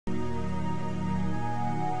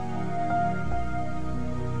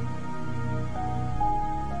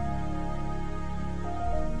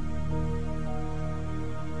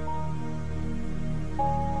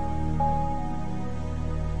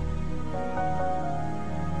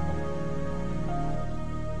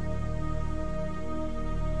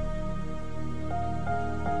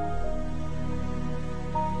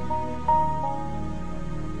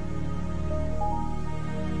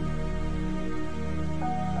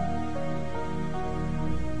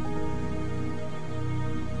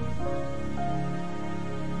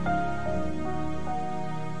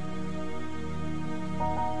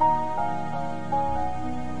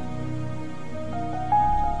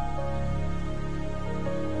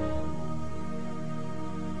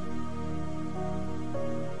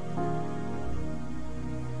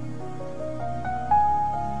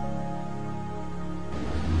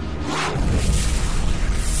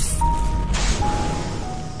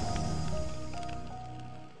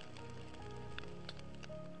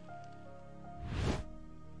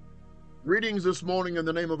Greetings this morning in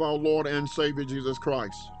the name of our Lord and Savior Jesus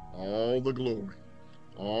Christ. All the glory,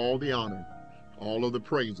 all the honor, all of the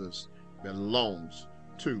praises belongs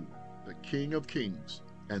to the King of Kings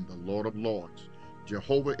and the Lord of Lords,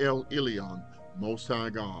 Jehovah El Elyon, Most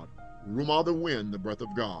High God, Ruler of the wind, the breath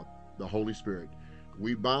of God, the Holy Spirit.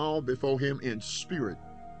 We bow before him in spirit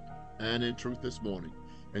and in truth this morning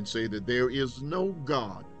and say that there is no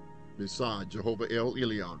God beside Jehovah El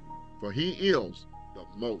Elyon, for he is the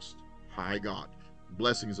Most High God.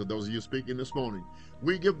 Blessings of those of you speaking this morning.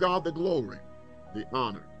 We give God the glory, the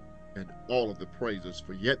honor, and all of the praises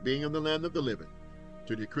for yet being in the land of the living,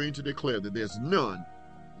 to decree and to declare that there's none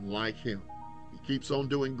like him. He keeps on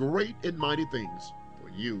doing great and mighty things for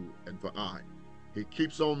you and for I. He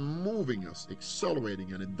keeps on moving us,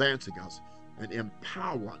 accelerating and advancing us, and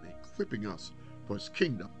empowering, equipping us for his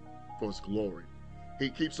kingdom, for his glory. He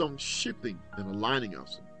keeps on shifting and aligning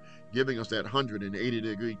us, giving us that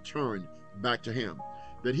 180-degree turn back to him,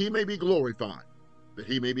 that he may be glorified, that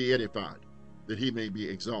he may be edified, that he may be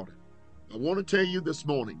exalted. I want to tell you this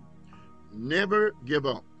morning, never give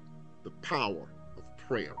up the power of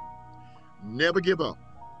prayer. Never give up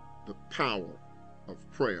the power of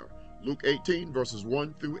prayer. Luke 18, verses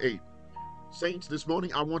 1 through 8. Saints, this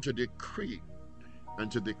morning I want to decree and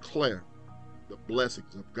to declare the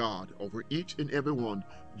blessings of God over each and every one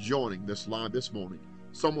joining this live this morning.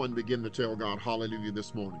 Someone begin to tell God hallelujah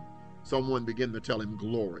this morning. Someone begin to tell him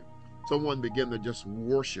glory. Someone begin to just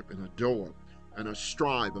worship and adore and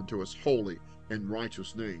ascribe unto his holy and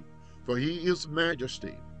righteous name. For he is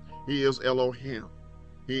majesty. He is Elohim.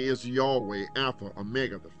 He is Yahweh, Alpha,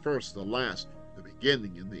 Omega, the first, the last, the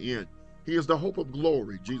beginning and the end. He is the hope of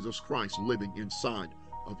glory, Jesus Christ, living inside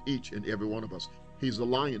of each and every one of us. He's the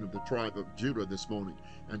Lion of the tribe of Judah this morning,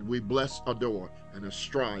 and we bless, adore, and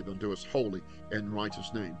ascribe unto his holy and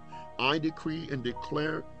righteous name. I decree and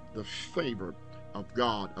declare the favor of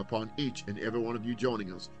God upon each and every one of you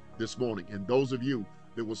joining us this morning, and those of you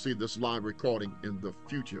that will see this live recording in the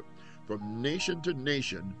future. From nation to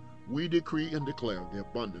nation, we decree and declare the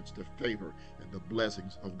abundance, the favor, and the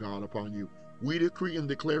blessings of God upon you. We decree and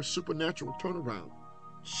declare supernatural turnaround,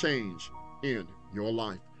 change in your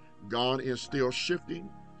life. God is still shifting.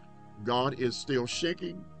 God is still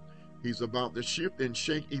shaking. He's about to shift and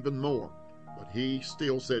shake even more, but he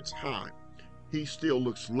still sits high. He still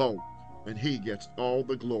looks low, and he gets all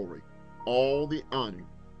the glory, all the honor,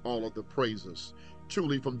 all of the praises.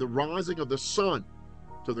 Truly, from the rising of the sun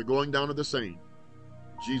to the going down of the same,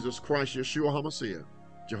 Jesus Christ, Yeshua HaMashiach,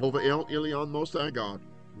 Jehovah El Elyon, Most High God,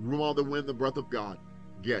 Ruler of the wind, the breath of God,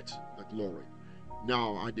 get the glory.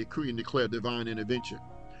 Now I decree and declare divine intervention,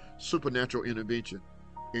 supernatural intervention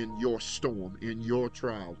in your storm, in your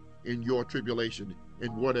trial, in your tribulation,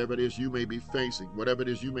 in whatever it is you may be facing, whatever it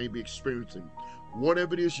is you may be experiencing,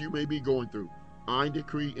 whatever it is you may be going through. I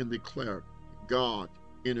decree and declare God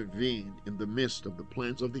intervene in the midst of the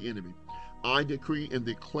plans of the enemy. I decree and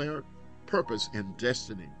declare purpose and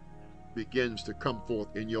destiny begins to come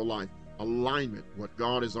forth in your life. Alignment, what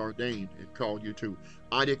God has ordained and called you to.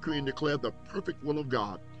 I decree and declare the perfect will of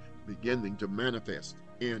God beginning to manifest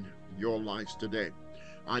in your lives today.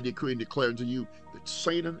 I decree and declare unto you that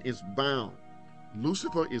Satan is bound.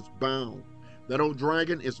 Lucifer is bound. That old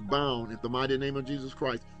dragon is bound in the mighty name of Jesus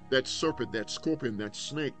Christ. That serpent, that scorpion, that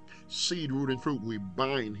snake, seed, root, and fruit, we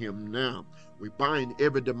bind him now. We bind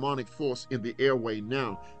every demonic force in the airway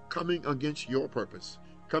now, coming against your purpose,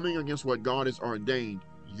 coming against what God has ordained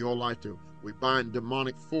your life to. We bind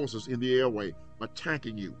demonic forces in the airway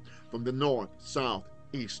attacking you from the north, south,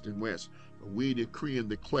 east, and west. We decree and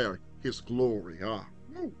declare his glory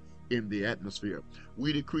in the atmosphere.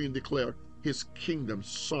 We decree and declare his kingdom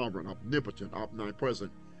sovereign, omnipotent,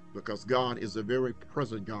 omnipresent, because God is a very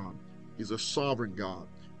present God. He's a sovereign God.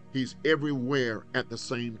 He's everywhere at the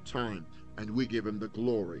same time, and we give him the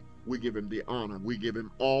glory. We give him the honor. We give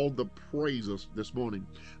him all the praises this morning.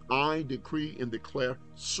 I decree and declare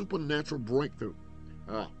supernatural breakthrough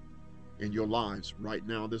in your lives right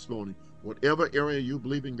now this morning. Whatever area you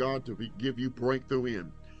believe in God to give you breakthrough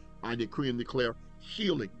in, I decree and declare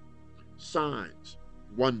healing, signs,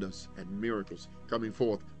 wonders, and miracles coming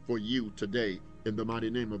forth for you today in the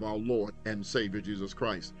mighty name of our Lord and Savior Jesus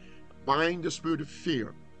Christ. Bind the spirit of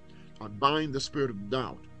fear. I bind the spirit of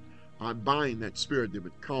doubt. I bind that spirit that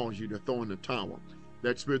would cause you to throw in the towel,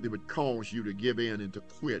 that spirit that would cause you to give in and to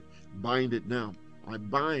quit. Bind it now. I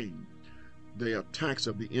bind the attacks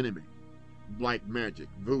of the enemy, black magic,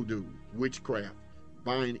 voodoo, witchcraft.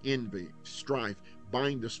 Bind envy, strife.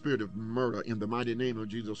 Bind the spirit of murder in the mighty name of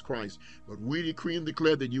Jesus Christ. But we decree and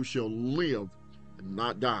declare that you shall live and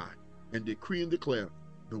not die, and decree and declare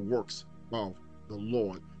the works of the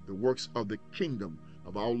Lord, the works of the kingdom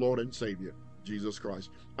of our Lord and Savior, Jesus Christ.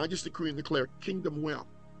 I just decree and declare kingdom wealth,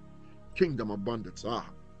 kingdom abundance,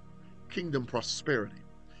 kingdom prosperity,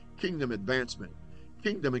 kingdom advancement,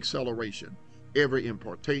 kingdom acceleration, every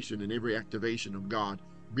impartation and every activation of God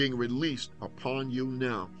being released upon you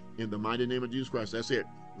now in the mighty name of Jesus Christ. That's it.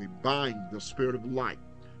 We bind the spirit of light.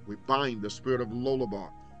 We bind the spirit of Lolabar,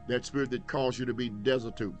 that spirit that caused you to be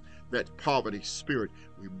destitute, that poverty spirit.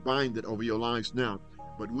 We bind it over your lives now.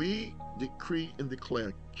 But we decree and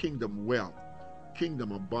declare kingdom wealth,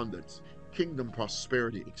 kingdom abundance, kingdom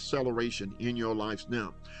prosperity, acceleration in your lives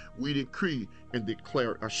now. We decree and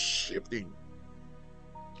declare a shifting,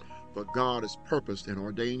 for God has purposed and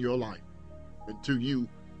ordained your life and to you,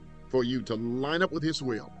 for you to line up with his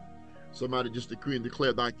will. Somebody just decree and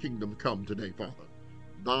declare, thy kingdom come today, Father.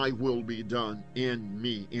 Thy will be done in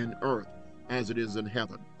me, in earth, as it is in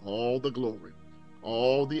heaven. All the glory,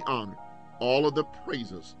 all the honor, all of the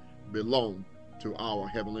praises belong to our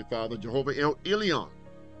Heavenly Father, Jehovah El Elyon,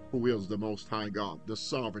 who is the Most High God, the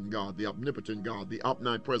Sovereign God, the Omnipotent God, the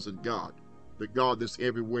Omnipresent God, the God that's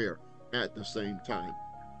everywhere at the same time.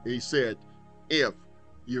 He said, if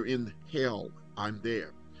you're in hell, I'm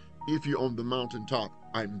there. If you're on the mountaintop,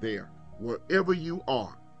 I'm there. Wherever you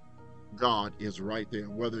are, God is right there.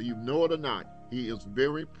 Whether you know it or not, he is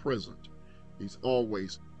very present. He's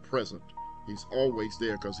always present. He's always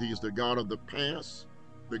there, because he is the God of the past,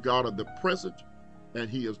 the God of the present, and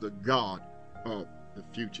he is the God of the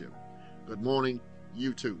future. Good morning,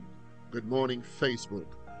 YouTube. Good morning, Facebook.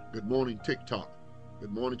 Good morning, TikTok.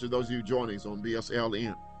 Good morning to those of you joining us on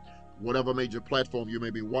BSLN. Whatever major platform you may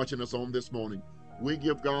be watching us on this morning, we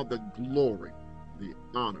give God the glory, the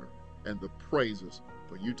honor, and the praises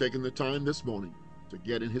for you taking the time this morning to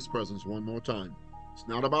get in his presence one more time. It's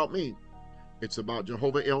not about me. It's about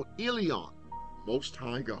Jehovah El Elyon, Most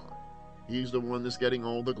High God. He's the one that's getting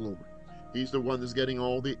all the glory. He's the one that's getting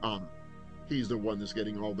all the honor. He's the one that's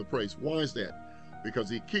getting all the praise. Why is that? Because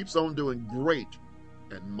he keeps on doing great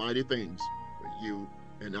and mighty things for you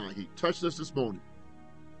and I. He touched us this morning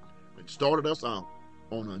and started us out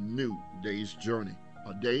on a new day's journey,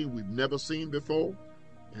 a day we've never seen before,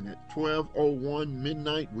 and at 12:01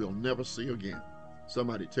 midnight we'll never see again.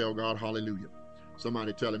 Somebody tell God hallelujah.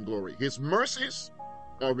 Somebody tell him glory. His mercies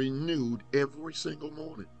are renewed every single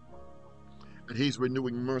morning, and he's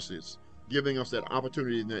renewing mercies, giving us that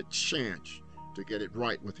opportunity and that chance to get it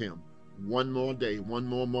right with him. One more day, one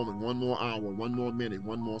more moment, one more hour, one more minute,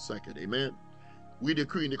 one more second. Amen. We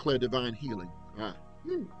decree and declare divine healing.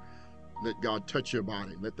 Let God touch your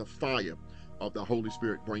body. Let the fire of the Holy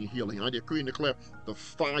Spirit bring healing. I decree and declare the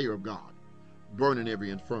fire of God burning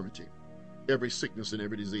every infirmity, every sickness, and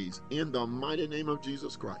every disease in the mighty name of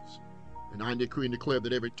Jesus Christ. And I decree and declare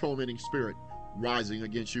that every tormenting spirit rising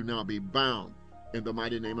against you now be bound in the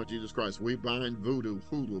mighty name of Jesus Christ. We bind voodoo,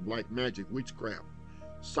 hoodoo, black magic, witchcraft,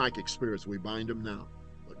 psychic spirits. We bind them now.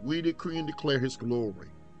 But we decree and declare his glory,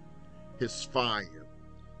 his fire,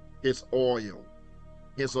 his oil,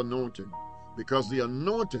 his anointing, because the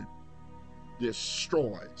anointing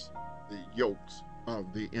destroys the yokes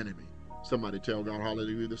of the enemy. Somebody tell God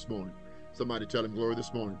hallelujah this morning. Somebody tell him glory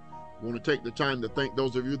this morning. I want to take the time to thank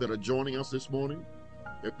those of you that are joining us this morning.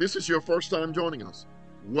 If this is your first time joining us,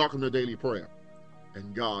 welcome to Daily Prayer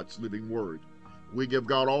and God's Living Word. We give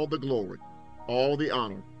God all the glory, all the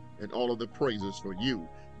honor, and all of the praises for you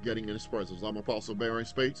getting in his presence. I'm Apostle Barry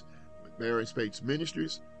Spates with Barry Spates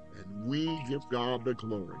Ministries, and we give God the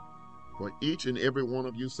glory for each and every one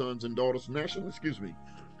of you sons and daughters, national,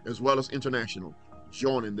 as well as international,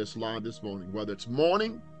 joining this live this morning. Whether it's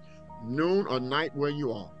morning, noon, or night where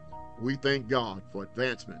you are, we thank God for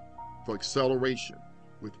advancement, for acceleration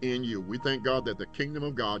within you. We thank God that the kingdom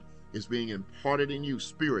of God is being imparted in you,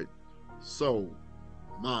 spirit, soul,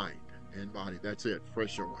 mind, and body. That's it.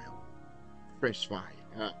 Fresh oil, fresh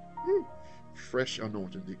fire, fresh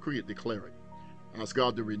anointing. Decree it, declare it. Ask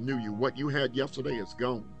God to renew you. What you had yesterday is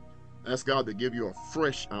gone. Ask God to give you a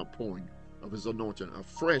fresh outpouring of his anointing, a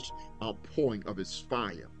fresh outpouring of his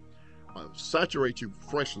fire. Saturate you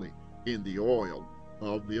freshly in the oil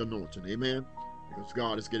of the anointing. Amen. Because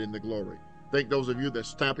God is getting the glory. Thank those of you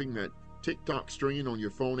that's tapping that TikTok screen on your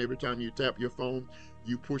phone. Every time you tap your phone,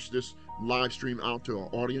 you push this live stream out to an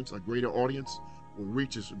audience, a greater audience, will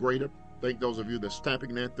reach us greater. Thank those of you that's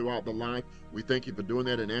tapping that throughout the live. We thank you for doing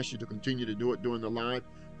that and ask you to continue to do it during the live.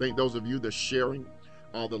 Thank those of you that's sharing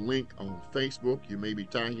the link on Facebook. You may be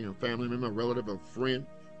tagging a family member, a relative, a friend.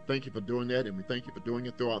 Thank you for doing that, and we thank you for doing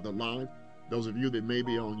it throughout the live. Those of you that may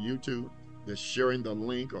be on YouTube that's sharing the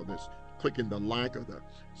link or that's clicking the like or the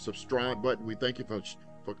subscribe button, we thank you for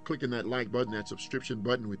clicking that like button, that subscription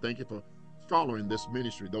button. We thank you for following this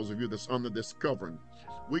ministry, those of you that's under this covering,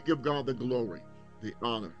 we give God the glory, the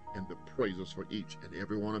honor, and the praises for each and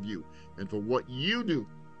every one of you, and for what you do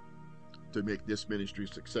to make this ministry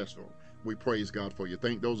successful. We praise God for you.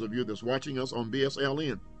 Thank those of you that's watching us on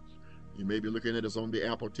BSLN. You may be looking at us on the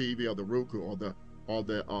Apple TV or the Roku or the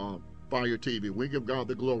Fire TV. We give God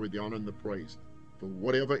the glory, the honor, and the praise for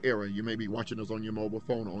whatever era you may be watching us on your mobile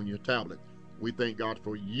phone or on your tablet. We thank God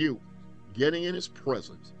for you getting in His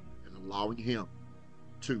presence and allowing Him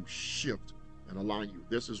to shift and align you.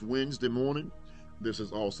 This is Wednesday morning. This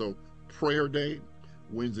is also prayer day.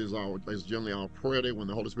 Wednesday is generally our prayer day when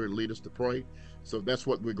the Holy Spirit leads us to pray. So that's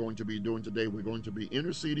what we're going to be doing today. We're going to be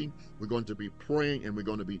interceding, we're going to be praying, and we're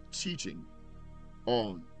going to be teaching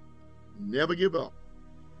on never give up,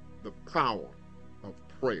 the power of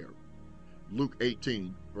prayer. Luke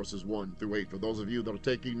 18, verses 1 through 8. For those of you that are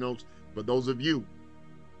taking notes, for those of you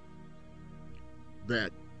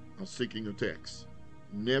that are seeking a text,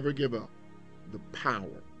 never give up the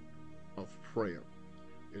power of prayer.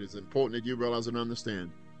 It is important that you realize and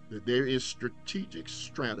understand that there is strategic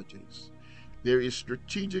strategies. There is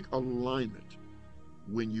strategic alignment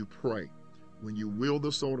when you pray. When you wield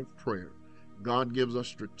the sword of prayer, God gives us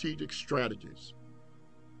strategic strategies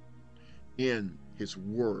in His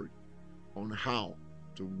Word on how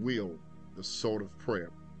to wield the sword of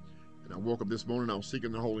prayer. And I woke up this morning, I was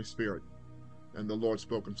seeking the Holy Spirit, and the Lord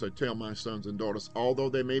spoke and said, tell my sons and daughters, although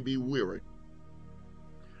they may be weary,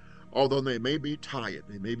 although they may be tired,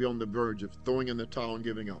 they may be on the verge of throwing in the towel and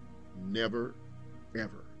giving up, never,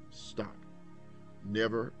 ever stop.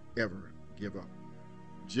 Never, ever give up.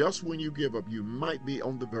 Just when you give up, you might be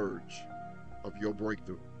on the verge of your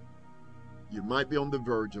breakthrough. You might be on the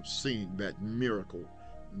verge of seeing that miracle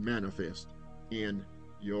manifest in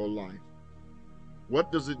your life.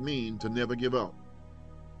 What does it mean to never give up?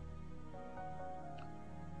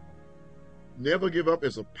 Never give up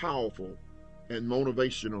is a powerful and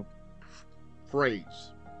motivational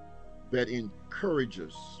phrase that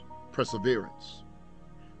encourages perseverance,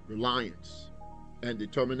 reliance, and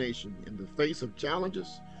determination in the face of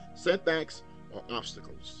challenges, setbacks, or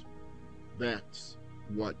obstacles. That's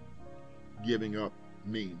what giving up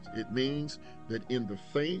means. It means that in the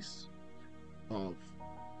face of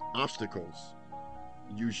obstacles,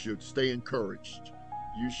 you should stay encouraged.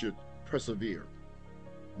 You should persevere.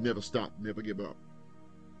 Never stop, never give up.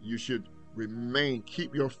 You should remain,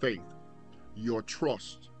 keep your faith, your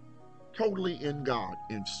trust totally in God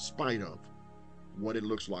in spite of what it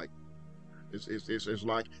looks like. It's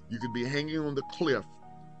like you could be hanging on the cliff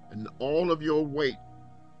and all of your weight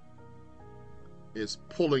is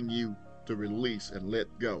pulling you to release and let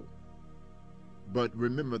go. But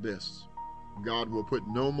remember this, God will put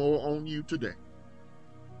no more on you today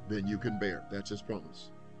than you can bear. That's His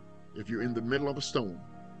promise. If you're in the middle of a storm,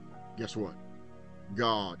 guess what?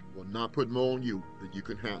 God will not put more on you than you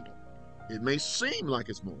can handle. It may seem like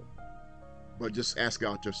it's more, but just ask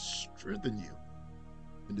God to strengthen you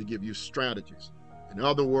and to give you strategies. In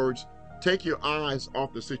other words, take your eyes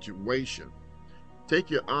off the situation. Take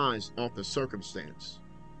your eyes off the circumstance.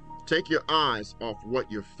 Take your eyes off what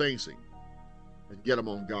you're facing and get them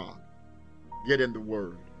on God. Get in the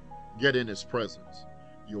Word. Get in His presence.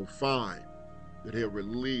 You'll find that He'll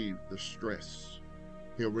relieve the stress.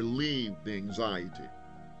 He'll relieve the anxiety.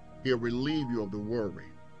 He'll relieve you of the worry.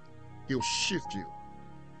 He'll shift you.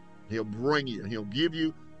 He'll bring you. He'll give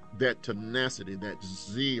you that tenacity, that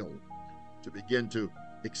zeal to begin to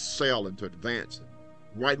excel and to advance.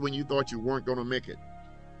 Right when you thought you weren't going to make it,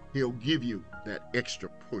 He'll give you that extra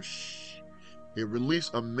push. He'll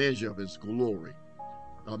release a measure of His glory,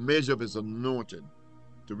 a measure of His anointing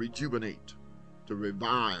to rejuvenate, to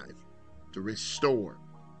revive, to restore,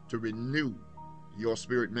 to renew your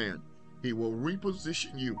spirit man. He will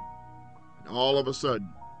reposition you, and all of a sudden,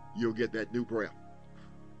 you'll get that new breath.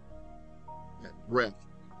 That breath,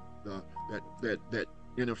 that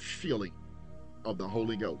inner feeling of the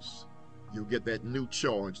Holy Ghost. You'll get that new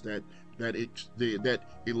charge, that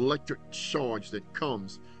electric charge that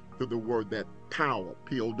comes through the word, that power,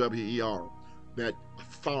 P-O-W-E-R, that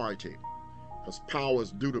authority. Because power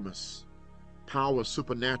is dunamis. Power is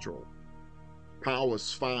supernatural. Power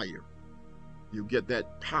is fire. You get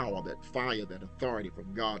that power, that fire, that authority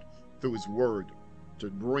from God through His word to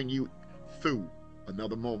bring you through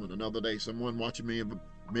another moment, another day. Someone watching me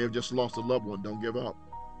may have just lost a loved one. Don't give up.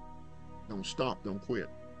 Don't stop. Don't quit.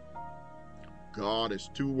 God is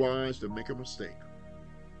too wise to make a mistake.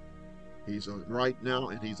 He's right now,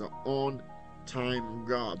 and He's an on-time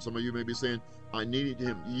God. Some of you may be saying, I needed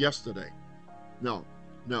Him yesterday. No.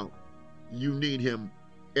 You need Him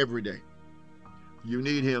every day. You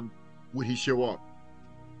need Him when He show up.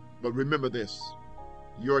 But remember this,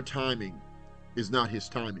 your timing is not his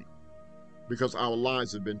timing, because our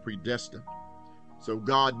lives have been predestined. So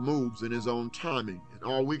God moves in his own timing, and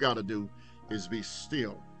all we got to do is be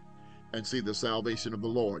still and see the salvation of the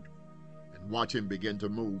Lord and watch him begin to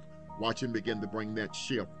move. Watch him begin to bring that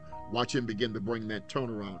shift. Watch him begin to bring that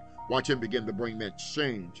turnaround. Watch him begin to bring that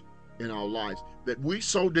change in our lives that we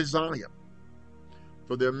so desire.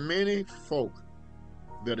 For there are many folk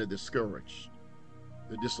that are discouraged.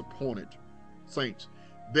 They're disappointed. Saints,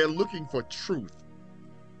 they're looking for truth.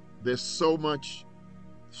 There's so much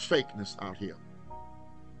fakeness out here.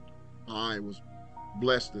 I was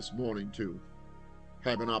blessed this morning to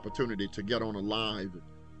have an opportunity to get on a live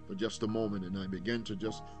for just a moment, and I began to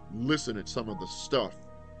just listen at some of the stuff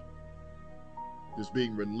that's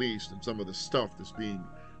being released and some of the stuff that's being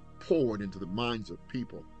poured into the minds of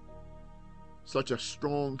people. Such a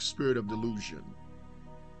strong spirit of delusion,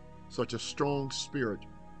 such a strong spirit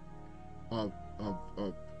of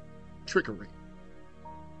trickery,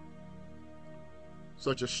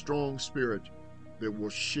 such a strong spirit that will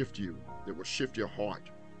shift you, that will shift your heart,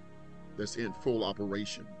 that's in full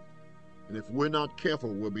operation. And if we're not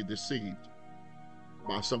careful, we'll be deceived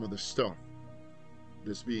by some of the stuff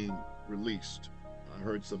that's being released. I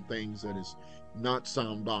heard some things that is not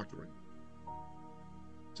sound doctrine,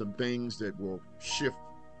 some things that will shift,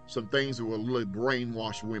 some things that will really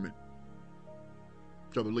brainwash women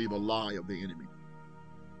to believe a lie of the enemy.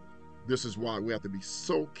 This is why we have to be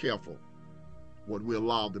so careful what we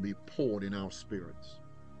allow to be poured in our spirits.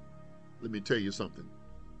 Let me tell you something.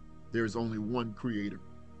 There is only one creator.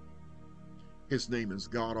 His name is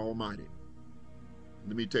God Almighty.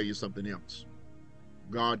 Let me tell you something else.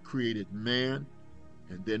 God created man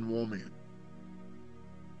and then woman.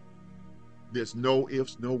 There's no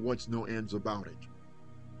ifs, no whats, no ands about it.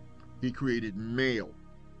 He created male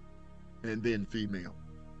and then female.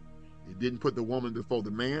 He didn't put the woman before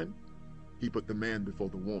the man. He put the man before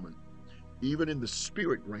the woman. Even in the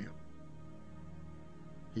spirit realm,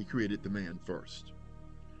 he created the man first.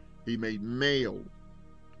 He made male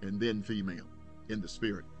and then female in the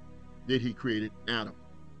spirit. Then he created Adam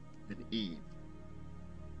and Eve.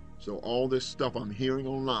 So all this stuff I'm hearing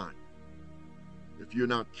online, if you're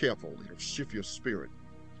not careful, it'll shift your spirit.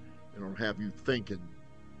 It'll have you thinking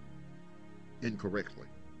incorrectly.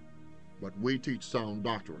 But we teach sound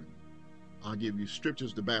doctrine. I'll give you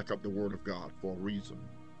scriptures to back up the word of God for a reason,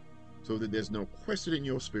 so that there's no question in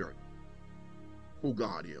your spirit who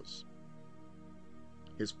God is,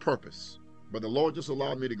 his purpose. But the Lord just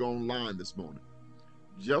allowed me to go online this morning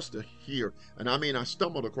just to hear. And I mean, I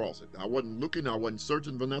stumbled across it. I wasn't looking, I wasn't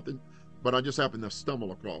searching for nothing, but I just happened to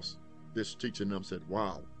stumble across this teaching and said,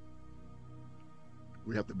 wow,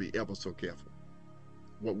 we have to be ever so careful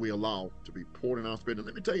what we allow to be poured in our spirit. And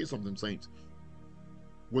let me tell you something, saints.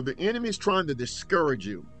 When the enemy is trying to discourage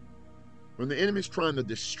you, when the enemy is trying to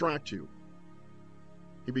distract you,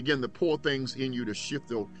 he begins to pour things in you to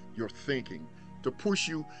shift your thinking, to push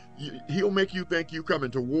you. He'll make you think you're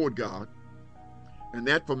coming toward God, and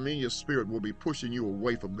that familiar spirit will be pushing you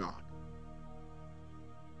away from God.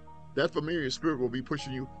 That familiar spirit will be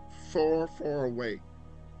pushing you far, far away.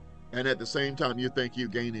 And at the same time, you think you're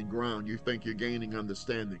gaining ground. You think you're gaining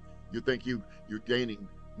understanding. You think you're gaining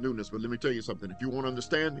newness. But let me tell you something. If you want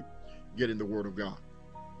understanding, get in the Word of God.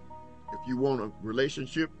 If you want a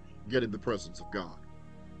relationship, get in the presence of God.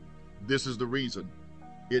 This is the reason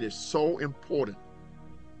it is so important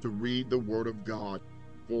to read the Word of God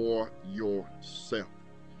for yourself.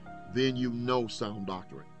 Then you know sound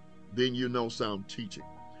doctrine. Then you know sound teaching.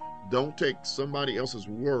 Don't take somebody else's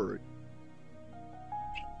word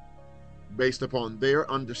based upon their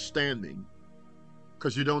understanding,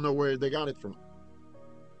 because you don't know where they got it from.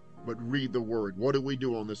 But read the word. What do we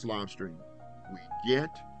do on this live stream? We get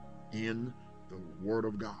in the Word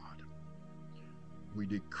of God. We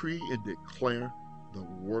decree and declare the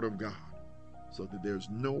Word of God so that there's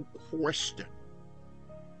no question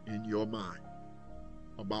in your mind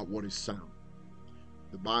about what is sound.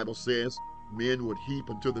 The Bible says men would heap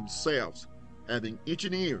unto themselves, having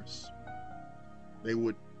itching ears. They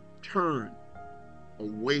would turn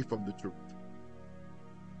away from the truth.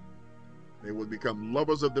 They would become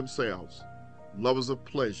lovers of themselves, lovers of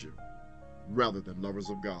pleasure, rather than lovers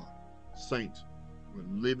of God. Saints, we're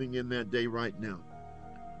living in that day right now.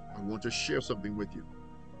 I want to share something with you.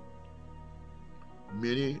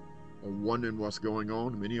 Many are wondering what's going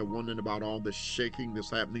on. Many are wondering about all the shaking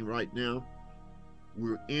that's happening right now.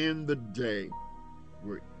 We're in the day.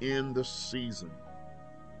 We're in the season.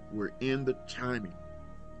 We're in the timing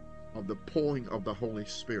of the pouring of the Holy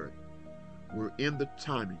Spirit. We're in the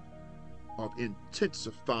timing of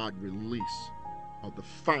intensified release of the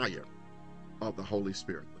fire of the Holy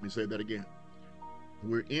Spirit. Let me say that again.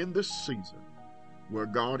 We're in this season where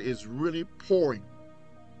God is really pouring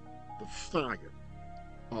the fire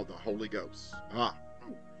of the Holy Ghost.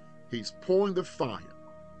 He's pouring the fire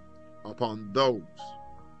upon those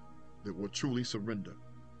that will truly surrender,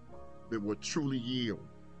 that will truly yield,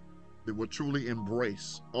 that will truly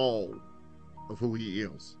embrace all of who He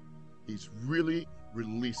is. He's really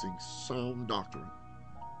releasing sound doctrine.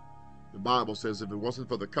 The Bible says if it wasn't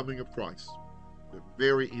for the coming of Christ, the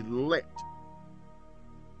very elect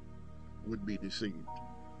would be deceived.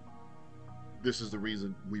 This is the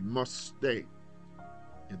reason we must stay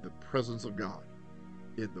in the presence of God,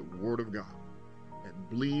 in the Word of God, and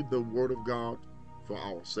believe the Word of God for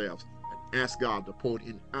ourselves, and ask God to pour it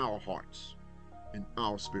in our hearts, in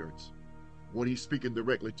our spirits. What He's speaking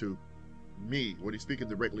directly to me, what He's speaking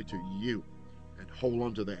directly to you, and hold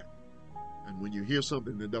on to that. And when you hear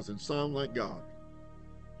something that doesn't sound like God,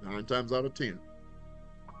 9 times out of 10,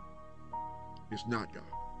 it's not God.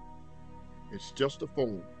 It's just a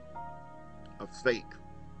form of fake.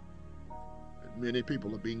 And many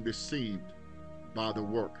people are being deceived by the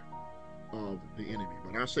work of the enemy.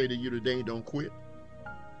 But I say to you today, don't quit.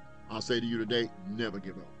 I say to you today, never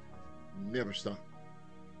give up. Never stop.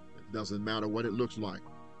 It doesn't matter what it looks like.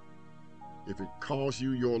 If it costs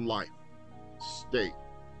you your life, stay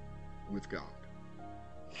with God.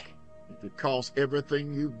 If it costs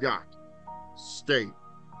everything you've got, stay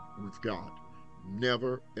with God.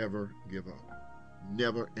 Never, ever give up.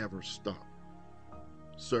 Never, ever stop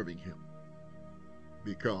serving Him.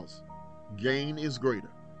 Because gain is greater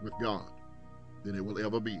with God than it will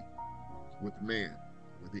ever be with man,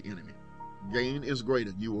 with the enemy. Gain is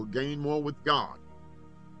greater. You will gain more with God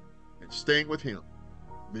and staying with Him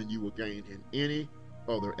than you will gain in any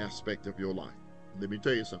other aspect of your life. Let me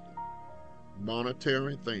tell you something.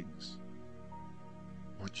 Monetary things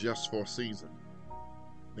are just for a season.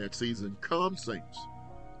 That season comes, saints,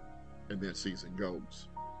 and that season goes.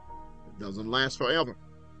 It doesn't last forever.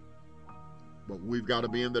 But we've got to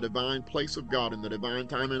be in the divine place of God, in the divine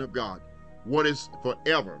timing of God. What is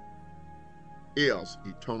forever is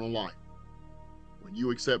eternal life. When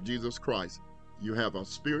you accept Jesus Christ, you have a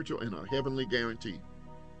spiritual and a heavenly guarantee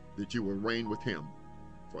that you will reign with Him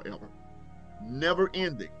forever. Never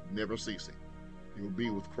ending, never ceasing. You'll be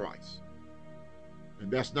with Christ. And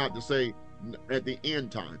that's not to say at the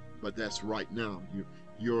end time, but that's right now.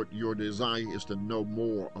 Your desire is to know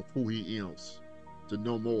more of who He is, to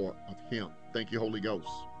know more of Him. Thank you, Holy Ghost.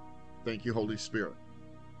 Thank you, Holy Spirit.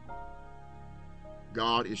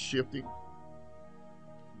 God is shifting.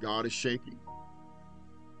 God is shaking.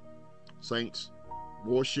 Saints,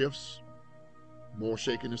 more shifts, more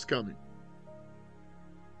shaking is coming.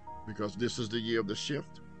 Because this is the year of the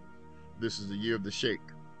shift. This is the year of the shake.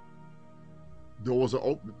 Doors are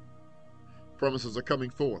opening. Promises are coming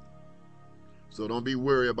forth. So don't be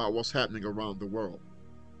worried about what's happening around the world.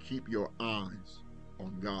 Keep your eyes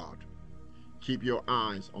on God. Keep your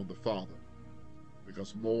eyes on the Father.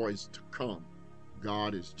 Because more is to come.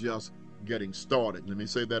 God is just getting started. Let me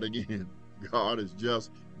say that again. God is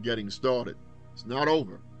just getting started. It's not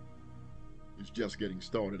over. It's just getting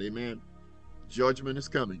started. Amen. Judgment is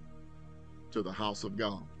coming to the house of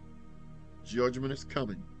God. Judgment is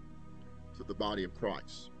coming to the body of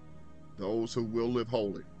Christ. Those who will live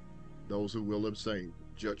holy, those who will live saved.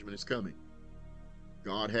 Judgment is coming.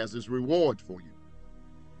 God has His reward for you.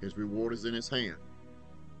 His reward is in His hand.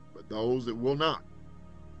 But those that will not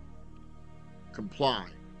comply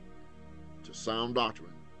to sound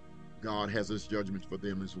doctrine, God has His judgment for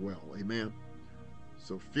them as well. Amen.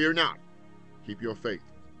 So fear not. Keep your faith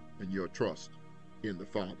and your trust in the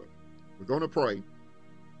Father. We're going to pray,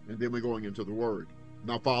 and then we're going into the Word.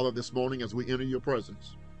 Now, Father, this morning as we enter your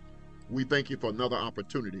presence, we thank you for another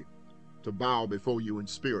opportunity to bow before you in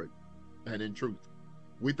spirit and in truth.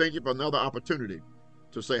 We thank you for another opportunity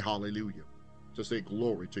to say hallelujah, to say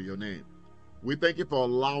glory to your name. We thank you for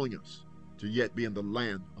allowing us to yet be in the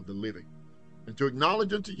land of the living and to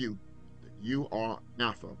acknowledge unto you that you are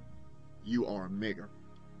Alpha, you are Omega.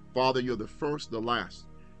 Father, you're the first, the last,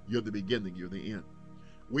 you're the beginning, you're the end.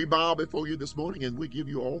 We bow before you this morning and we give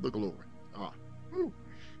you all the glory,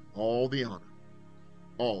 all the honor,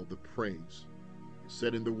 all the praise. You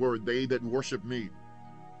said in the word, they that worship me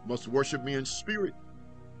must worship me in spirit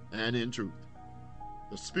and in truth.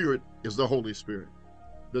 The Spirit is the Holy Spirit.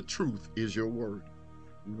 The truth is your word.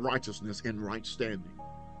 Righteousness and right standing.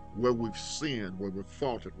 Where we've sinned, where we've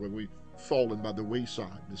faltered, where we've fallen by the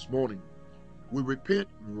wayside this morning, we repent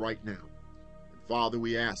right now. And Father,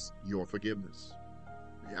 we ask your forgiveness.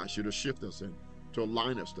 We ask you to shift us and to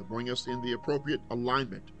align us, to bring us in the appropriate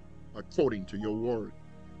alignment according to your word.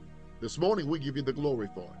 This morning, we give you the glory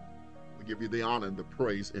for it. We give you the honor and the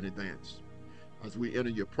praise in advance. As we enter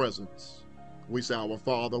your presence, we say, Our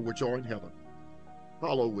Father, which art in heaven,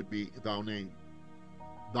 hallowed be thy name.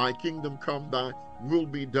 Thy kingdom come, thy will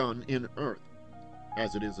be done in earth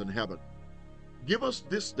as it is in heaven. Give us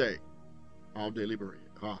this day our daily bread,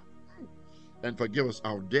 and forgive us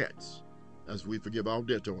our debts as we forgive our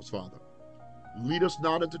debtors, Father. Lead us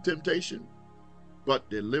not into temptation, but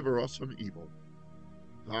deliver us from evil.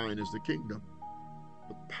 Thine is the kingdom,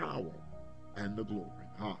 the power, and the glory.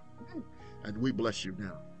 And we bless you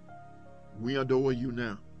now. We adore you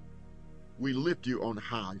now. We lift you on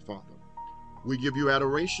high, Father. We give you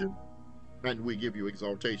adoration, and we give you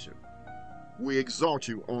exaltation. We exalt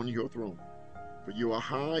you on your throne, for you are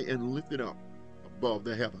high and lifted up above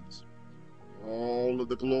the heavens. All of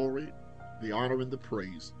the glory, the honor, and the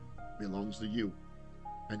praise belongs to you,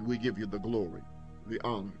 and we give you the glory, the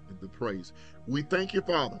honor, and the praise. We thank you,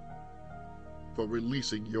 Father, for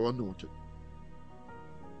releasing your anointing,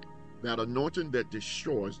 that anointing that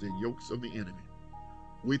destroys the yokes of the enemy.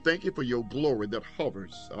 We thank you for your glory that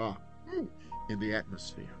hovers in the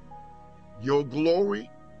atmosphere, your glory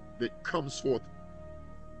that comes forth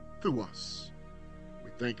through us.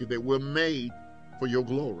 We thank you that we're made for your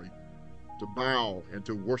glory, to bow and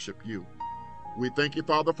to worship you. We thank you,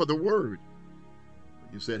 Father, for the word.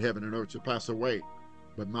 You said heaven and earth shall pass away,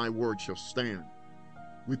 but my word shall stand.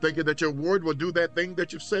 We thank you that your word will do that thing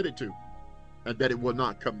that you've said it to, and that it will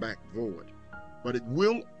not come back void, but it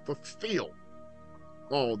will fulfill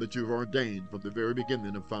all that you've ordained from the very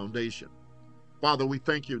beginning of foundation. Father, we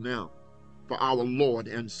thank you now for our Lord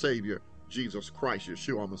and Savior, Jesus Christ,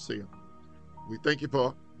 Yeshua Messiah. We thank you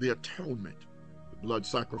for the atonement, the blood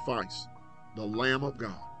sacrifice, the Lamb of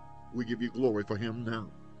God. We give you glory for him now.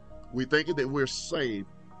 We thank you that we're saved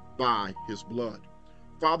by his blood.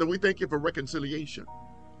 Father, we thank you for reconciliation,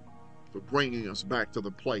 for bringing us back to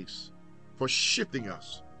the place, for shifting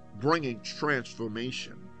us, bringing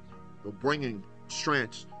transformation, for bringing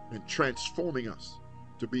and transforming us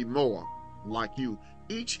to be more like you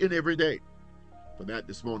each and every day. For that,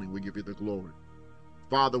 this morning, we give you the glory.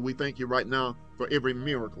 Father, we thank you right now for every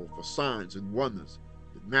miracle, for signs and wonders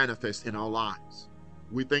that manifest in our lives.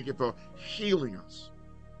 We thank you for healing us,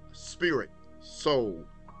 spirit, soul,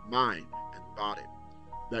 mind, and body,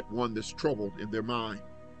 that one that's troubled in their mind.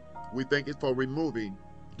 We thank you for removing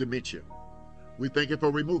dementia. We thank you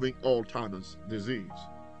for removing Alzheimer's disease.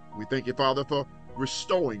 We thank you, Father, for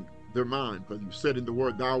restoring their mind. For you said in the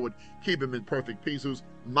word, thou would keep him in perfect peace, whose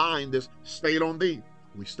mind is stayed on thee.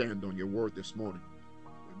 We stand on your word this morning.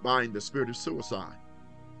 We bind the spirit of suicide.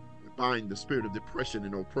 We bind the spirit of depression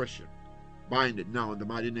and oppression. Bind it now in the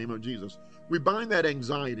mighty name of Jesus. We bind that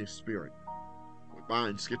anxiety spirit. We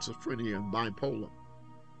bind schizophrenia and bipolar.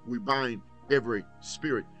 We bind every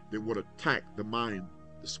spirit that would attack the mind,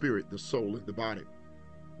 the spirit, the soul, and the body.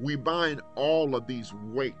 We bind all of these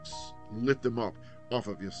weights, lift them up off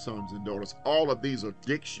of your sons and daughters. All of these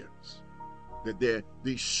addictions, that they're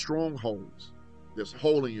these strongholds that's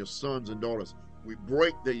holding your sons and daughters. We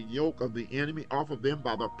break the yoke of the enemy off of them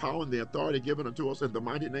by the power and the authority given unto us in the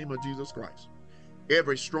mighty name of Jesus Christ.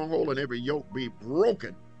 Every stronghold and every yoke be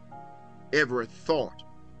broken. Every thought,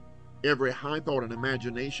 every high thought and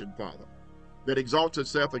imagination, Father, that exalts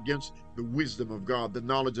itself against the wisdom of God, the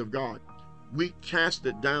knowledge of God, we cast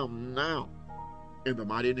it down now in the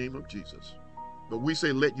mighty name of Jesus. But we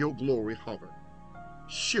say, let your glory hover.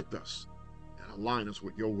 Shift us and align us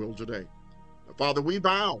with your will today. But Father, we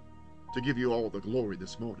vow to give you all the glory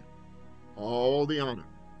this morning, all the honor,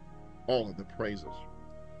 all of the praises.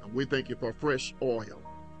 And we thank you for fresh oil,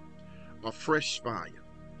 a fresh fire,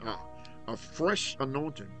 a fresh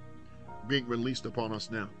anointing being released upon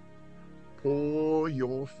us now. Pour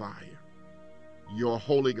your fire, your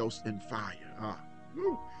Holy Ghost and fire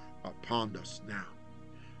upon us now.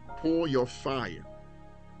 Pour your fire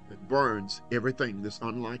that burns everything that's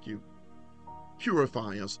unlike you.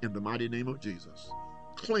 Purify us in the mighty name of Jesus.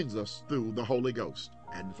 Cleanse us through the Holy Ghost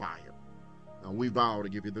and fire. Now we vow to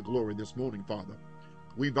give you the glory this morning, Father.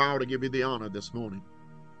 We vow to give you the honor this morning.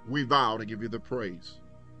 We vow to give you the praise.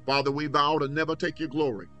 Father, we vow to never take your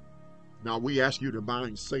glory. Now we ask you to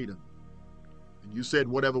bind Satan. And you said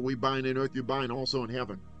whatever we bind in earth, you bind also in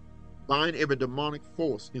heaven. Bind every demonic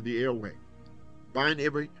force in the airway. Bind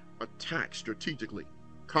every attack strategically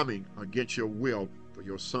coming against your will for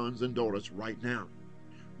your sons and daughters right now.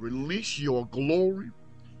 Release your glory.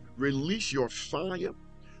 Release your fire.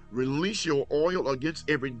 Release your oil against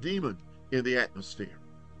every demon in the atmosphere.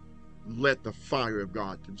 Let the fire of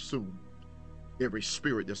God consume every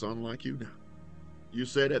spirit that's unlike you now. You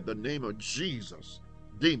said at the name of Jesus,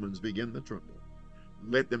 demons begin to tremble.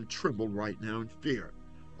 Let them tremble right now in fear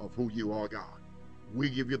of who you are, God. We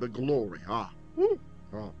give you the glory.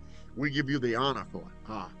 We give you the honor for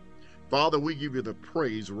it. Father, we give you the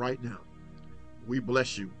praise right now. We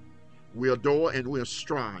bless you. We adore and we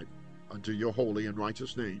strive unto your holy and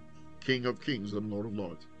righteous name, King of kings and Lord of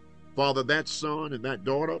lords. Father, that son and that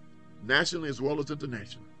daughter, nationally as well as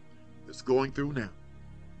internationally, that's going through now,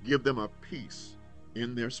 give them a peace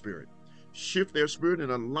in their spirit. Shift their spirit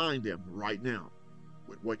and align them right now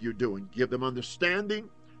with what you're doing. Give them understanding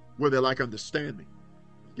where they lack understanding.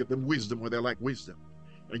 Give them wisdom where they lack wisdom.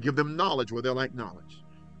 And give them knowledge where they lack knowledge.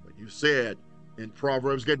 But you said in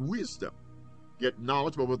Proverbs, get wisdom, get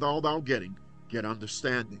knowledge, but with all thou getting, get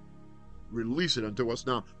understanding. Release it unto us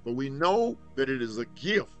now. For we know that it is a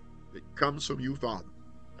gift that comes from you, Father.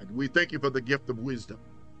 And we thank you for the gift of wisdom,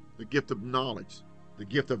 the gift of knowledge, the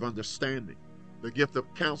gift of understanding, the gift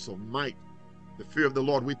of counsel, might, the fear of the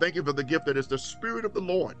Lord. We thank you for the gift that is the Spirit of the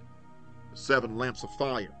Lord, the 7 lamps of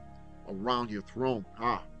fire around your throne.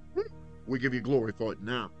 We give you glory for it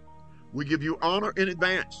now. We give you honor in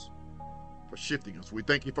advance for shifting us. We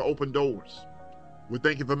thank you for open doors. We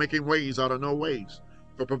thank you for making ways out of no ways,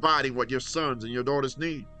 for providing what your sons and your daughters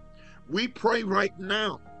need. We pray right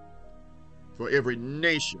now for every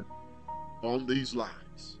nation on these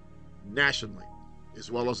lines, nationally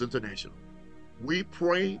as well as internationally. We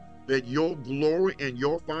pray that your glory and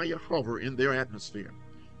your fire hover in their atmosphere.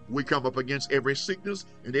 We come up against every sickness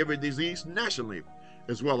and every disease nationally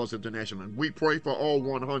as well as internationally. We pray for all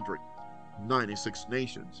 196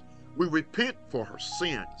 nations. We repent for her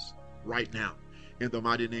sins right now in the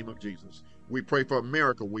mighty name of Jesus. We pray for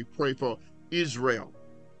America. We pray for Israel.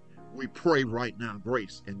 We pray right now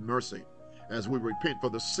grace and mercy as we repent for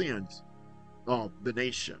the sins of the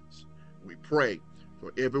nations. We pray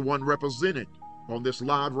for everyone represented on this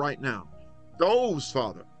live right now. Those,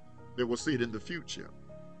 Father, that will see it in the future,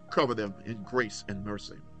 cover them in grace and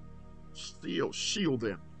mercy. Still shield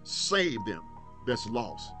them, save them that's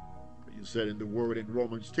lost. You said in the word in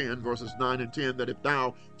Romans 10, verses 9 and 10, that if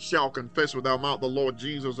thou shalt confess with thy mouth the Lord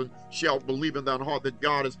Jesus and shalt believe in thine heart that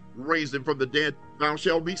God has raised him from the dead, thou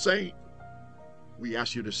shalt be saved. We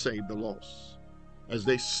ask you to save the lost as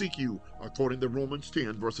they seek you according to Romans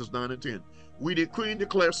 10, verses 9 and 10. We decree and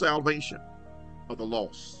declare salvation of the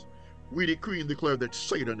lost. We decree and declare that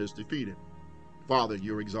Satan is defeated. Father,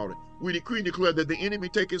 you're exalted. We decree and declare that the enemy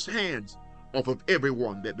take his hands off of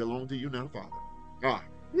everyone that belong to you now, Father.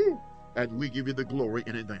 And we give you the glory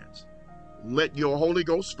in advance. Let your Holy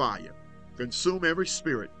Ghost fire consume every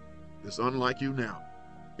spirit that's unlike you now.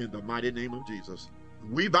 In the mighty name of Jesus,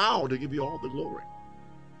 we vow to give you all the glory,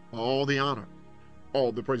 all the honor,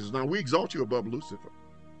 all the praises. Now we exalt you above Lucifer.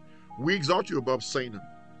 We exalt you above Satan.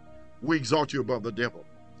 We exalt you above the devil,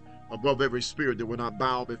 above every spirit that will not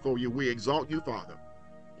bow before you. We exalt you, Father,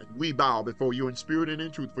 and we bow before you in spirit and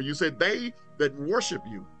in truth. For you said they that worship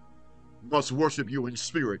you must worship you in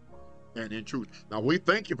spirit and in truth. Now we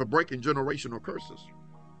thank you for breaking generational curses.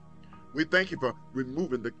 We thank you for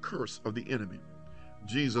removing the curse of the enemy.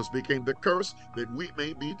 Jesus became the curse that we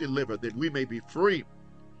may be delivered, that we may be free.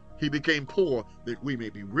 He became poor that we may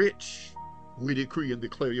be rich. We decree and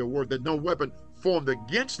declare your word that no weapon formed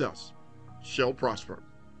against us shall prosper,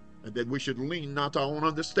 and that we should lean not to our own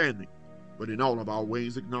understanding, but in all of our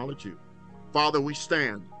ways acknowledge you. Father, we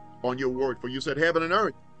stand on your word, for you said heaven and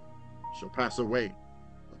earth shall pass away,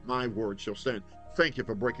 but my word shall stand. Thank you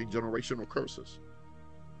for breaking generational curses.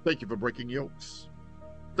 Thank you for breaking yokes.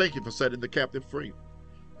 Thank you for setting the captive free.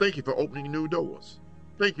 Thank you for opening new doors.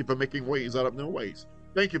 Thank you for making ways out of no ways.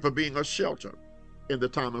 Thank you for being a shelter in the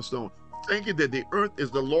time of storm. Thank you that the earth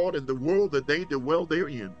is the Lord and the world that they dwell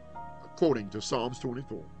therein, according to Psalms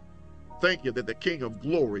 24. Thank you that the King of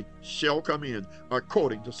glory shall come in,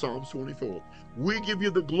 according to Psalms 24. We give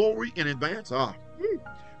you the glory in advance.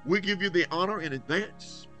 We give you the honor in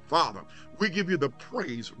advance. Father, we give you the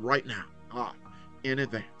praise right now, in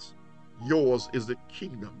advance. Yours is the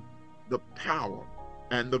kingdom, the power,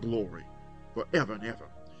 and the glory forever and ever.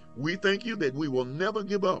 We thank you that we will never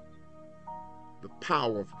give up the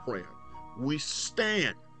power of prayer. We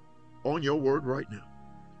stand on your word right now,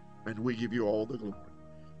 and we give you all the glory.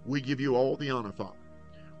 We give you all the honor, Father.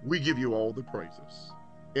 We give you all the praises.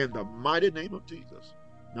 In the mighty name of Jesus.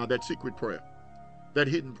 Now that secret prayer, that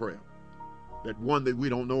hidden prayer, that one that we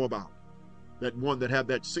don't know about, that one that have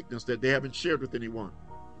that sickness that they haven't shared with anyone,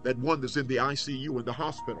 that one that's in the ICU in the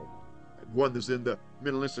hospital, that one that's in the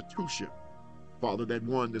mental institution, Father, that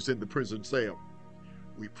one that's in the prison cell.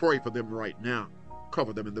 We pray for them right now.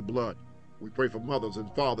 Cover them in the blood. We pray for mothers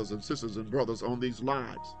and fathers and sisters and brothers on these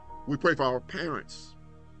lives. We pray for our parents,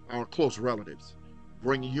 our close relatives.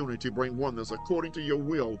 Bring unity, bring oneness according to your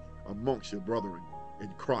will amongst your brethren in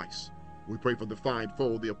Christ. We pray for the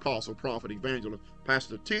fivefold, the apostle, prophet, evangelist,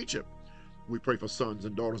 pastor, teacher. We pray for sons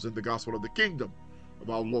and daughters in the gospel of the kingdom of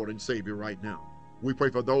our Lord and Savior right now. We pray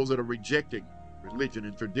for those that are rejecting religion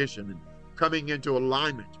and tradition and coming into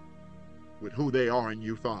alignment with who they are in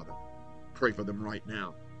you, Father. Pray for them right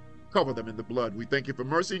now. Cover them in the blood. We thank you for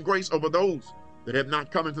mercy and grace over those that have not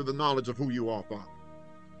come into the knowledge of who you are, Father.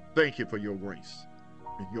 Thank you for your grace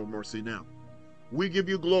and your mercy now. We give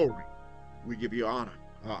you glory. We give you honor.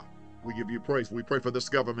 We give you praise. We pray for this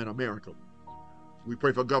government, America. We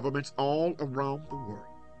pray for governments all around the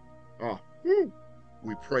world.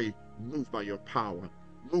 We pray, move by your power,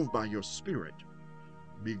 move by your spirit.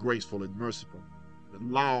 Be graceful and merciful.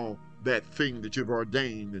 Allow that thing that you've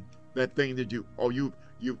ordained and that thing that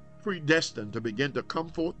you've predestined to begin to come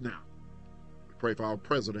forth now. We pray for our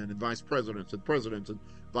president and vice presidents and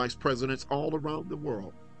vice presidents all around the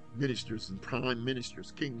world, ministers and prime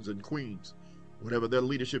ministers, kings and queens, whatever their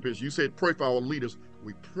leadership is. You said pray for our leaders.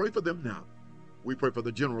 We pray for them now. We pray for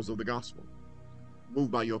the generals of the gospel. Move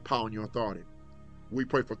by your power and your authority. We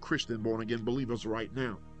pray for Christian born-again believers right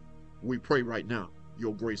now. We pray right now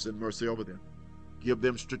your grace and mercy over them. Give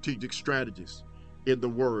them strategic strategies in the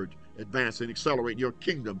word. Advance and accelerate your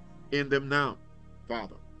kingdom in them now.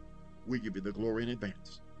 Father, we give you the glory in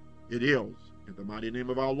advance. It is in the mighty name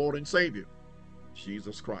of our Lord and Savior,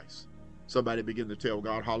 Jesus Christ. Somebody begin to tell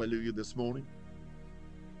God hallelujah this morning.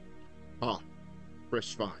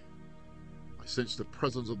 Fresh fire. I sense the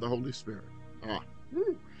presence of the Holy Spirit.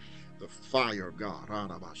 The fire of God.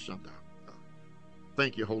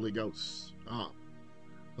 Thank you, Holy Ghost.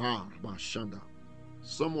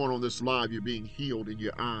 Someone on this live, you're being healed in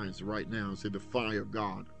your eyes right now. See the fire of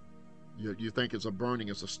God. You think it's a burning,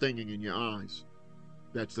 it's a stinging in your eyes.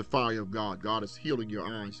 That's the fire of God. God is healing your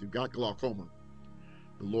eyes. You've got glaucoma.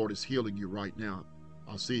 The Lord is healing you right now.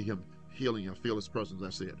 I see him healing you. I feel his presence.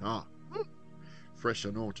 That's it. Fresh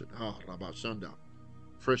anointed.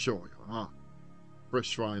 Fresh oil.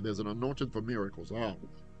 Fresh fire. There's an anointing for miracles.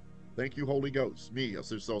 Thank you, Holy Ghost. Me. I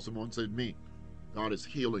saw someone said me. God is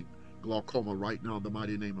healing glaucoma right now in the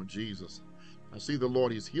mighty name of Jesus. I see the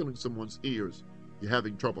Lord. He's healing someone's ears. You're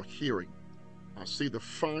having trouble hearing. I see the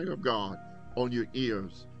fire of God on your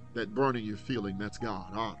ears. That burning you're feeling, that's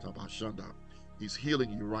God. He's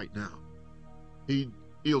healing you right now. He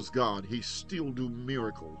is God. He still do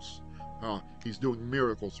miracles. He's doing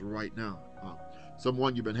miracles right now.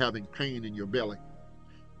 Someone, you've been having pain in your belly.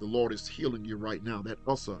 The Lord is healing you right now. That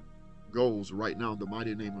ulcer goes right now in the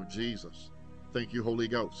mighty name of Jesus. Thank you, Holy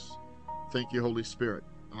Ghost. Thank you, Holy Spirit.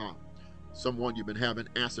 Someone, you've been having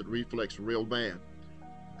acid reflux real bad.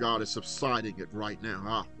 God is subsiding it right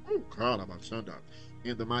now.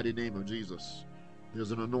 In the mighty name of Jesus.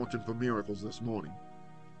 There's an anointing for miracles this morning.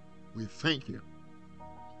 We thank you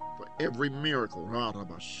for every miracle.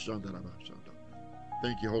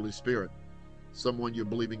 Thank you, Holy Spirit. Someone, you're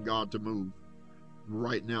believing God to move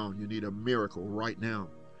right now. You need a miracle right now.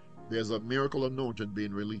 There's a miracle anointing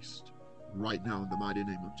being released right now in the mighty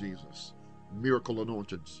name of Jesus. Miracle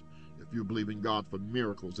anointings. If you believe in God for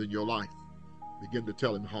miracles in your life, begin to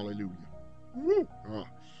tell him hallelujah.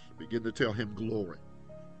 Begin to tell him glory.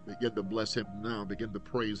 Begin to bless him now. Begin to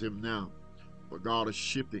praise him now. For God is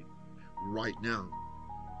shifting right now.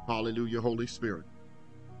 Hallelujah, Holy Spirit.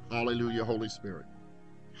 Hallelujah, Holy Spirit.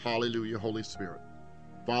 Hallelujah, Holy Spirit.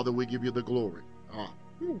 Father, we give you the glory.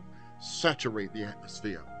 Saturate the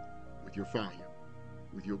atmosphere with your fire,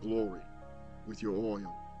 with your glory, with your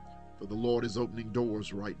oil. For the Lord is opening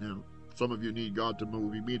doors right now. Some of you need God to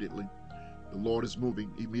move immediately. The Lord is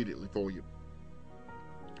moving immediately for you.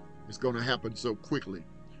 It's going to happen so quickly.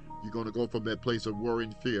 You're going to go from that place of worry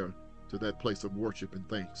and fear to that place of worship and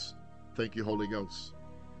thanks. Thank you, Holy Ghost.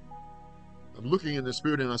 I'm looking in the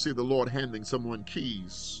Spirit and I see the Lord handing someone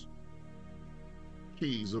keys.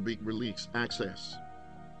 Keys are being released. Access.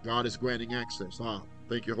 God is granting access.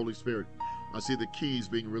 Thank you, Holy Spirit. I see the keys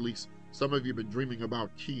being released. Some of you have been dreaming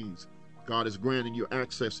about keys. God is granting you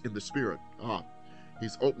access in the Spirit.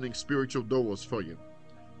 He's opening spiritual doors for you.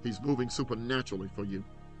 He's moving supernaturally for you.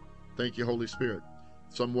 Thank you, Holy Spirit.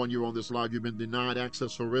 Someone, you're on this live, you've been denied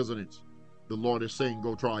access for residence. The Lord is saying,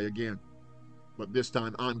 go try again. But this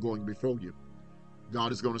time, I'm going before you.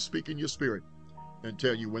 God is going to speak in your spirit and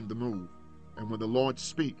tell you when to move. And when the Lord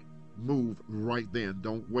speak, move right then.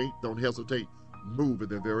 Don't wait. Don't hesitate. Move at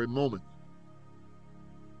the very moment.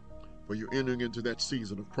 For you're entering into that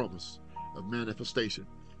season of promise, of manifestation.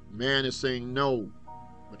 Man is saying no,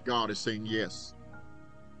 but God is saying yes.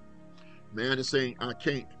 Man is saying, I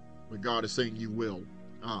can't, but God is saying you will.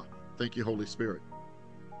 Thank you, Holy Spirit.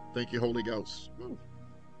 Thank you, Holy Ghost.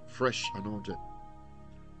 fresh anointed,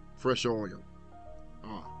 fresh oil.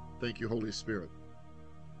 Ah, thank you, Holy Spirit.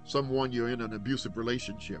 Someone, you're in an abusive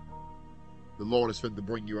relationship. The Lord is finna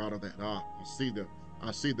bring you out of that. Ah,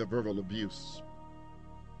 I see the verbal abuse.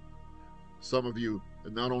 Some of you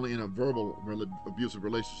are not only in a verbal abusive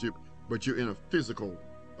relationship, but you're in a physical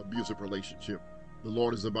abusive relationship. The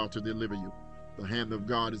Lord is about to deliver you. The hand of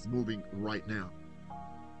God is moving right now.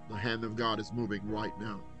 The hand of God is moving right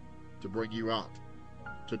now to bring you out,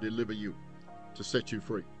 to deliver you, to set you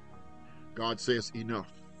free. God says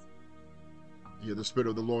enough. You hear the Spirit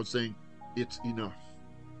of the Lord saying, it's enough.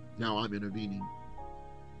 Now I'm intervening.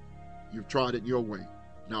 You've tried it your way.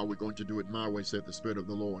 Now we're going to do it my way, said the Spirit of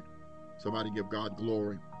the Lord. Somebody give God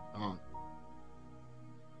glory.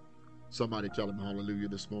 Somebody tell him hallelujah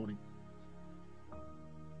this morning.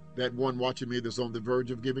 That one watching me that's on the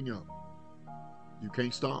verge of giving up. You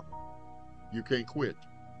can't stop. You can't quit.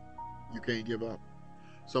 You can't give up.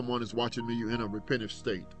 Someone is watching me, you're in a repentant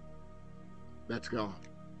state. That's God.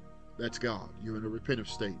 That's God. You're in a repentant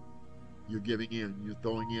state. You're giving in. You're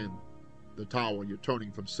throwing in the towel. You're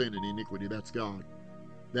turning from sin and iniquity. That's God.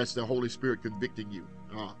 That's the Holy Spirit convicting you.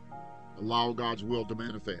 Allow God's will to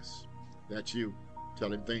manifest. That's you.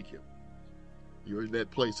 Tell him thank you. You're in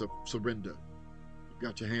that place of surrender. You've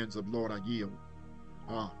got your hands up, Lord, I yield.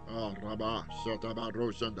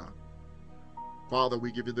 Father,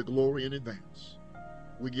 we give you the glory in advance.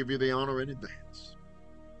 We give you the honor in advance.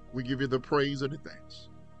 We give you the praise in advance.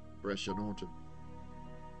 Fresh anointing.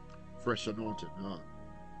 Fresh anointing.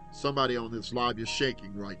 Somebody on this live, you're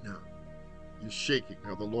shaking right now. You're shaking.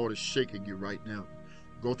 Now the Lord is shaking you right now.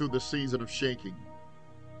 Go through the season of shaking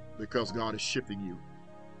because God is shifting you.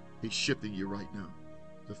 He's shifting you right now.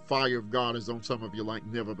 The fire of God is on some of you like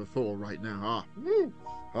never before right now.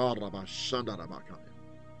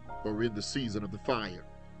 We're in the season of the fire.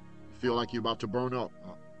 You feel like you're about to burn up.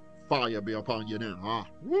 Fire be upon you now.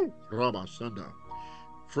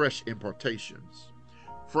 Fresh impartations,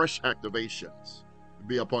 fresh activations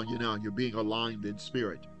be upon you now. You're being aligned in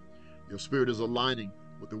spirit. Your spirit is aligning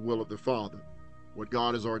with the will of the Father, what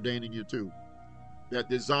God is ordaining you to. That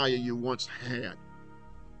desire you once had,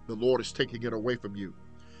 the Lord is taking it away from you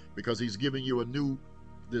because he's giving you a new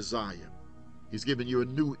desire. He's giving you a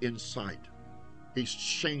new insight. He's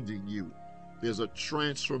changing you. There's a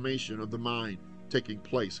transformation of the mind taking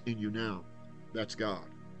place in you now. That's God.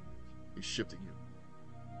 He's shifting you.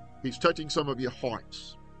 He's touching some of your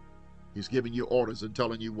hearts. He's giving you orders and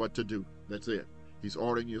telling you what to do. That's it. He's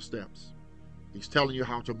ordering your steps. He's telling you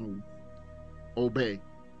how to move. Obey.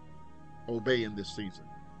 Obey in this season.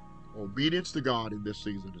 Obedience to God in this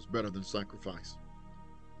season is better than sacrifice.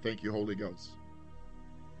 Thank you, Holy Ghost.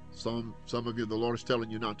 Some of you, the Lord is telling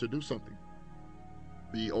you not to do something.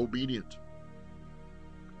 Be obedient.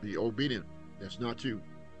 Be obedient. That's not you.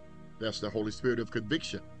 That's the Holy Spirit of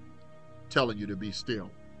conviction telling you to be still.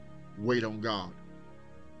 Wait on God.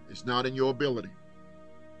 It's not in your ability.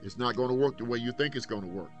 It's not going to work the way you think it's going to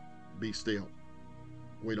work. Be still.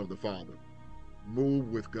 Wait on the Father. Move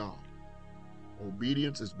with God.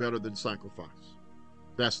 Obedience is better than sacrifice.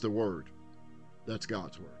 That's the word. That's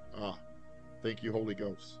God's word. Thank you, Holy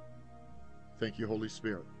Ghost. Thank you, Holy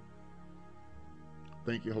Spirit.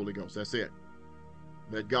 Thank you, Holy Ghost. That's it.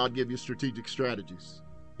 Let God give you strategic strategies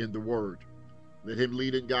in the word. Let him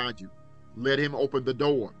lead and guide you. Let him open the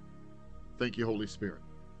door. Thank you, Holy Spirit.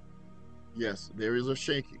 Yes, there is a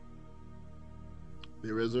shaking.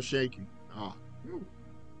 There is a shaking. I'm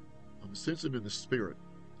sensing in the spirit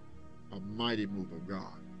a mighty move of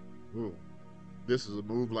God. Ooh. This is a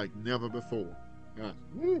move like never before.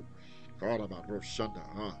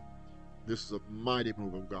 This is a mighty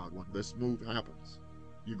move of God. When this move happens,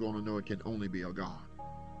 you're going to know it can only be a God.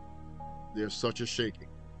 There's such a shaking.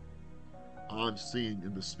 I'm seeing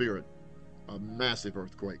in the spirit a massive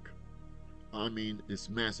earthquake. I mean, it's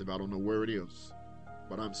massive. I don't know where it is,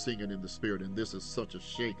 but I'm seeing it in the spirit, and this is such a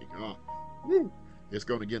shaking. It's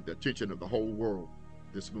going to get the attention of the whole world,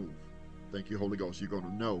 this move. Thank you, Holy Ghost. You're going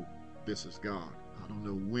to know this is God. I don't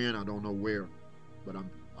know when, I don't know where, but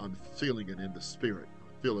I'm feeling it in the spirit.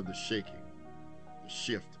 I'm feeling the shaking, the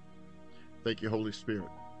shift. Thank you, Holy Spirit.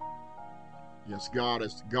 Yes, God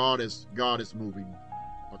is moving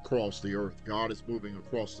across the earth. God is moving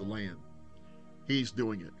across the land. He's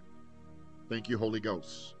doing it. Thank you, Holy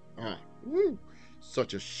Ghost.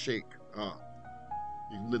 Such a shake. You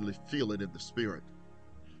can literally feel it in the spirit.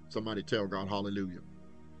 Somebody tell God hallelujah.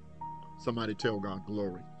 Somebody tell God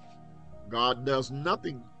glory. God does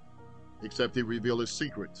nothing except he reveals his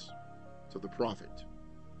secrets to the prophet.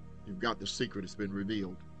 You've got the secret. It's been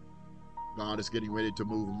revealed. God is getting ready to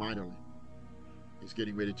move mightily. He's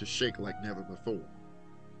getting ready to shake like never before.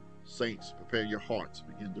 Saints, prepare your hearts.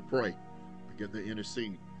 Begin to pray. Begin to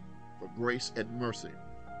intercede for grace and mercy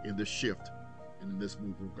in this shift and in this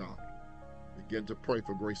move of God. Begin to pray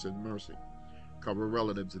for grace and mercy. Cover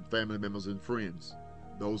relatives and family members and friends,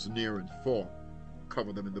 those near and far.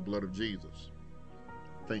 Cover them in the blood of Jesus.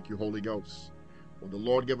 Thank you, Holy Ghost. When the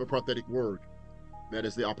Lord gave a prophetic word, that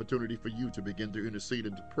is the opportunity for you to begin to intercede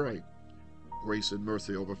and to pray. Grace and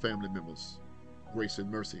mercy over family members. Grace and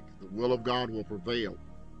mercy. The will of God will prevail.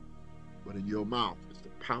 But in your mouth is the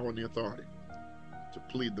power and the authority to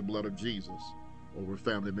plead the blood of Jesus over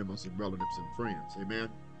family members and relatives and friends. Amen.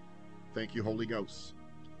 Thank you, Holy Ghost.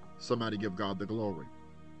 Somebody give God the glory.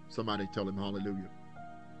 Somebody tell him hallelujah.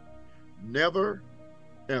 Never,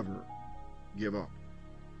 ever give up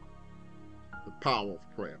the power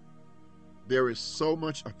of prayer. There is so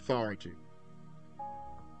much authority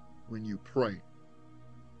when you pray.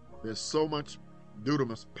 There's so much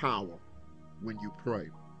dunamis power when you pray.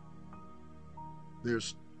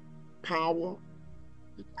 There's power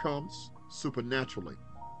that comes supernaturally,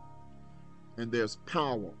 and there's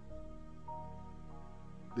power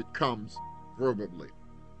that comes verbally.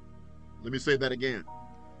 Let me say that again.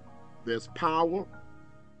 There's power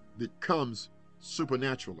that comes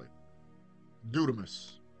supernaturally,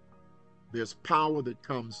 dunamis. There's power that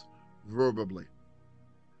comes verbally.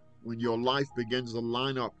 When your life begins to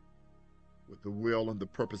line up with the will and the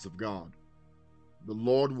purpose of God, the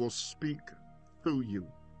Lord will speak through you.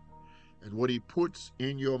 And what he puts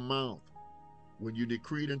in your mouth, when you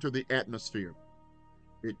decree it into the atmosphere,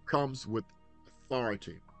 it comes with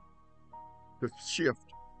authority to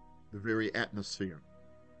shift the very atmosphere.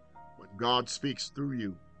 When God speaks through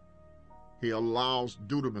you, he allows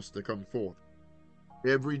dunamis to come forth.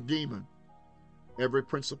 Every demon, every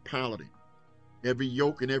principality, every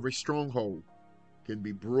yoke and every stronghold can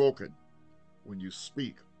be broken when you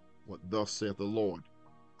speak what thus saith the Lord,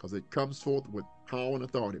 because it comes forth with power and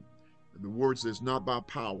authority. And the word says, not by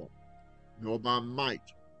power, nor by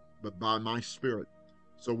might, but by my spirit.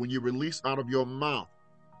 So when you release out of your mouth,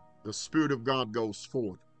 the Spirit of God goes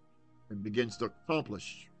forth and begins to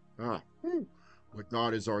accomplish what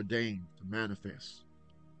God has ordained to manifest.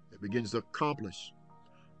 It begins to accomplish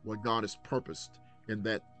what God has purposed in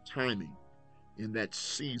that timing, in that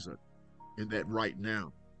season, in that right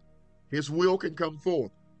now. His will can come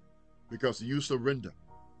forth because you surrender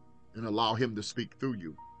and allow him to speak through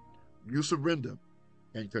you. You surrender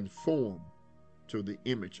and conform to the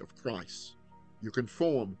image of Christ. You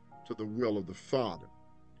conform to the will of the Father.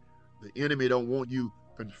 The enemy don't want you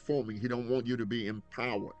conforming. He don't want you to be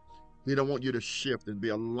empowered. He don't want you to shift and be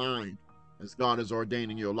aligned as God is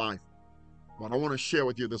ordaining your life. But I want to share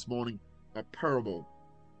with you this morning a parable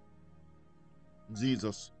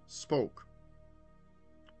Jesus spoke.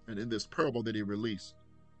 And in this parable that he released,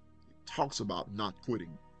 he talks about not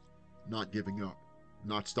quitting, not giving up,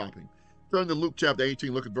 not stopping. Turn to Luke chapter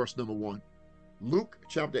 18, look at verse number 1. Luke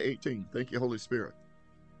chapter 18. Thank you, Holy Spirit.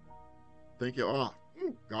 Thank you.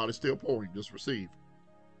 God is still pouring. Just receive.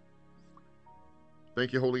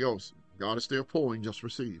 Thank you, Holy Ghost. God is still pouring. Just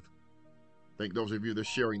receive. Thank those of you that's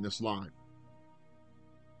sharing this live.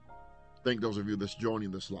 Thank those of you that's joining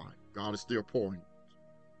this live. God is still pouring.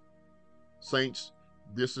 Saints,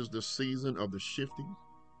 this is the season of the shifting.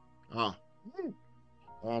 Thought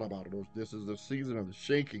about it. This is the season of the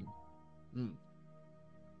shaking.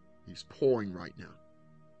 He's pouring right now.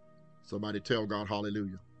 Somebody tell God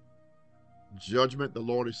hallelujah. Judgment, the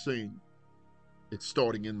Lord is saying, it's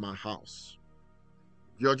starting in my house.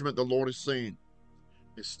 Judgment, the Lord is saying,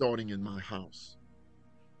 it's starting in my house.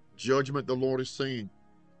 Judgment, the Lord is saying,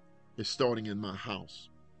 it's starting in my house.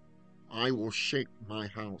 I will shake my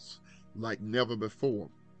house like never before,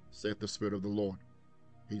 saith the Spirit of the Lord.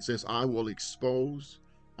 He says, I will expose,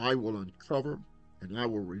 I will uncover, and I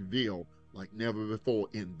will reveal like never before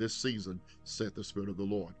in this season, saith the Spirit of the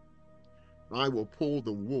Lord. I will pull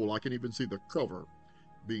the wool. I can even see the cover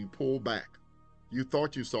being pulled back. You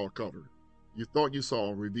thought you saw a cover. You thought you saw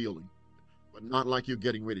a revealing, but not like you're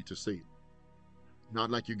getting ready to see.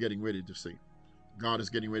 Not like you're getting ready to see. God is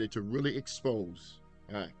getting ready to really expose,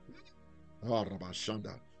 to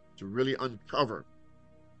really uncover.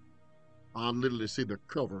 I literally see the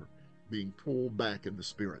cover being pulled back in the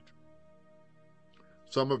spirit.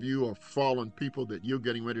 Some of you are fallen people that you're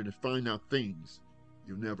getting ready to find out things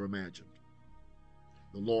you never imagined.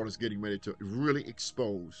 The Lord is getting ready to really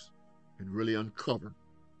expose and really uncover.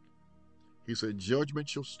 He said, judgment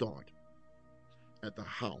shall start at the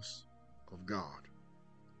house of God.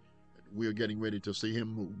 And we're getting ready to see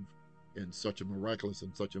him move in such a miraculous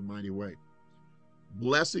and such a mighty way.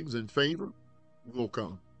 Blessings and favor will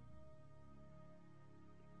come,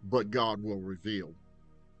 but God will reveal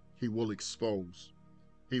he will expose,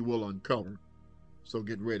 he will uncover. So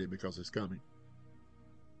get ready, because it's coming.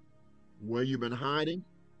 Where you've been hiding,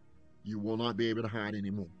 you will not be able to hide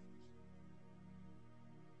anymore,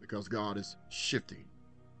 because God is shifting.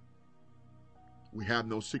 We have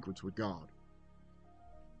no secrets with God.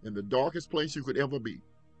 In the darkest place you could ever be,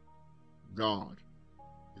 God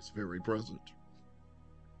is very present.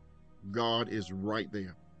 God is right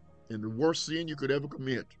there. In the worst sin you could ever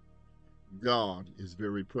commit, God is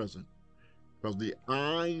very present, because the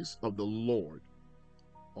eyes of the Lord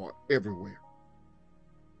are everywhere.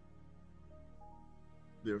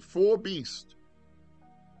 There are 4 beasts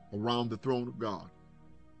around the throne of God,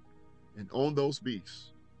 and on those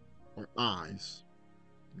beasts are eyes.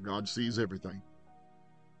 God sees everything.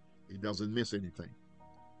 He doesn't miss anything,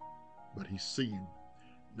 but he's seeing.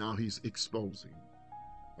 Now he's exposing.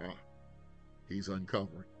 He's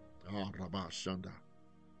uncovering. Rabba Shanda.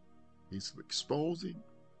 He's exposing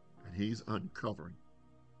and he's uncovering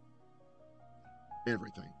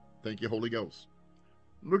everything. Thank you, Holy Ghost.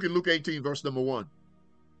 Look at Luke 18, verse number 1.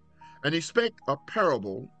 And he spake a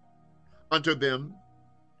parable unto them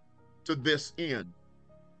to this end,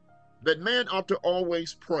 that man ought to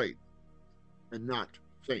always pray and not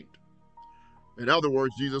faint. In other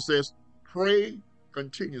words, Jesus says, pray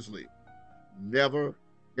continuously, never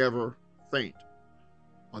ever faint.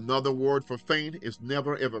 Another word for faint is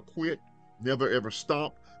never ever quit, never ever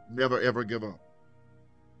stop, never ever give up.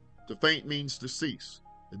 To faint means to cease.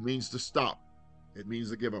 It means to stop. It means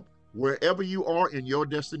to give up. Wherever you are in your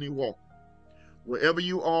destiny walk, wherever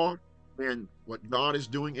you are in what God is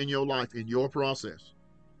doing in your life, in your process,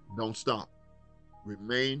 don't stop.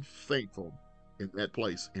 Remain faithful in that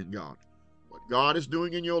place in God. What God is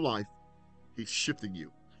doing in your life, he's shifting you.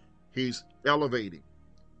 He's elevating.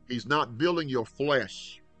 He's not building your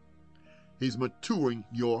flesh. He's maturing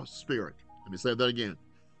your spirit. Let me say that again.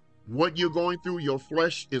 What you're going through, your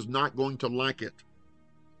flesh is not going to like it.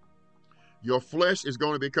 Your flesh is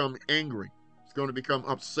going to become angry. It's going to become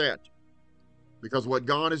upset, because what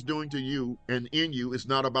God is doing to you and in you is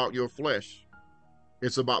not about your flesh.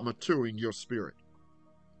 It's about maturing your spirit.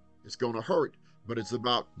 It's going to hurt, but it's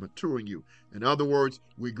about maturing you. In other words,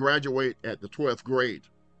 we graduate at the 12th grade.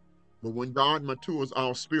 But when God matures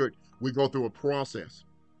our spirit, we go through a process.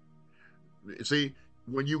 See,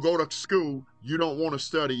 when you go to school, you don't want to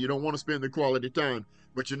study. You don't want to spend the quality time.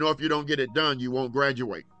 But you know, if you don't get it done, you won't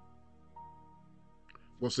graduate.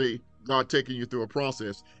 Well, see, God taking you through a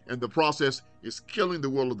process, and the process is killing the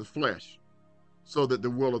will of the flesh so that the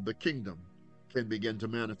will of the kingdom can begin to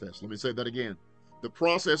manifest. Let me say that again. The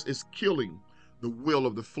process is killing the will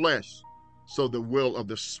of the flesh so the will of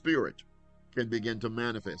the spirit can begin to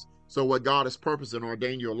manifest. So what God has purposed and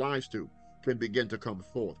ordained your lives to can begin to come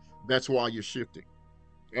forth. That's why you're shifting.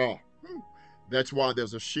 That's why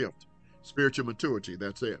there's a shift. Spiritual maturity,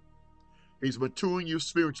 that's it. He's maturing you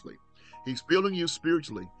spiritually. He's building you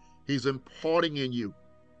spiritually. He's imparting in you,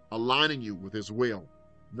 aligning you with his will.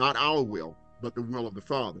 Not our will, but the will of the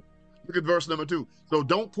Father. Look at verse number 2. So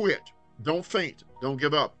don't quit. Don't faint. Don't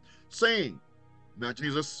give up. Saying, now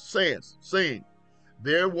Jesus says, saying,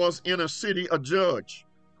 there was in a city a judge,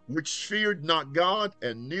 which feared not God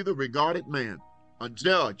and neither regarded man. A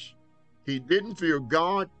judge. He didn't fear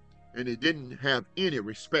God, and he didn't have any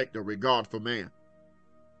respect or regard for man.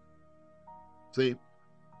 See?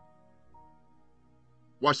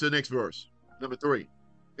 Watch the next verse, number 3,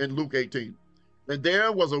 in Luke 18. And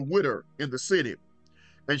there was a widow in the city,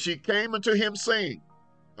 and she came unto him, saying,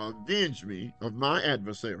 avenge me of my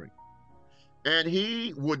adversary. And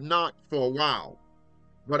he would not for a while.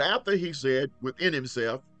 But after he said within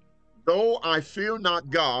himself, though I fear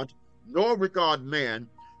not God, nor regard man,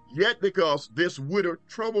 yet because this widow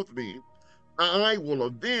troubleth me, I will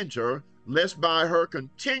avenge her, lest by her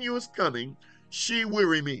continuous coming she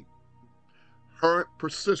weary me. Her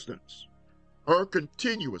persistence, her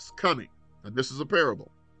continuous coming, and this is a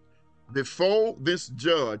parable, before this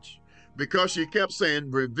judge, because she kept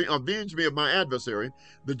saying, avenge me of my adversary,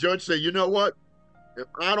 the judge said, you know what? If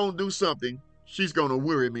I don't do something, she's going to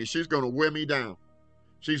weary me. She's going to wear me down.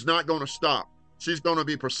 She's not going to stop. She's going to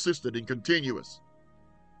be persistent and continuous.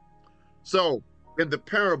 So, in the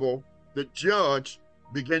parable, the judge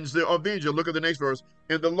begins to avenge her. Look at the next verse.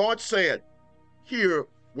 And the Lord said, hear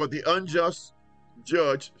what the unjust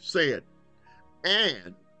judge said.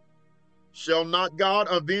 And shall not God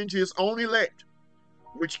avenge his own elect,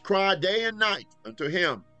 which cry day and night unto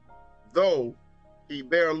him, though he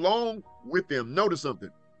bear long with them? Notice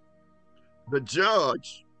something. The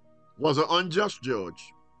judge was an unjust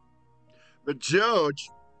judge. The judge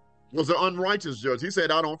was an unrighteous judge. He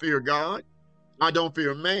said, I don't fear God. I don't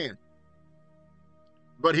fear man.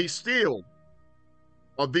 But he still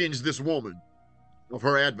avenged this woman of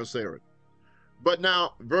her adversary. But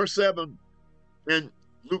now, verse 7 in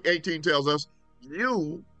Luke 18 tells us,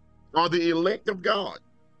 you are the elect of God.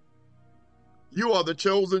 You are the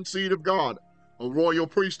chosen seed of God, a royal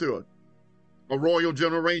priesthood, a royal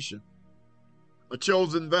generation, a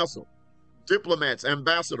chosen vessel, diplomats,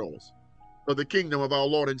 ambassadors for the kingdom of our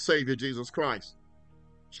Lord and Savior Jesus Christ.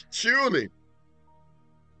 Surely,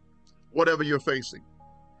 whatever you're facing,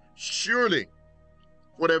 surely,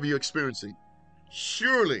 whatever you're experiencing,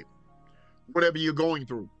 surely, whatever you're going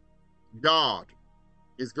through, God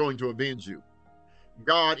is going to avenge you.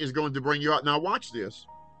 God is going to bring you out. Now watch this.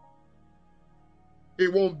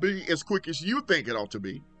 It won't be as quick as you think it ought to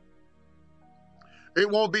be. It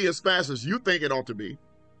won't be as fast as you think it ought to be.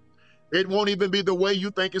 It won't even be the way you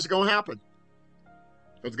think it's going to happen.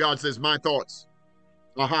 Because God says, my thoughts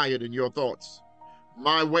are higher than your thoughts.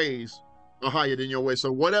 My ways are higher than your ways.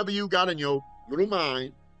 So whatever you got in your little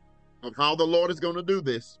mind of how the Lord is going to do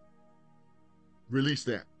this, release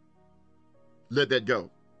that. Let that go.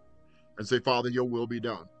 And say, Father, your will be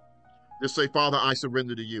done. Just say, Father, I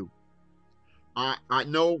surrender to you. I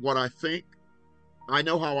know what I think. I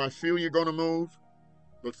know how I feel you're going to move.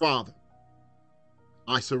 But Father,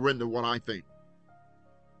 I surrender what I think.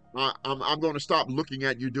 I'm going to stop looking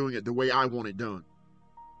at you doing it the way I want it done.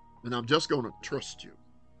 And I'm just going to trust you.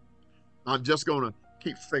 I'm just going to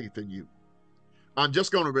keep faith in you. I'm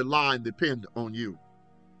just going to rely and depend on you.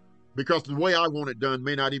 Because the way I want it done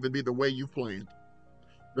may not even be the way you planned.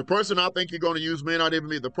 The person I think you're going to use may not even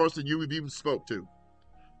be the person you even spoke to.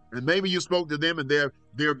 And maybe you spoke to them and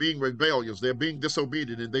they're being rebellious, they're being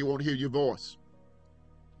disobedient, and they won't hear your voice.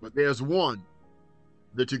 But there's one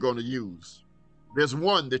that you're going to use. There's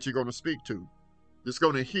one that you're going to speak to that's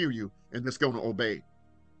going to hear you and that's going to obey.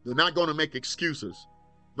 They're not going to make excuses,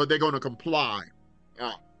 but they're going to comply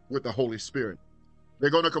with the Holy Spirit. They're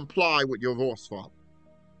going to comply with your voice, Father.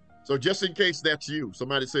 So just in case that's you,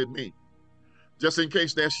 somebody said me, just in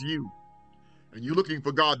case that's you, and you're looking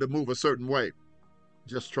for God to move a certain way,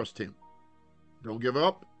 just trust him. Don't give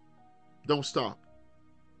up. Don't stop.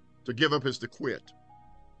 To give up is to quit.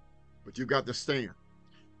 But you've got to stand.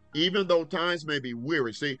 Even though times may be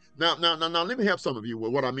weary. See, now, let me help some of you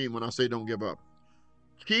with what I mean when I say don't give up.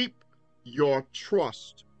 Keep your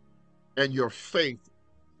trust and your faith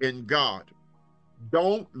in God.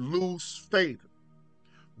 Don't lose faith.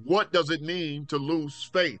 What does it mean to lose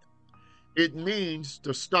faith? It means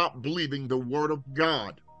to stop believing the word of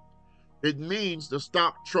God. It means to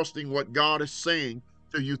stop trusting what God is saying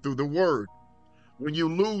to you through the word. When you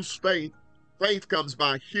lose faith, faith comes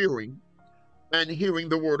by hearing, and hearing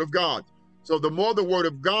the word of God. So the more the word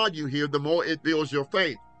of God you hear, the more it builds your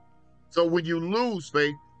faith. So when you lose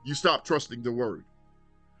faith, you stop trusting the word.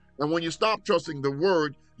 And when you stop trusting the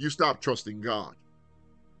word, you stop trusting God.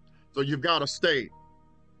 So you've got to stay.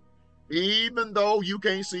 Even though you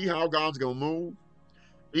can't see how God's going to move,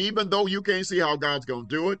 even though you can't see how God's going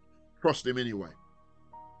to do it, trust him anyway.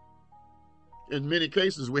 In many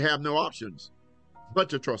cases, we have no options but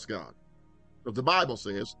to trust God. But the Bible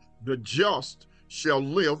says, the just shall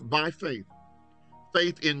live by faith.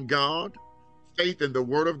 Faith in God, faith in the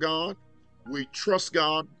word of God. We trust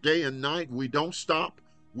God day and night. We don't stop.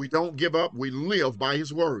 We don't give up. We live by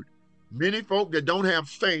his word. Many folk that don't have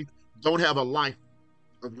faith don't have a life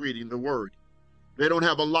of reading the word. They don't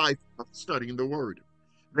have a life of studying the word.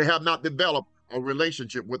 They have not developed a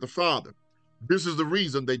relationship with the Father. This is the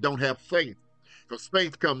reason they don't have faith, because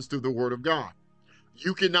faith comes through the word of God.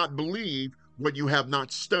 You cannot believe what you have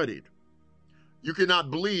not studied. You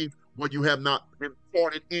cannot believe what you have not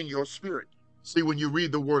imparted in your spirit. See, when you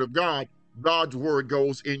read the word of God, God's word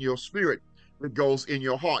goes in your spirit. It goes in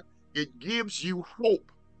your heart. It gives you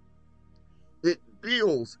hope. It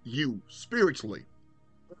builds you spiritually.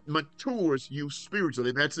 It matures you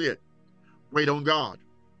spiritually. That's it. Wait on God.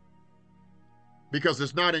 Because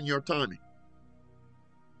it's not in your timing.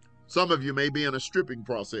 Some of you may be in a stripping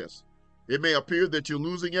process. It may appear that you're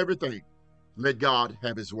losing everything. Let God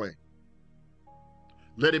have his way.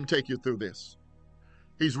 Let him take you through this.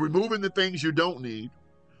 He's removing the things you don't need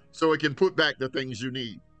so he can put back the things you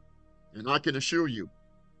need. And I can assure you,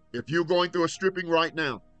 if you're going through a stripping right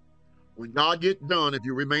now, when God gets done, if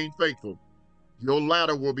you remain faithful, your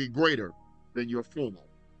latter will be greater than your former.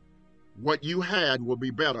 What you had will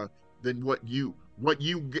be better than what you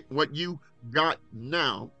got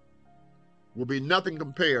now will be nothing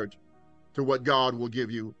compared to what God will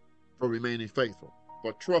give you for remaining faithful,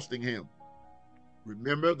 for trusting him.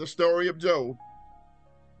 Remember the story of Job.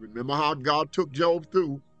 Remember how God took Job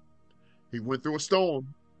through. He went through a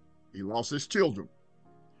storm. He lost his children.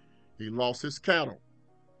 He lost his cattle.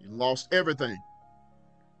 He lost everything.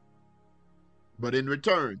 But in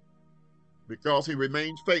return, because he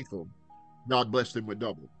remained faithful, God blessed him with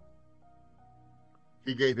double.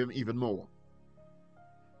 He gave him even more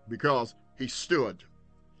because he stood.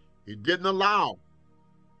 He didn't allow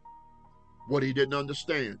what he didn't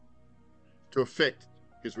understand to affect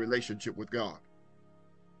his relationship with God.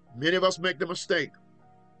 Many of us make the mistake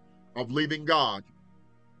of leaving God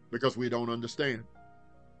because we don't understand.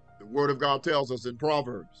 The Word of God tells us in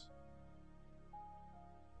Proverbs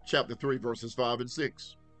chapter 3, verses 5 and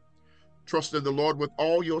 6. Trust in the Lord with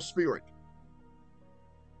all your spirit,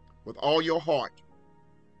 with all your heart.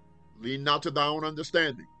 Lean not to thy own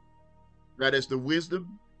understanding. That is the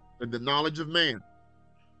wisdom and the knowledge of man.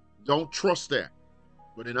 Don't trust that.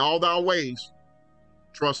 But in all thy ways,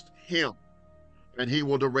 trust him, and he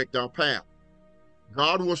will direct our path.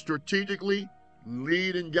 God will strategically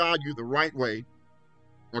lead and guide you the right way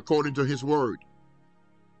according to his word.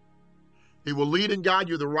 He will lead and guide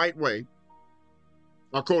you the right way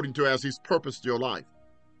according to as he's purposed your life.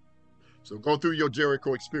 So go through your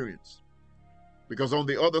Jericho experience. Because on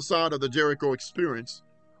the other side of the Jericho experience,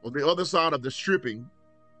 on the other side of the stripping,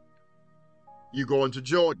 you go into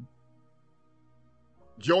Jordan.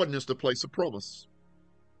 Jordan is the place of promise.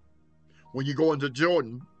 When you go into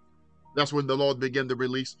Jordan, that's when the Lord began to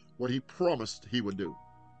release what he promised he would do.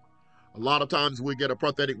 A lot of times we get a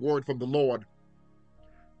prophetic word from the Lord,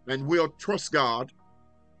 and we'll trust God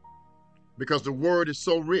because the word is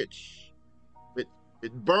so rich.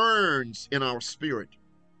 It burns in our spirit.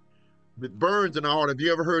 It burns in our heart. Have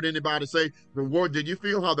you ever heard anybody say, the word, did you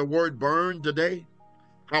feel how the word burned today?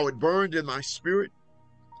 How it burned in my spirit?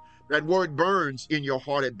 That word burns in your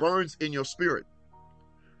heart. It burns in your spirit.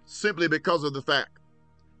 Simply because of the fact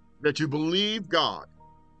that you believe God.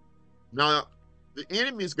 Now, the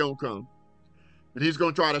enemy is going to come, and he's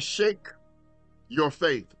going to try to shake your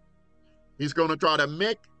faith. He's going to try to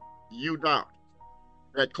make you doubt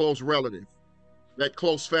that close relative, that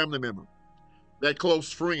close family member, that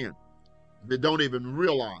close friend. They don't even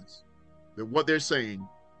realize that what they're saying,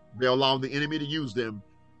 they're allowing the enemy to use them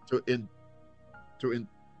to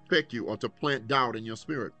infect you or to plant doubt in your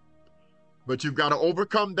spirit. But you've got to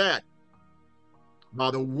overcome that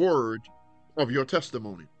by the word of your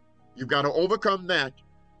testimony. You've got to overcome that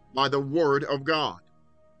by the word of God.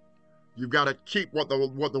 You've got to keep what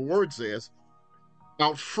the word says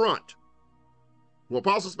out front. Well,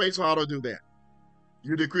 Apostle Space, how to do that?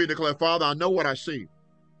 You decree and declare, Father, I know what I see,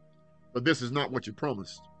 but this is not what you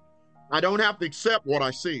promised. I don't have to accept what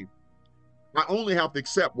I see. I only have to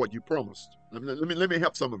accept what you promised. Let me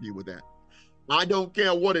help some of you with that. I don't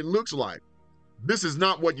care what it looks like. This is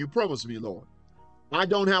not what you promised me, Lord. I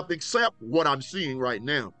don't have to accept what I'm seeing right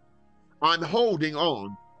now. I'm holding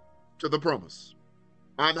on to the promise.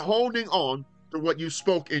 I'm holding on to what you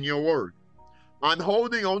spoke in your word. I'm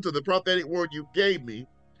holding on to the prophetic word you gave me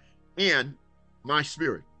in my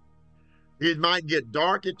spirit. It might get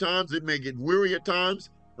dark at times. It may get weary at times.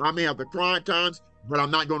 I may have to cry at times, but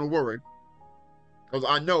I'm not going to worry because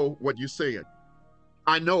I know what you said.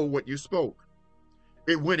 I know what you spoke.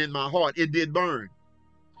 It went in my heart. It did burn.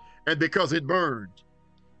 And because it burned,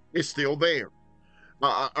 it's still there.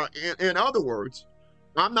 In other words,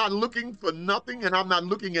 I'm not looking for nothing, and I'm not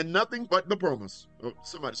looking at nothing but the promise. Oh,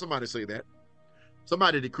 somebody say that.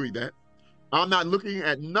 Somebody decree that. I'm not looking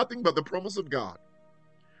at nothing but the promise of God.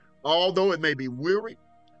 Although it may be weary,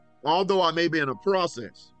 although I may be in a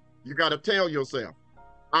process, you got to tell yourself,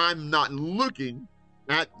 I'm not looking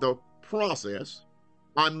at the process.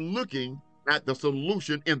 I'm looking at the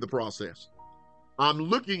solution in the process. I'm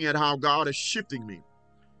looking at how God is shifting me,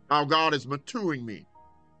 how God is maturing me,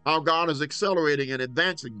 how God is accelerating and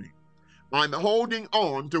advancing me. I'm holding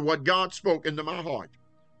on to what God spoke into my heart.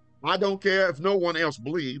 I don't care if no one else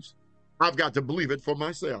believes. I've got to believe it for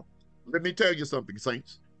myself. Let me tell you something,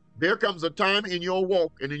 saints. There comes a time in your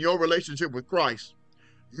walk and in your relationship with Christ,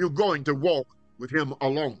 you're going to walk with him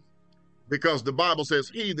alone. Because the Bible says,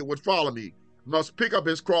 he that would follow me must pick up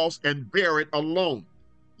his cross and bear it alone.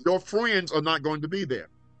 Your friends are not going to be there.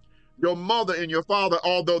 Your mother and your father,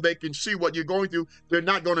 although they can see what you're going through, they're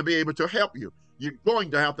not going to be able to help you. You're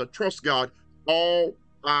going to have to trust God all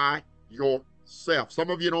by yourself. Some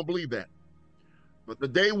of you don't believe that. But the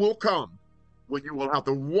day will come when you will have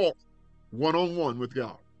to walk one-on-one with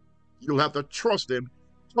God. You'll have to trust him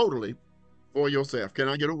totally for yourself. Can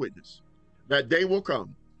I get a witness? That day will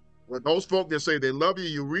come when those folk that say they love you,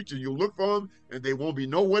 you reach and you look for them, and they won't be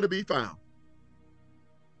nowhere to be found.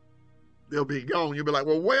 They'll be gone. You'll be like,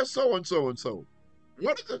 well, where's so-and-so and so?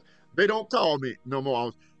 What is it? They don't call me no more. I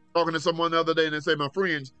was talking to someone the other day, and they say, my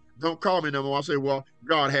friends don't call me no more. I say, well,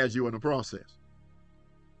 God has you in the process.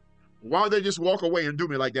 Why would they just walk away and do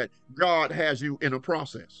me like that? God has you in a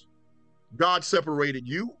process. God separated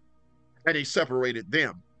you and he separated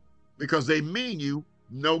them because they mean you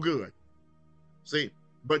no good. See,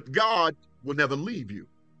 but God will never leave you.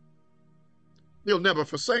 He'll never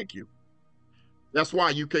forsake you. That's why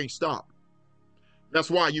you can't stop. That's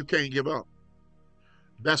why you can't give up.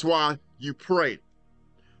 That's why you pray,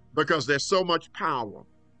 because there's so much power.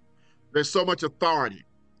 There's so much authority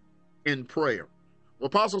in prayer. Well,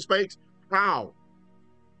 Apostle speaks, how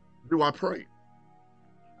do I pray?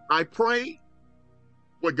 I pray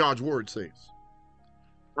what God's word says.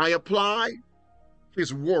 I apply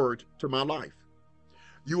his word to my life.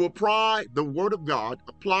 You apply the word of God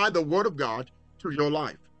to your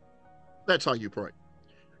life. That's how you pray.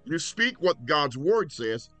 You speak what God's word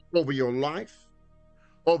says over your life,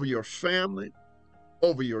 over your family,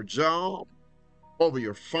 over your job, over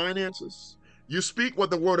your finances. You speak what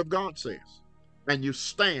the word of God says, and you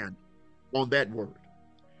stand on that word.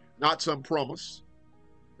 Not some promise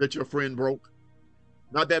that your friend broke.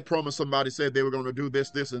 Not that promise somebody said they were going to do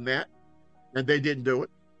this, this, and that, and they didn't do it.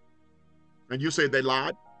 And you said they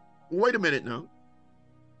lied. Well, wait a minute now.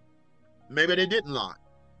 Maybe they didn't lie.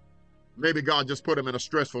 Maybe God just put them in a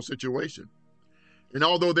stressful situation. And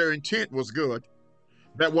although their intent was good,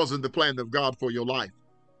 that wasn't the plan of God for your life.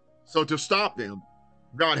 So to stop them,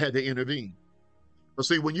 God had to intervene. But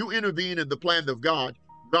see, when you intervene in the plan of God,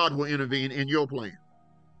 God will intervene in your plan.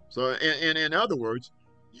 So in other words,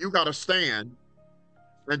 you got to stand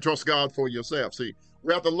and trust God for yourself. See,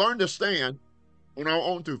 we have to learn to stand on our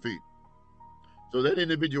own 2 feet. So that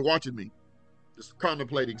individual watching me is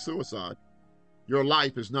contemplating suicide. Your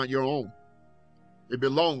life is not your own. It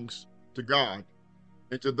belongs to God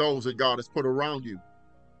and to those that God has put around you.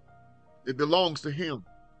 It belongs to him.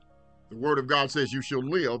 The word of God says you shall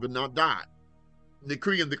live and not die.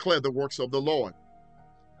 Decree and declare the works of the Lord.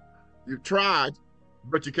 You've tried,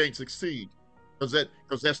 but you can't succeed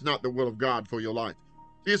because that's not the will of God for your life.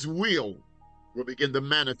 His will begin to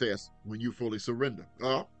manifest when you fully surrender.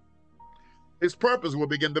 His purpose will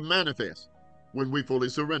begin to manifest when we fully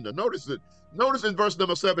surrender. Notice in verse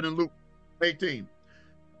number 7 in Luke 18.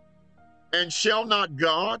 And shall not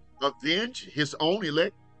God avenge his own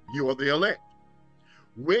elect? You are the elect,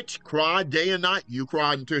 which cry day and night. You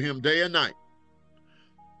cry unto him day and night.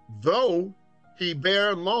 Though he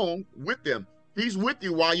bear long with them. He's with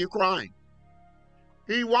you while you're crying.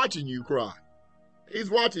 He's watching you cry. He's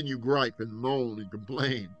watching you gripe and moan and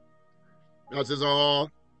complain. God says, oh,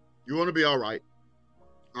 you want to be all right.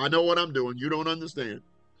 I know what I'm doing. You don't understand.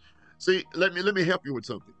 See, let me help you with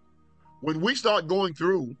something. When we start going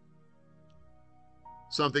through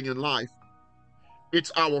something in life, it's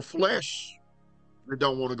our flesh that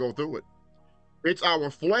don't want to go through it. It's our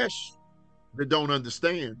flesh that don't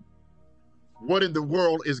understand what in the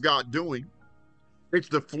world is God doing. It's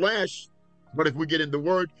the flesh, but if we get in the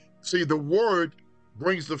word, see, the word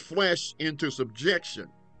brings the flesh into subjection.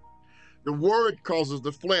 The word causes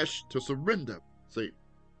the flesh to surrender. See,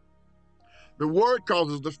 the word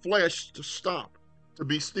causes the flesh to stop, to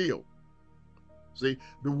be still. See,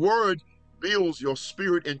 the word builds your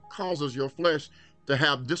spirit and causes your flesh to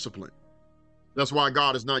have discipline. That's why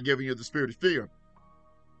God is not giving you the spirit of fear,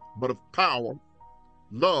 but of power,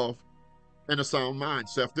 love, and a sound mind,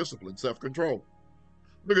 self-discipline, self-control.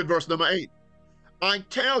 Look at verse number 8. I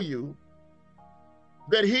tell you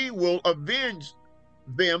that he will avenge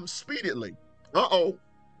them speedily.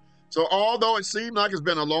 So although it seemed like it's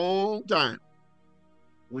been a long time,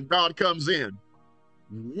 when God comes in,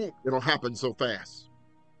 it'll happen so fast.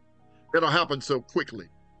 It'll happen so quickly.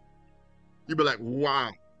 You'll be like,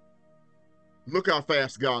 wow, look how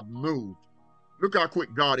fast God moved. Look how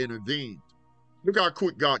quick God intervened. Look how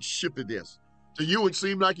quick God shifted this. To you, it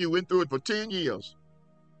seemed like you went through it for 10 years.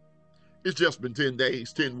 It's just been 10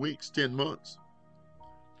 days, 10 weeks, 10 months.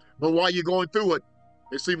 But while you're going through it,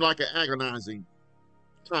 it seemed like an agonizing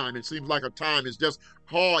time. It seems like a time is just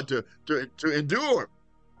hard to endure.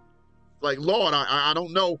 Like, Lord, I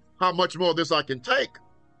don't know how much more of this I can take.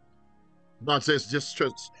 God says, just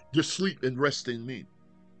sleep and rest in me.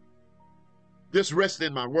 Just rest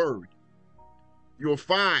in my word. You'll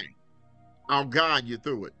find I'll guide you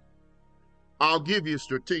through it. I'll give you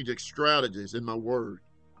strategic strategies in my word.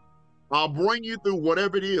 I'll bring you through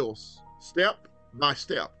whatever it is, step by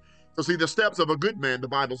step. So see, the steps of a good man, the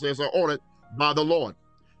Bible says, are ordered by the Lord.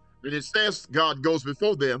 And it says God goes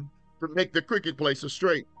before them to make the crooked places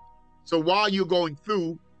straight. So while you're going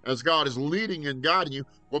through, as God is leading and guiding you,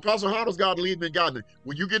 well, Pastor, how does God lead me and guide me?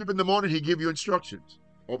 When you get up in the morning, he gives you instructions.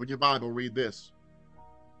 Open your Bible, read this.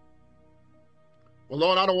 Well,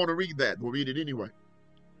 Lord, I don't want to read that. We'll read it anyway.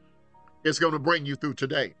 It's going to bring you through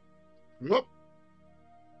today. Whoop.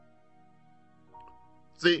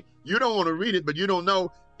 See, you don't want to read it, but you don't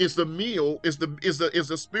know it's the meal, it's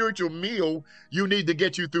the spiritual meal you need to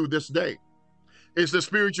get you through this day. It's the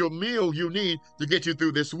spiritual meal you need to get you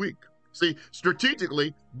through this week. See,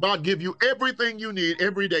 strategically, God give you everything you need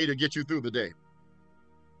every day to get you through the day.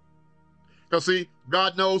 Because see,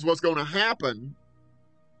 God knows what's going to happen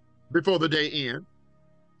before the day ends.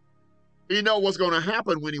 He knows what's going to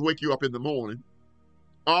happen when he wake you up in the morning.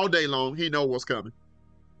 All day long, he knows what's coming.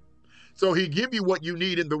 So he give you what you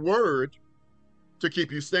need in the word to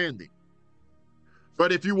keep you standing.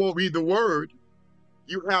 But if you won't read the word,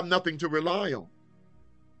 you have nothing to rely on.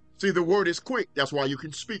 See, the word is quick. That's why you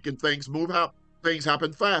can speak and things move out. Things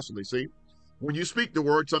happen fastly, see? When you speak the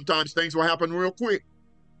word, sometimes things will happen real quick.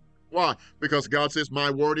 Why? Because God says,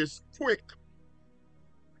 my word is quick.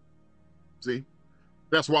 See?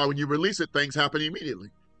 That's why when you release it, things happen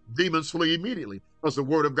immediately. Demons flee immediately because the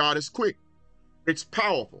word of God is quick. It's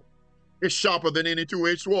powerful. It's sharper than any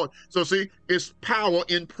two-edged sword. So see, it's power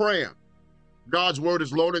in prayer. God's word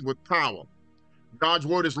is loaded with power. God's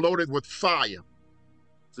word is loaded with fire.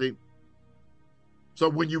 See? So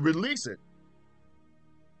when you release it,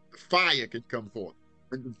 the fire can come forth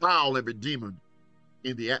and devour every demon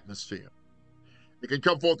in the atmosphere. It can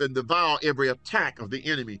come forth and devour every attack of the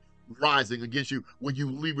enemy rising against you when you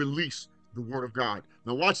release the word of God.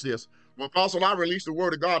 Now watch this. Well, Apostle, I release the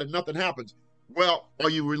word of God and nothing happens. Well, are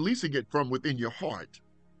you releasing it from within your heart?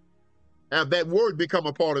 Have that word become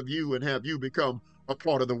a part of you and have you become a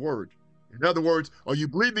part of the word? In other words, are you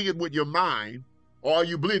believing it with your mind or are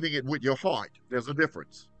you believing it with your heart? There's a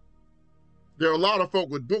difference. There are a lot of folk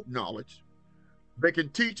with book knowledge. They can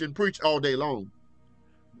teach and preach all day long,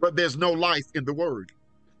 but there's no life in the word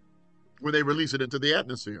when they release it into the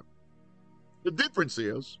atmosphere. The difference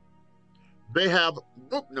is they have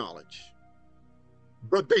book knowledge,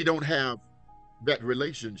 but they don't have that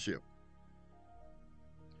relationship.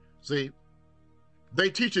 See, they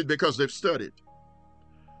teach it because they've studied.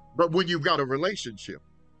 But when you've got a relationship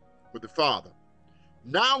with the Father,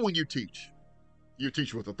 now when you teach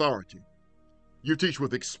with authority. You teach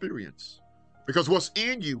with experience. Because what's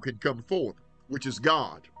in you can come forth, which is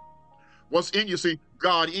God. What's in you, see,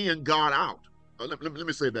 God in, God out. Let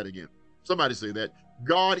me say that again. Somebody say that.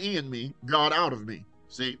 God in me, God out of me.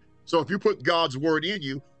 See? So if you put God's word in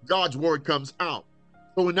you, God's word comes out.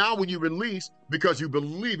 So now when you release, because you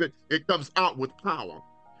believe it, it comes out with power.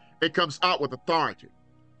 It comes out with authority.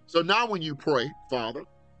 So now when you pray, Father,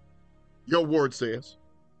 your word says,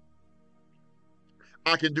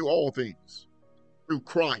 I can do all things through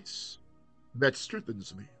Christ that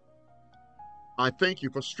strengthens me. I thank you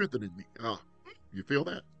for strengthening me. You feel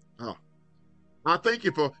that? I thank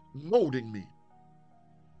you for molding me.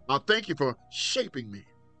 I thank you for shaping me,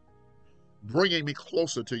 bringing me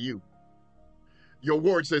closer to you. Your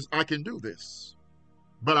word says, I can do this,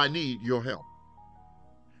 but I need your help.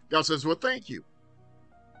 God says, well, thank you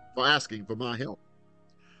for asking for my help.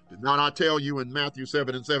 Did not I tell you in Matthew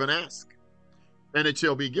 7:7, ask, and it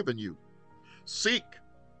shall be given you. Seek,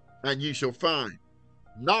 and ye shall find.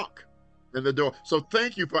 Knock, and the door. So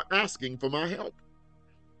thank you for asking for my help.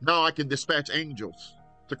 Now I can dispatch angels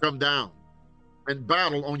to come down and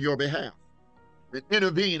battle on your behalf and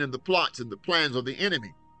intervene in the plots and the plans of the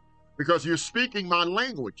enemy, because you're speaking my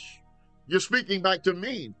language. You're speaking back to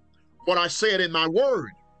me what I said in my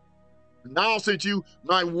word. Now since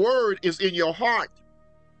my word is in your heart,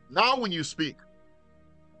 now when you speak,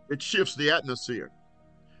 it shifts the atmosphere.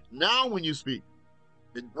 Now when you speak,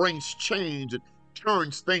 it brings change, it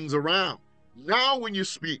turns things around. Now when you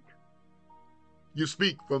speak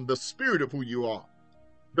from the spirit of who you are,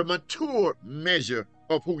 the mature measure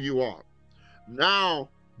of who you are. Now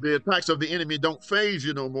the attacks of the enemy don't faze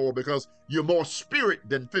you no more because you're more spirit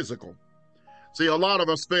than physical. See, a lot of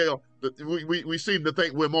us fail. We seem to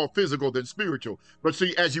think we're more physical than spiritual. But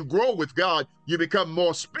see, as you grow with God, you become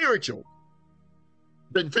more spiritual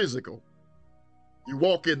than physical. You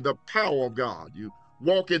walk in the power of God. You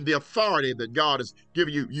walk in the authority that God has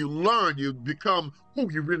given you. You learn, you become who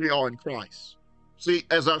you really are in Christ. See,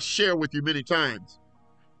 as I share with you many times,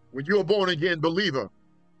 when you're a born-again believer,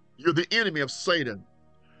 you're the enemy of Satan,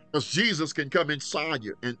 because Jesus can come inside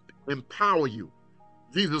you and empower you.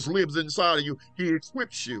 Jesus lives inside of you. He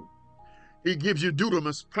equips you. He gives you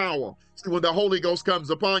dunamis power. See, when the Holy Ghost comes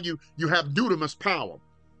upon you, you have dunamis power.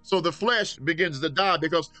 So the flesh begins to die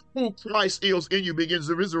because who Christ is in you begins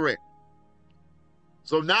to resurrect.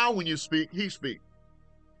 So now when you speak, he speaks.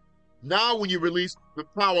 Now when you release, the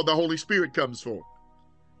power of the Holy Spirit comes forth.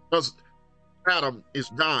 Because Adam is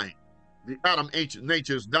dying. The Adam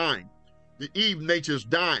nature is dying. The Eve nature is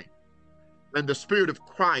dying. And the Spirit of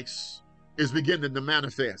Christ is beginning to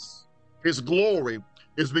manifest. His glory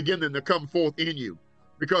is beginning to come forth in you,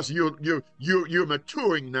 because you're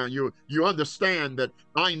maturing now. You understand that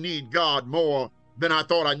I need God more than I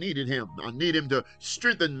thought I needed him. I need him to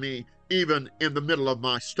strengthen me even in the middle of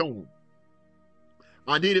my storm.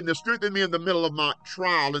 I need him to strengthen me in the middle of my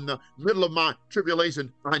trial, in the middle of my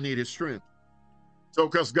tribulation. I need his strength. So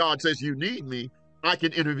because God says you need me, I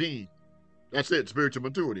can intervene. That's it, spiritual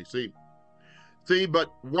maturity. See,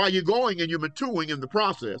 but while you're going and you're maturing in the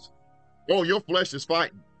process, oh, your flesh is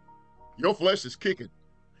fighting. Your flesh is kicking.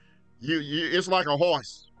 It's like a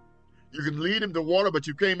horse. You can lead him to water, but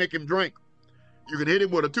you can't make him drink. You can hit him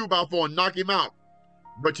with a 2x4 and knock him out,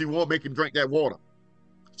 but you won't make him drink that water.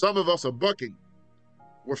 Some of us are bucking.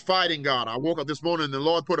 We're fighting God. I woke up this morning and the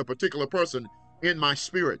Lord put a particular person in my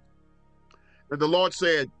spirit. And the Lord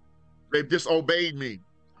said, they've disobeyed me,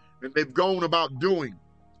 and they've gone about doing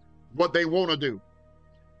what they want to do.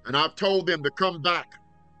 And I've told them to come back,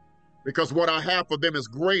 because what I have for them is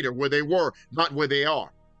greater where they were, not where they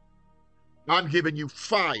are. I'm giving you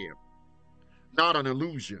fire, not an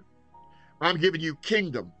illusion. I'm giving you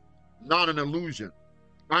kingdom, not an illusion.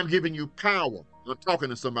 I'm giving you power. I'm talking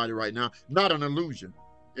to somebody right now, not an illusion.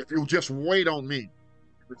 If you'll just wait on me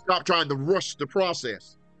and stop trying to rush the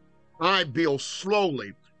process. I build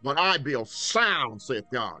slowly, but I build sound, saith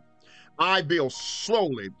God. I build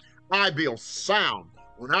slowly, I build sound.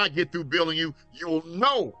 When I get through building you, you'll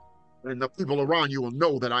know, and the people around you will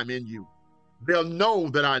know that I'm in you. They'll know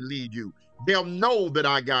that I lead you. They'll know that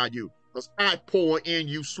I guide you, because I pour in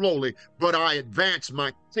you slowly, but I advance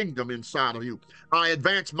my kingdom inside of you. I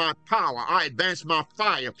advance my power. I advance my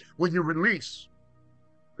fire when you release,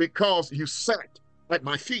 because you sat at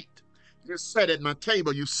my feet. You sat at my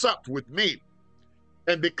table. You supped with me.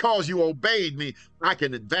 And because you obeyed me, I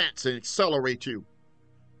can advance and accelerate you.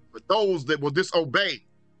 But those that will disobey,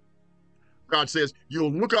 God says,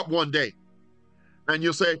 you'll look up one day and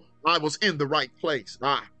you'll say, I was in the right place.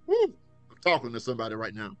 I'm talking to somebody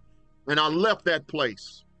right now. And I left that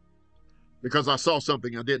place because I saw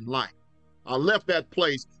something I didn't like. I left that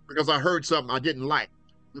place because I heard something I didn't like.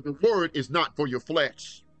 But the word is not for your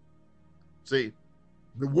flesh. See,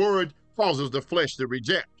 the word causes the flesh to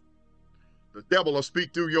reject. The devil will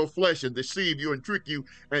speak through your flesh and deceive you and trick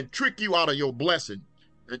you out of your blessing,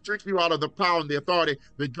 and trick you out of the power and the authority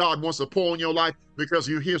that God wants to pour in your life, because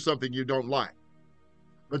you hear something you don't like.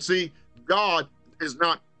 But see, God is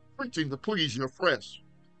not preaching to please your flesh.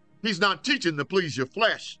 He's not teaching to please your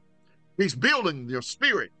flesh. He's building your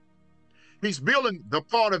spirit. He's building the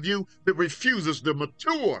part of you that refuses to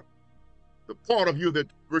mature, the part of you that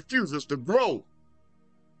refuses to grow,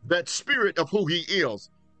 that spirit of who he is.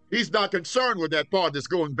 He's not concerned with that part that's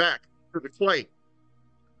going back to the clay.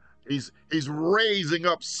 He's raising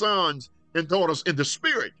up sons and daughters in the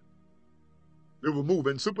spirit. They will move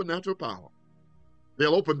in supernatural power.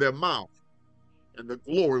 They'll open their mouth, and the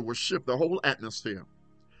glory will shift the whole atmosphere.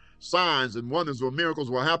 Signs and wonders or miracles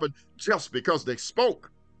will happen just because they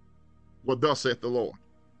spoke what thus saith the Lord.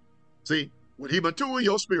 See, when he mature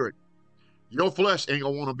your spirit, your flesh ain't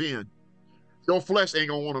gonna want to bend. Your flesh ain't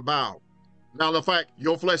gonna want to bow. Now, the fact,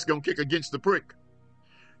 your flesh gonna kick against the prick.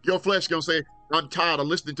 Your flesh gonna say, I'm tired of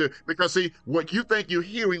listening to it. Because see, what you think you're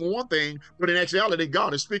hearing one thing, but in actuality,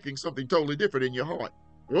 God is speaking something totally different in your heart.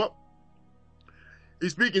 Well,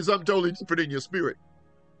 he's speaking something totally different in your spirit.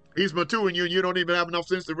 He's maturing you, and you don't even have enough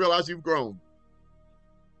sense to realize you've grown.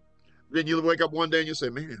 Then you'll wake up one day and you say,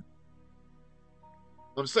 man,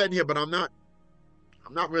 I'm sitting here, but I'm not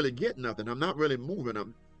really getting nothing. I'm not really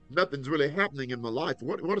moving. Nothing's really happening in my life.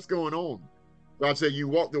 What is going on? God said, you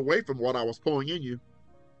walked away from what I was pouring in you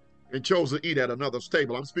and chose to eat at another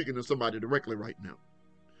table. I'm speaking to somebody directly right now.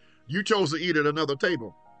 You chose to eat at another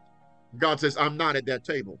table. God says, I'm not at that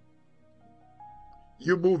table.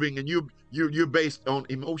 You're moving, and you're based on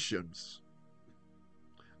emotions.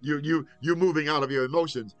 You're moving out of your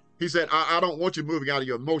emotions. He said, I don't want you moving out of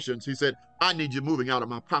your emotions. He said, I need you moving out of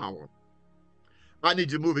my power. I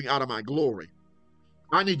need you moving out of my glory.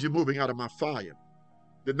 I need you moving out of my fire.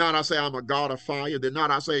 Did not I say I'm a God of fire? Did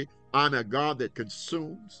not I say I'm a God that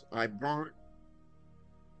consumes? I burn.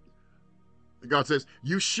 And God says,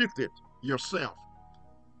 you shifted yourself,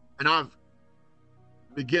 and I've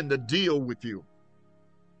begun to deal with you.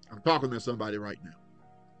 I'm talking to somebody right now.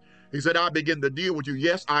 He said, I begin to deal with you.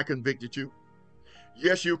 Yes, I convicted you.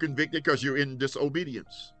 Yes, you're convicted because you're in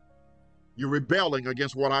disobedience. You're rebelling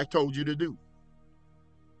against what I told you to do.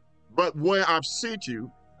 But where I've sent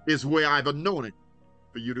you is where I've anointed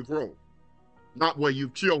for you to grow. Not where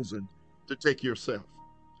you've chosen to take yourself.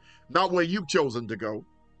 Not where you've chosen to go.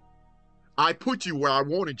 I put you where I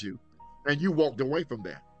wanted you, and you walked away from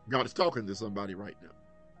that. God is talking to somebody right now.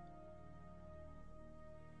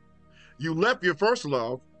 You left your first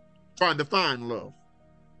love trying to find love.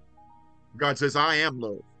 God says, I am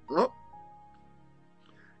love. Well,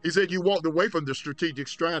 he said you walked away from the strategic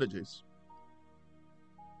strategies,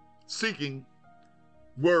 seeking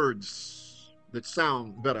words that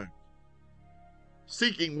sound better,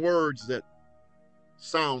 seeking words that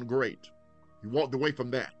sound great. You walked away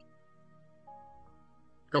from that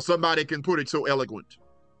because somebody can put it so eloquent.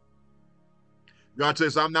 God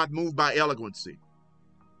says, I'm not moved by eloquency.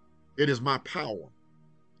 It is my power,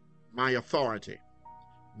 my authority,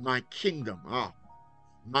 my kingdom,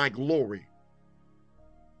 my glory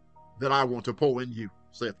that I want to pour in you,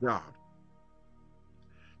 saith God.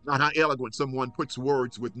 Not how eloquent someone puts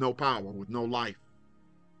words with no power, with no life.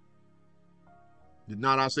 Did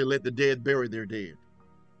not I say, let the dead bury their dead?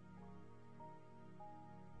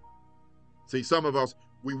 See, some of us,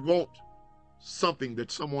 we want something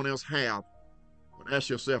that someone else have. But ask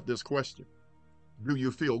yourself this question. Do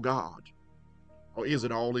you feel God? Or is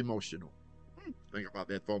it all emotional? Think about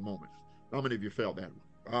that for a moment. How many of you felt that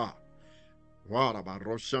one? What about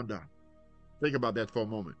Roshanda? Think about that for a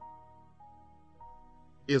moment.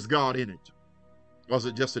 Is God in it? Or is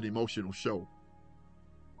it just an emotional show?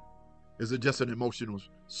 Is it just an emotional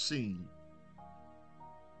scene?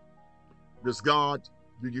 Does God,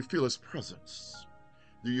 do you feel his presence?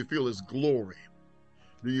 Do you feel his glory?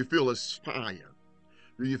 Do you feel his fire?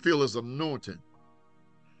 Do you feel his anointing?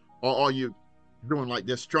 Or are you doing like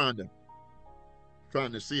this, trying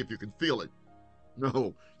to see if you can feel it?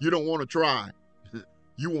 No, you don't want to try.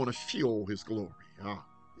 You want to feel his glory.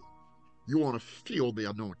 You want to feel the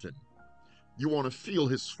anointing. You want to feel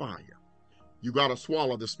his fire. You got to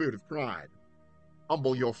swallow the spirit of pride.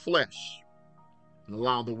 Humble your flesh and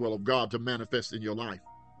allow the will of God to manifest in your life.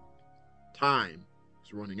 Time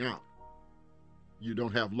is running out. You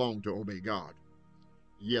don't have long to obey God.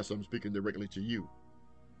 Yes, I'm speaking directly to you.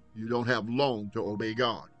 You don't have long to obey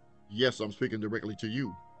God. Yes, I'm speaking directly to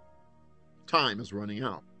you. Time is running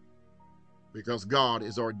out because God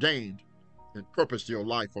is ordained and purposed your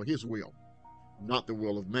life for his will, not the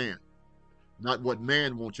will of man, not what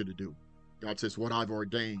man wants you to do. God says, what I've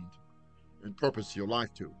ordained and purposed your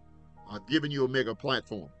life to. I've given you a mega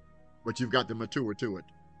platform, but you've got to mature to it.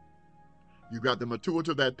 You've got to mature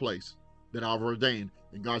to that place that I've ordained.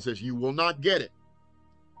 And God says, you will not get it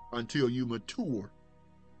until you mature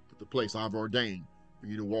to the place I've ordained for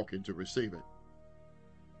you to walk in to receive it.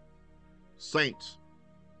 Saints,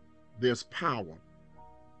 there's power,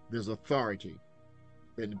 there's authority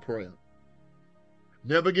in prayer.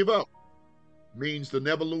 Never give up means to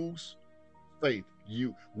never lose faith.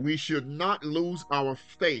 We should not lose our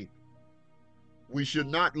faith. We should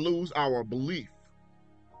not lose our belief,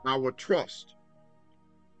 our trust.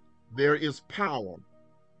 There is power.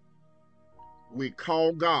 We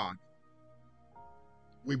call God.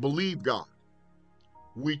 We believe God.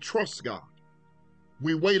 We trust God.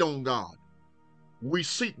 We wait on God. We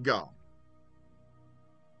seek God.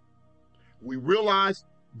 We realize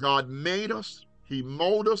God made us. He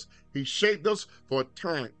molded us. He shaped us for a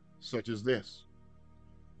time such as this.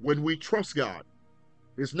 When we trust God,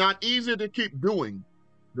 it's not easy to keep doing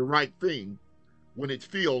the right thing when it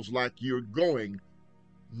feels like you're going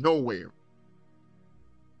nowhere,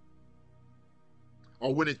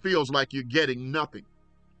 or when it feels like you're getting nothing.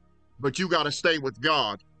 But you got to stay with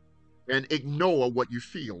God and ignore what you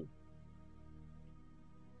feel.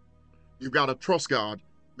 You got to trust God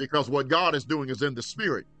because what God is doing is in the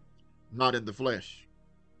spirit, not in the flesh.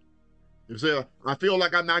 You say, I feel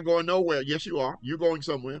like I'm not going nowhere. Yes, you are. You're going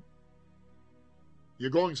somewhere. You're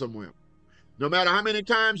going somewhere. No matter how many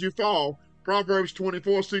times you fall, Proverbs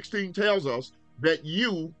 24:16 tells us that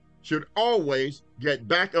you should always get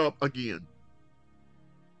back up again.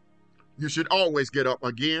 You should always get up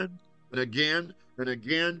again and again and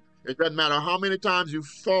again. It doesn't matter how many times you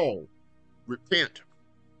fall. Repent.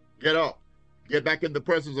 Get up. Get back in the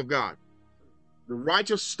presence of God. The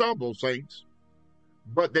righteous stumble, saints,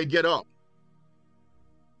 but they get up.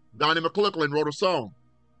 Donnie McClurkin wrote a song.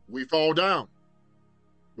 We fall down,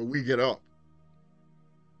 but we get up.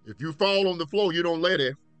 If you fall on the floor, you don't lay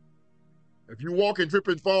there. If you walk and trip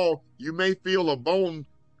and fall, you may feel a bone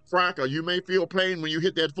crack or you may feel pain when you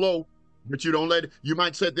hit that floor, but you don't let it. You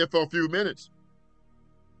might sit there for a few minutes.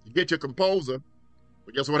 You get your composure,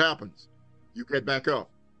 but guess what happens? You get back up.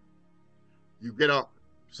 You get up.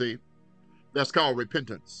 See, that's called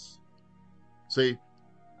repentance. See,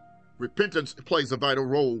 repentance plays a vital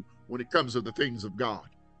role when it comes to the things of God.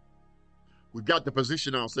 We've got to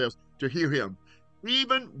position ourselves to hear him,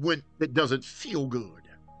 even when it doesn't feel good,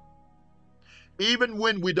 even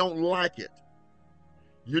when we don't like it,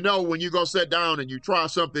 You know, when you go sit down and you try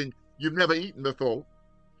something you've never eaten before,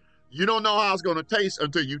 you don't know how it's going to taste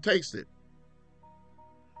until you taste it.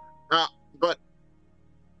 But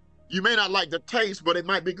you may not like the taste, but it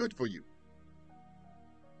might be good for you.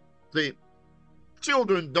 See,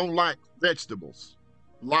 children don't like vegetables,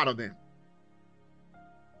 a lot of them.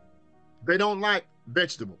 They don't like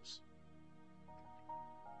vegetables.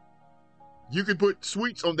 You can put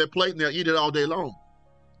sweets on their plate and they'll eat it all day long.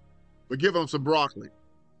 But give them some broccoli.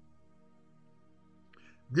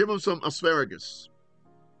 Give them some asparagus.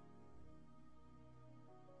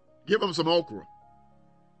 Give them some okra.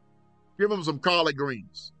 Give them some collard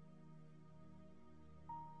greens.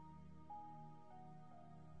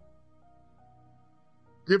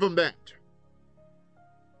 Give them that.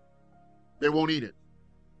 They won't eat it.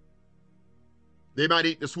 They might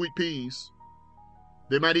eat the sweet peas.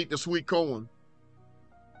 They might eat the sweet corn.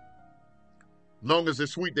 Long as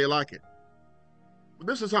it's sweet, they like it. But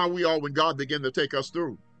this is how we are when God began to take us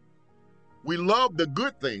through. We love the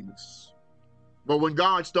good things, but when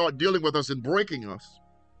God starts dealing with us and breaking us,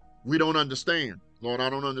 we don't understand. Lord, I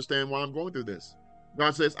don't understand why I'm going through this.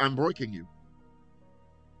 God says, I'm breaking you.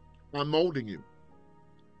 I'm molding you.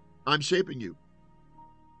 I'm shaping you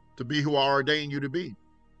to be who I ordained you to be.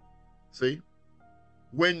 See?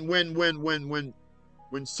 When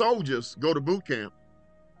soldiers go to boot camp,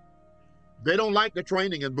 they don't like the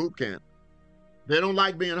training in boot camp. They don't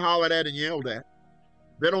like being hollered at and yelled at.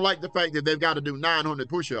 They don't like the fact that they've got to do 900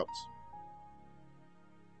 push-ups.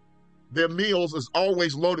 Their meals is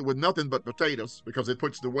always loaded with nothing but potatoes because it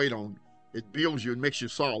puts the weight on. It builds you and makes you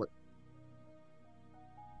solid.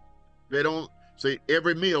 They don't see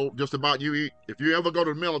every meal just about you eat. If you ever go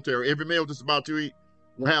to the military, every meal just about you eat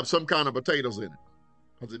will have some kind of potatoes in it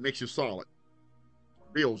because it makes you solid,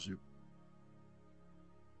 builds you.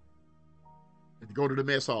 If you go to the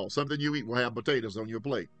mess hall, something you eat will have potatoes on your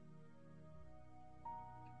plate.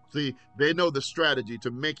 See, they know the strategy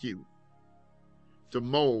to make you, to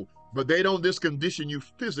mold, but they don't just condition you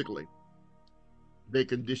physically. They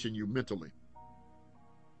condition you mentally.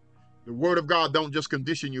 The Word of God don't just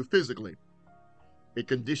condition you physically. It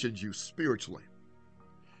conditions you spiritually.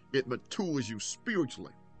 It matures you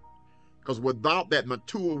spiritually. Because without that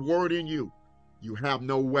mature word in you, you have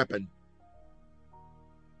no weapon.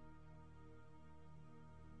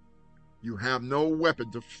 You have no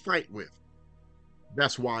weapon to fight with.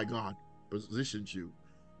 That's why God positions you.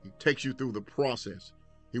 He takes you through the process.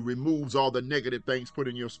 He removes all the negative things put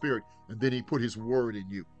in your spirit, and then he put his word in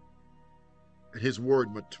you. And his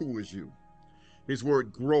word matures you. His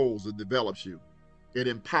word grows and develops you. It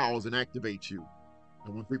empowers and activates you.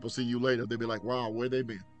 And when people see you later, they'll be like, wow, where they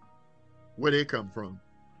been? Where they come from?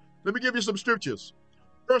 Let me give you some scriptures.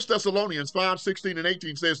 1 Thessalonians 5:16 and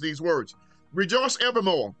 18 says these words, rejoice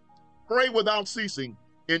evermore, pray without ceasing,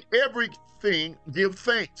 in everything give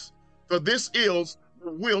thanks, for this is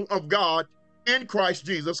the will of God in Christ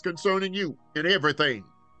Jesus concerning you in everything.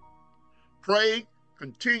 Pray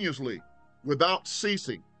continuously without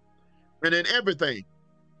ceasing, and in everything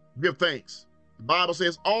give thanks. The Bible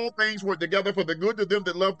says all things work together for the good to them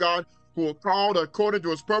that love God, who are called according to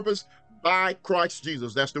his purpose by Christ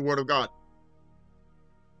Jesus. That's the word of God.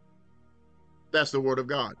 That's the word of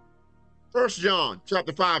God. 1 John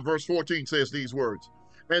chapter 5 verse 14 says these words,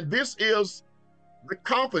 and this is the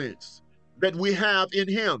confidence that we have in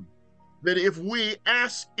him, that if we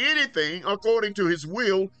ask anything according to his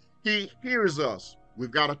will, he hears us. We've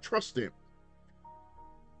got to trust him.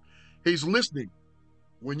 He's listening.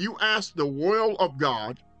 When you ask the will of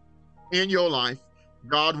God in your life,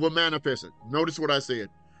 God will manifest it. Notice what I said.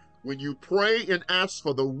 When you pray and ask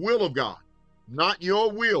for the will of God, not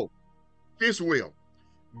your will, his will,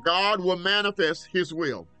 God will manifest his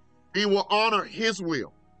will. He will honor his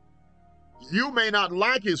will. You may not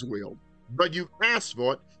like his will, but you ask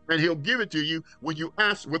for it, and he'll give it to you when you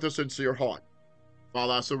ask with a sincere heart.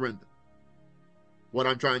 Father, I surrender. What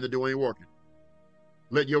I'm trying to do ain't working.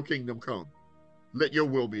 Let your kingdom come. Let your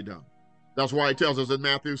will be done. That's why he tells us in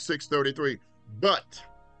Matthew 6:33, but,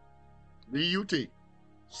 B-U-T,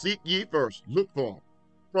 seek ye first, look for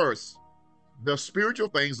first the spiritual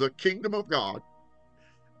things, the kingdom of God,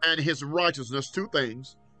 and his righteousness, two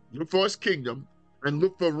things. Look for his kingdom and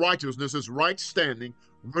look for righteousness, his right standing.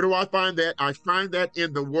 Where do I find that? I find that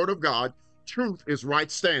in the word of God. Truth is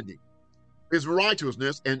right standing, is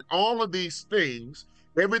righteousness, and all of these things,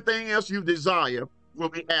 everything else you desire will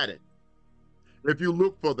be added. If you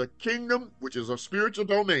look for the kingdom, which is a spiritual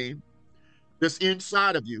domain that's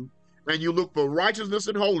inside of you, and you look for righteousness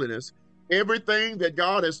and holiness, everything that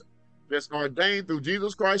God has ordained through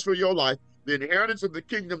Jesus Christ for your life, the inheritance of the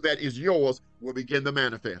kingdom that is yours will begin to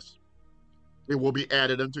manifest. it will be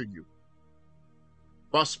added unto you.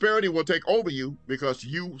 Prosperity will take over you because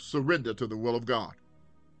you surrender to the will of God.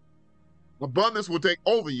 Abundance will take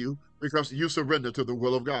over you because you surrender to the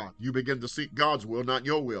will of God. You begin to seek God's will, not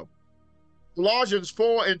your will. Colossians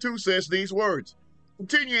 4:2 says these words: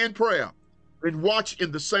 continue in prayer and watch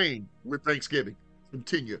in the same with thanksgiving.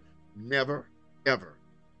 Continue. Never, ever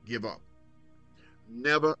give up.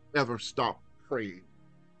 Never, ever stop praying.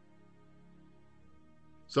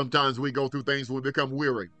 Sometimes we go through things, we become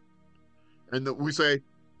weary. And we say,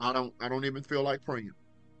 I don't even feel like praying.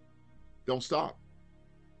 Don't stop.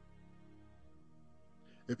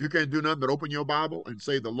 If you can't do nothing but open your Bible and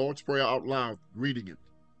say the Lord's Prayer out loud, reading it,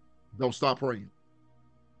 don't stop praying.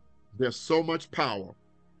 There's so much power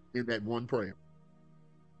in that one prayer.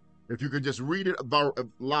 If you can just read it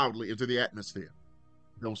loudly into the atmosphere,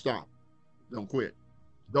 don't stop. Don't quit.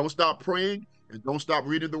 Don't stop praying and don't stop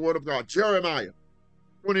reading the Word of God. Jeremiah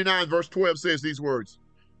 29:12 says these words: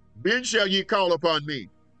 then shall ye call upon me,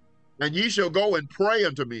 and ye shall go and pray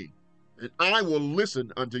unto me, and I will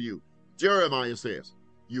listen unto you. Jeremiah says,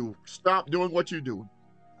 you stop doing what you're doing,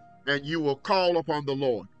 and you will call upon the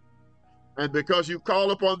Lord. And because you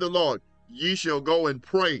call upon the Lord, ye shall go and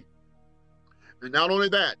pray. And not only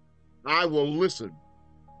that, I will listen.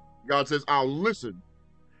 God says, I'll listen.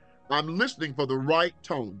 I'm listening for the right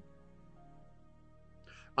tone.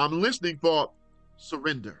 I'm listening for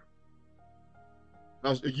surrender.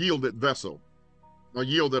 A yielded vessel, a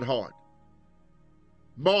yielded heart.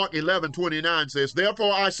 Mark 11:29 says,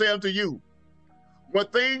 therefore I say unto you,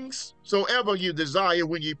 what things soever you desire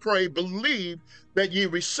when ye pray, believe that ye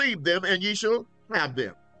receive them, and ye shall have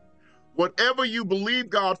them. Whatever you believe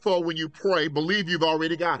God for when you pray, believe you've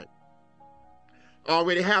already got it.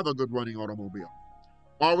 Already have a good running automobile.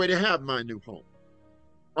 Already have my new home.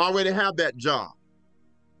 Already have that job.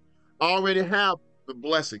 Already have the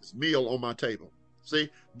blessings, meal on my table. See,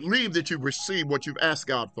 believe that you've received what you've asked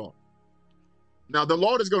God for. Now, the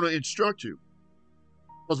Lord is going to instruct you,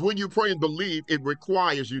 because when you pray and believe, it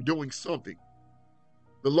requires you doing something.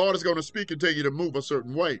 The Lord is going to speak and tell you to move a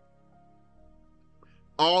certain way.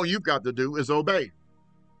 All you've got to do is obey.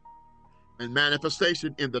 And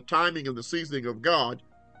manifestation in the timing and the seasoning of God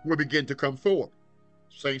will begin to come forth.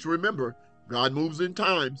 Saints, remember, God moves in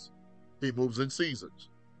times. He moves in seasons.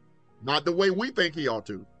 Not the way we think he ought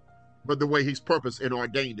to, but the way he's purposed and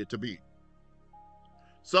ordained it to be.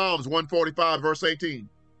 Psalms 145:18.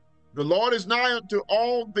 The Lord is nigh unto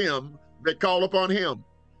all them that call upon him,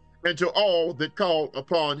 and to all that call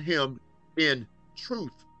upon him in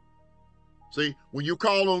truth. See, when you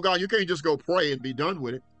call on God, you can't just go pray and be done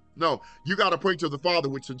with it. No, you got to pray to the Father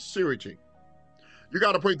with sincerity. You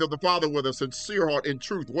got to pray to the Father with a sincere heart in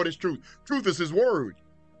truth. What is truth? Truth is his word.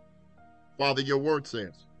 Father, your word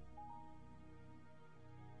says.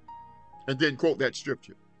 And then quote that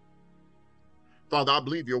scripture. Father, I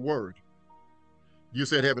believe your word. You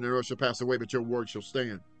said heaven and earth shall pass away, but your word shall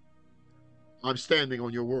stand. I'm standing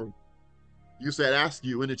on your word. You said ask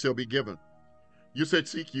you and it shall be given. You said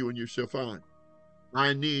seek you and you shall find.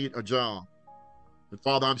 I need a job. And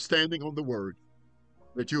Father, I'm standing on the word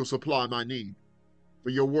that you will supply my need. For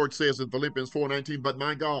your word says in Philippians 4:19, but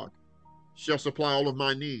my God shall supply all of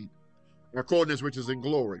my need, according to his riches in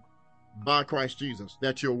glory, by Christ Jesus.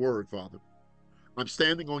 That's your word, Father. I'm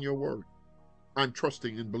standing on your word. I'm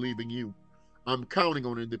trusting and believing you. I'm counting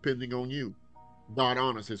on and depending on you. God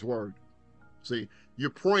honors his word. See, you're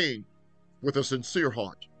praying with a sincere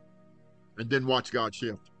heart, and then watch God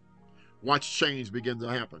shift. Watch change begin to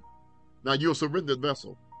happen. Now you're a surrendered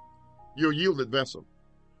vessel. You're a yielded vessel.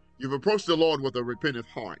 You've approached the Lord with a repentant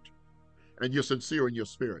heart, and you're sincere in your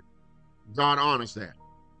spirit. God honors that.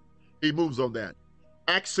 He moves on that.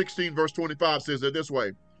 Acts 16:25 says it this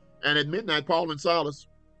way, and at midnight Paul and Silas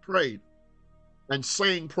prayed and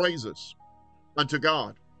sang praises unto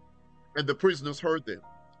God, and the prisoners heard them.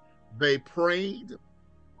 They prayed.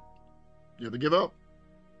 You ever give up?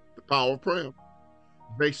 The power of prayer.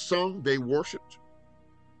 They sung, they worshiped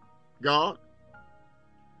God,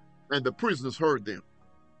 and the prisoners heard them.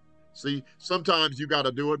 See, sometimes you got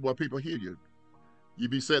to do it where people hear you. You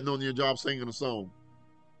be sitting on your job singing a song.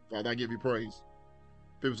 Father, I give you praise.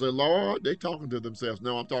 People say, Lord, they talking to themselves.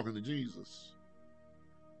 No, I'm talking to Jesus.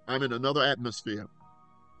 I'm in another atmosphere.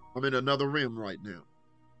 I'm in another realm right now.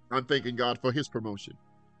 I'm thanking God for his promotion.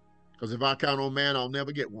 Because if I count on man, I'll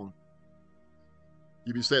never get one.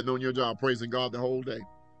 You be sitting on your job praising God the whole day,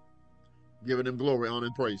 giving him glory, honor,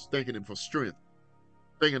 and praise, thanking him for strength,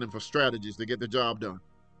 thanking him for strategies to get the job done.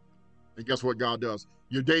 And guess what God does?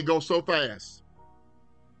 Your day goes so fast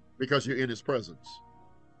because you're in his presence,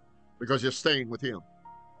 because you're staying with him.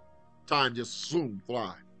 Time just soon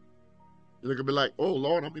fly. You're going to be like, oh,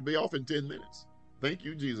 Lord, I'm going to be off in 10 minutes. Thank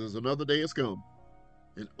you, Jesus. Another day has come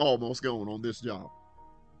and almost gone on this job.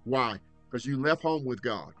 Why? Because you left home with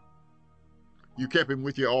God. You kept him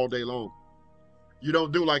with you all day long. You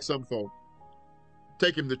don't do like some folk.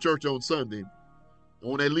 Take him to church on Sunday. And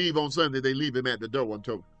when they leave on Sunday, they leave him at the door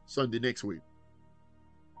until Sunday next week.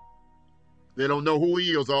 They don't know who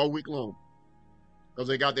he is all week long because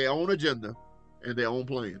they got their own agenda and their own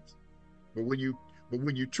plans. But when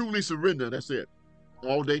you truly surrender, that's it.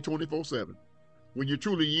 All day, 24/7. When you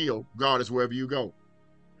truly yield, God is wherever you go.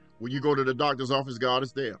 When you go to the doctor's office, God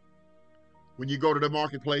is there. When you go to the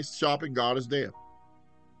marketplace shopping, God is there.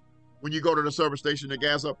 When you go to the service station to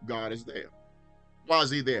gas up, God is there. Why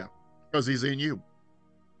is he there? Because he's in you.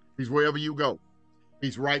 He's wherever you go.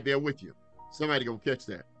 He's right there with you. Somebody gonna catch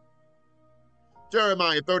that.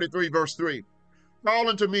 Jeremiah 33, verse 3. Call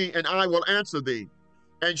unto me, and I will answer thee,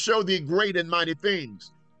 and show thee great and mighty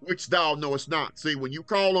things, which thou knowest not. See, when you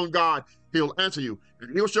call on God, he'll answer you,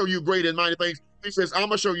 and he'll show you great and mighty things. He says, I'm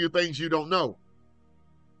going to show you things you don't know.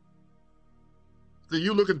 So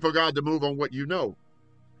you're looking for God to move on what you know.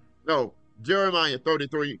 No, Jeremiah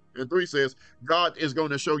 33 and 3 says, God is going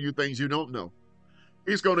to show you things you don't know.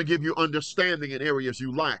 He's going to give you understanding in areas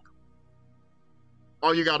you lack.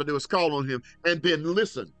 All you got to do is call on him and then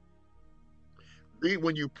listen.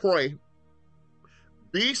 When you pray,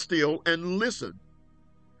 be still and listen.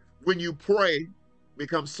 When you pray,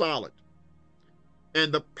 become solid.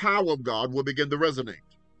 And the power of God will begin to resonate.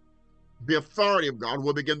 The authority of God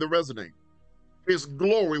will begin to resonate. His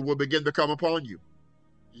glory will begin to come upon you.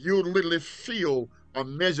 You'll literally feel a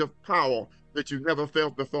measure of power that you never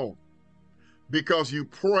felt before. Because you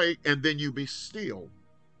pray and then you be still.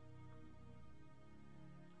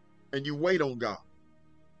 And you wait on God.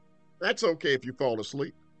 That's okay if you fall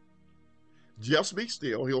asleep. Just be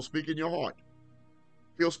still. He'll speak in your heart.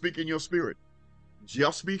 He'll speak in your spirit.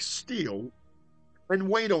 Just be still and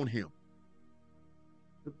wait on him.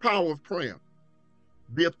 The power of prayer.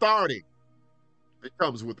 The authority that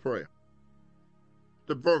comes with prayer.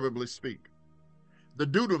 To verbally speak. The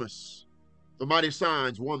dunamis. The mighty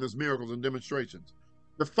signs, wonders, miracles, and demonstrations.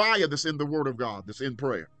 The fire that's in the word of God, that's in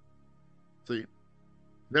prayer. See?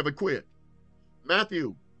 Never quit.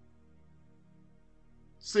 Matthew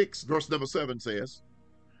 6, verse number 7 says,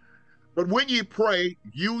 but when ye pray,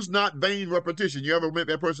 use not vain repetition. You ever met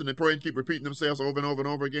that person that pray and keep repeating themselves over and over and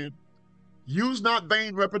over again? Use not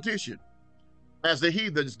vain repetition, as the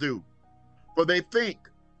heathens do, for they think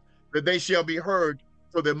that they shall be heard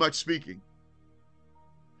for their much speaking.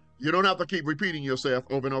 You don't have to keep repeating yourself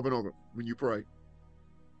over and over and over when you pray.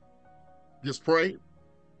 Just pray,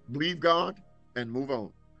 believe God, and move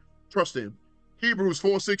on. Trust him. Hebrews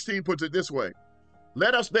 4:16 puts it this way.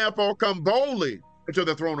 Let us therefore come boldly into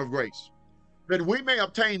the throne of grace, that we may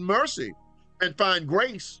obtain mercy and find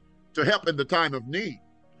grace to help in the time of need.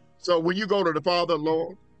 So when you go to the Father,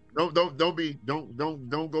 Lord, don't go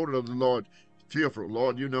to the Lord fearful.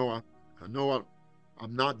 Lord, you know I know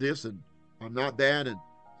I'm not this and I'm not that and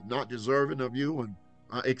I'm not deserving of you and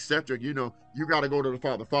etc. You know, you got to go to the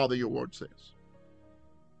Father. Father, your word says.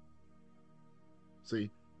 See,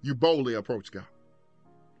 you boldly approach God.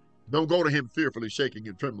 Don't go to him fearfully, shaking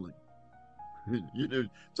and trembling. You know,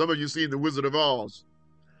 some of you seen the Wizard of Oz.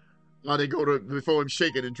 How they go before him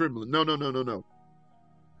shaking and trembling. No.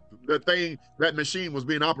 That machine was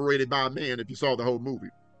being operated by a man if you saw the whole movie.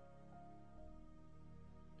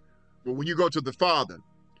 But when you go to the Father,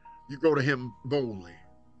 you go to him boldly.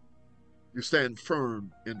 You stand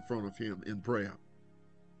firm in front of him in prayer.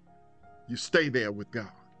 You stay there with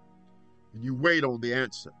God. And you wait on the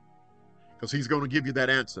answer. Because he's going to give you that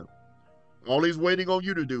answer. All he's waiting on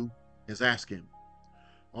you to do is ask him.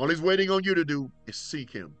 All he's waiting on you to do is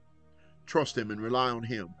seek him. Trust him and rely on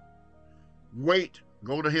him. Wait.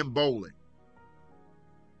 Go to him boldly.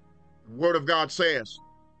 The word of God says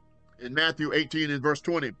in Matthew 18 and verse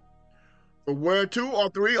 20, for where 2 or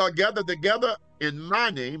 3 are gathered together in my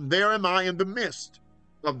name, there am I in the midst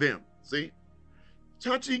of them. See?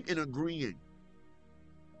 Touching and agreeing.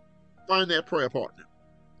 Find that prayer partner.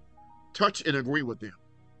 Touch and agree with them.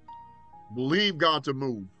 Believe God to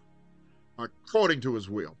move according to his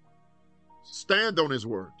will. Stand on his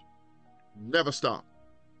word. Never stop.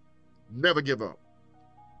 Never give up.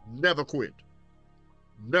 Never quit.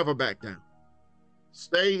 Never back down.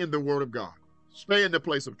 Stay in the word of God. Stay in the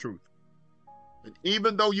place of truth. And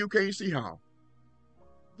even though you can't see how,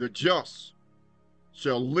 the just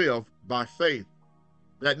shall live by faith.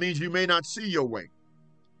 That means you may not see your way.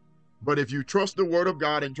 But if you trust the word of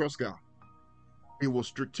God and trust God, he will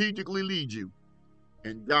strategically lead you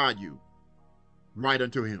and guide you right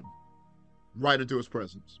unto him, right into his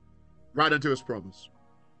presence. right into his promise,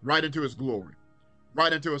 right into his glory,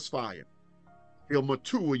 right into his fire. He'll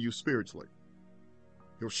mature you spiritually.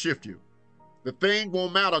 He'll shift you. The thing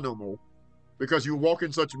won't matter no more because you walk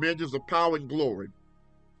in such measures of power and glory.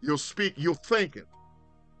 You'll speak, you'll think it,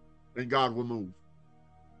 and God will move.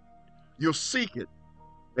 You'll seek it,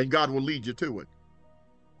 and God will lead you to it.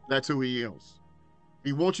 That's who he is.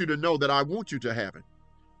 He wants you to know that I want you to have it.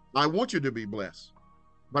 I want you to be blessed,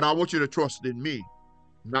 but I want you to trust in me,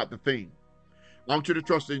 not the thing. I want you to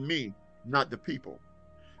trust in me, not the people.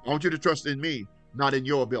 I want you to trust in me, not in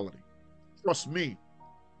your ability. Trust me.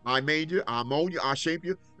 I made you, I mold you, I shape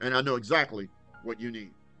you, and I know exactly what you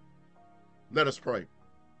need. Let us pray.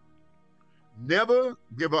 Never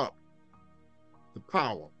give up the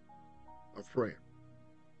power of prayer.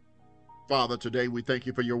 Father, today we thank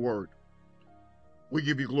you for your word. We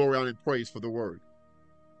give you glory, honor, and praise for the word.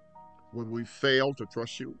 When we fail to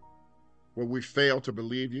trust you, when we fail to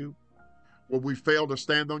believe you, when we fail to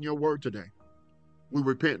stand on your word today, we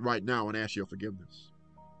repent right now and ask your forgiveness.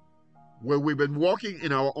 Where we've been walking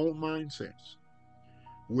in our own mindsets,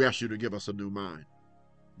 we ask you to give us a new mind.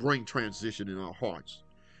 Bring transition in our hearts.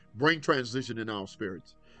 Bring transition in our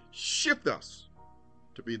spirits. Shift us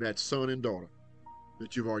to be that son and daughter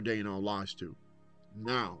that you've ordained our lives to.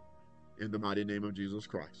 Now, in the mighty name of Jesus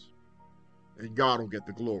Christ. And God will get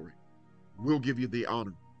the glory. We'll give you the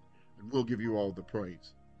honor, and we'll give you all the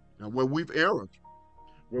praise. Now, where we've erred,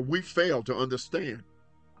 where we failed to understand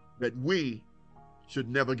that we should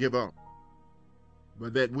never give up,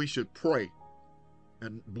 but that we should pray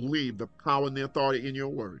and believe the power and the authority in your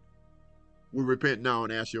word, we repent now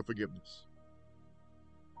and ask your forgiveness.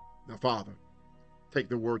 Now, Father, take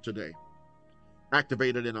the word today.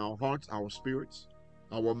 Activate it in our hearts, our spirits,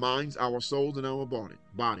 our minds, our souls, and our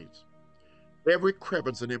bodies. Every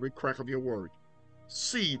crevice and every crack of your word,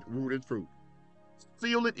 seed, root, and fruit.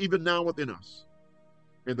 Seal it even now within us.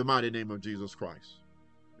 In the mighty name of Jesus Christ.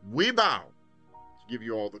 We bow to give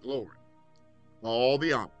you all the glory, all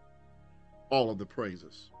the honor, all of the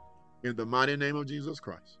praises. In the mighty name of Jesus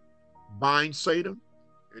Christ. Bind Satan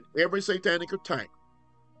and every satanic attack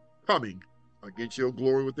coming against your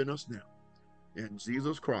glory within us now. In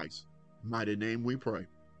Jesus Christ's mighty name we pray.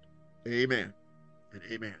 Amen and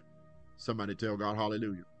amen. Somebody tell God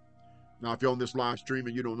hallelujah. Now, if you're on this live stream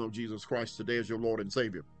and you don't know Jesus Christ today as your Lord and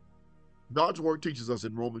Savior, God's word teaches us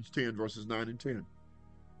in Romans 10, verses 9 and 10,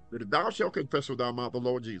 that if thou shalt confess with thy mouth the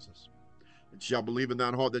Lord Jesus, and shalt believe in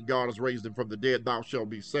thine heart that God has raised him from the dead, thou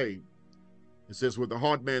shalt be saved. It says, with the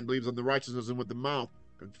heart man believes unto righteousness, and with the mouth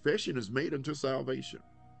confession is made unto salvation.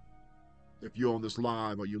 If you're on this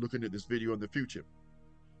live or you're looking at this video in the future,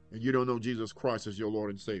 and you don't know Jesus Christ as your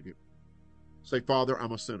Lord and Savior, say, Father,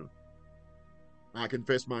 I'm a sinner. I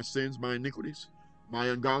confess my sins, my iniquities, my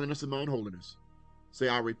ungodliness, and my unholiness. Say,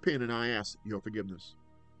 I repent and I ask your forgiveness.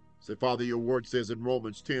 Say, Father, your word says in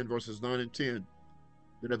Romans 10, verses 9 and 10,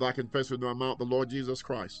 that if I confess with my mouth the Lord Jesus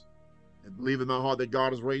Christ, and believe in my heart that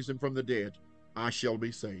God has raised him from the dead, I shall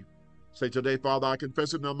be saved. Say today, Father, I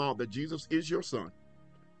confess with my mouth that Jesus is your Son,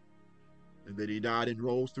 and that he died and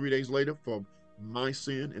rose 3 days later for my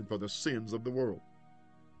sin and for the sins of the world.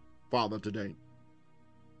 Father, today,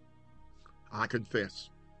 I confess,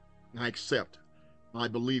 I accept, I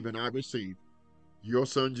believe, and I receive your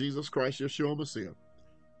Son, Jesus Christ, Yeshua Messiah,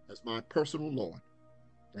 as my personal Lord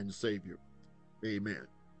and Savior. Amen.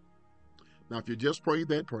 Now, if you just prayed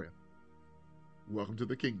that prayer, welcome to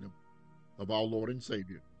the kingdom of our Lord and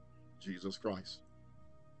Savior, Jesus Christ.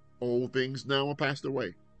 Old things now are passed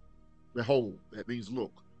away. Behold, that means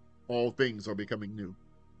look, all things are becoming new.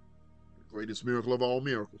 The greatest miracle of all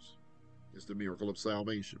miracles is the miracle of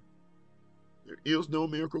salvation. There is no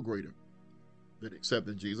miracle greater than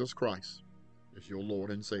accepting Jesus Christ as your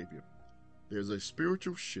Lord and Savior. There's a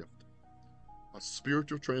spiritual shift, a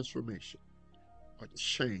spiritual transformation, a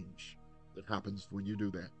change that happens when you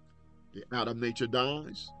do that. The Adam nature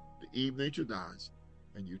dies, the Eve nature dies,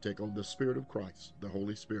 and you take on the Spirit of Christ, the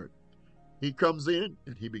Holy Spirit. He comes in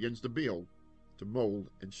and he begins to build, to mold,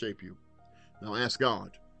 and shape you. Now ask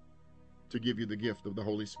God to give you the gift of the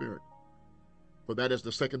Holy Spirit. For that is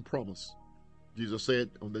the second promise. Jesus said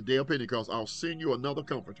on the day of Pentecost, I'll send you another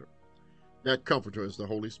comforter. That comforter is the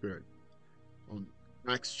Holy Spirit. On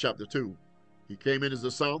Acts chapter 2, he came in as the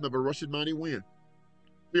sound of a rushing mighty wind,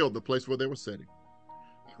 filled the place where they were sitting,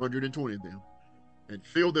 120 of them, and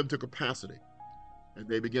filled them to capacity. And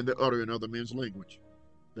they began to utter in other men's language.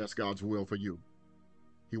 That's God's will for you.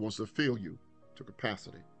 He wants to fill you to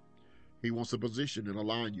capacity. He wants to position and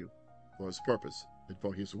align you for his purpose and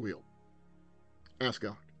for his will. Ask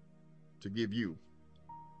God to give you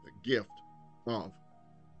the gift of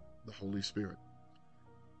the Holy Spirit.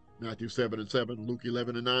 Matthew 7:7, Luke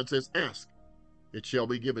 11:9 says, ask, it shall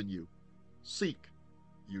be given you. Seek,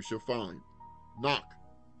 you shall find. Knock,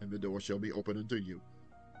 and the door shall be opened unto you.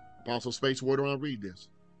 Apostle Space, where do I read this?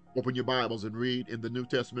 Open your Bibles and read in the New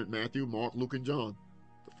Testament, Matthew, Mark, Luke, and John,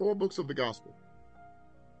 the 4 books of the gospel.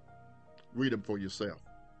 Read them for yourself.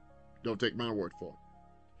 Don't take my word for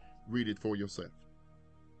it. Read it for yourself.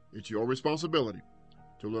 It's your responsibility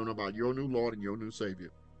to learn about your new Lord and your new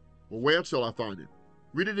Savior. Well, where shall I find it?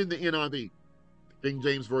 Read it in the NIV, the King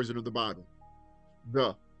James Version of the Bible,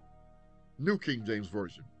 the New King James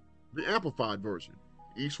Version, the Amplified Version,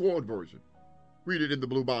 Eastward Version. Read it in the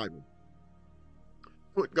Blue Bible.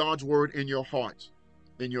 Put God's Word in your hearts,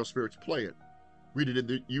 in your spirits. Play it. Read it in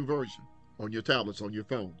the U Version, on your tablets, on your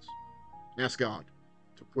phones. Ask God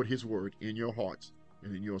to put His Word in your hearts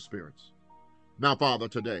and in your spirits. Now, Father,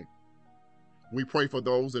 today, we pray for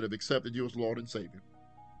those that have accepted you as Lord and Savior.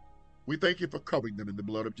 We thank you for covering them in the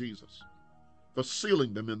blood of Jesus, for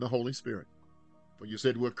sealing them in the Holy Spirit. For you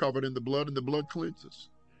said we're covered in the blood and the blood cleanses.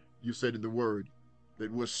 You said in the Word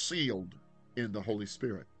that we're sealed in the Holy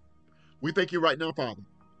Spirit. We thank you right now, Father,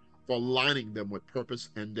 for aligning them with purpose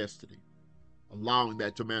and destiny, allowing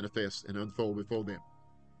that to manifest and unfold before them.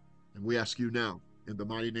 And we ask you now, in the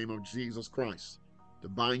mighty name of Jesus Christ, to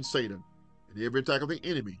bind Satan and every attack of the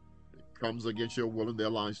enemy that comes against your will in their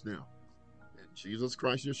lives now. In Jesus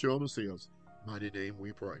Christ, Yeshua Messiah's mighty name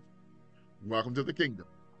we pray. Welcome to the kingdom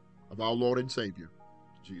of our Lord and Savior,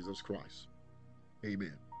 Jesus Christ.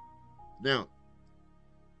 Amen. Now,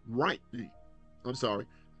 let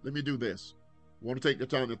me do this. I want to take the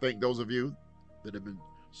time to thank those of you that have been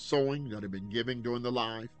sowing, that have been giving during the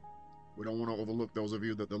live. We don't want to overlook those of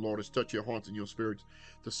you that the Lord has touched your hearts and your spirits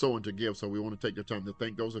to sow and to give, so we want to take the time to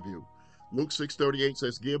thank those of you. Luke 6:38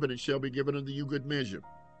 says, give and it shall be given unto you good measure.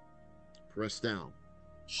 Pressed down,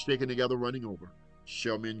 shaken together, running over,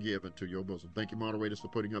 shall men give into your bosom. Thank you, moderators, for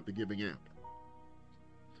putting up the giving app.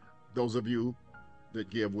 Those of you that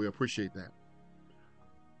give, we appreciate that.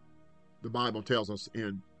 The Bible tells us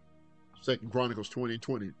in 2 Chronicles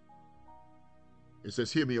 20:20, it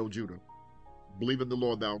says, hear me, O Judah, believe in the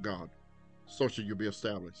Lord thou God, so shall you be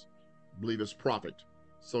established. Believe his prophet,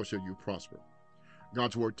 so shall you prosper.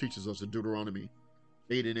 God's word teaches us in Deuteronomy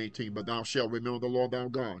 8:18, but thou shalt remember the Lord thou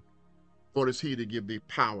God, for it is he that give thee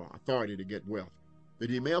power, authority to get wealth, that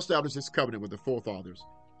he may establish his covenant with the forefathers,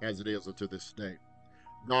 as it is unto this day.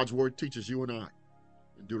 God's word teaches you and I,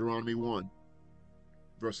 in Deuteronomy 1,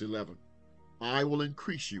 verse 11, I will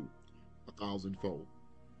increase you 1,000-fold.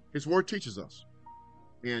 His word teaches us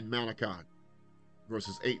in Malachi,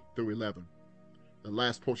 verses 8 through 11. The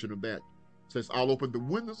last portion of that says, I'll open the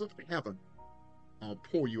windows of heaven. I'll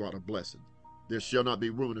pour you out a blessing. There shall not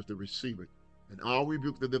be room enough to receive it. And I'll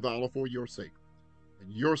rebuke the devourer for your sake.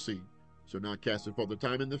 And your seed shall not cast it for the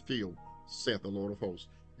time in the field, saith the Lord of hosts.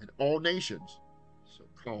 And all nations shall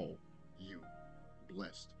call you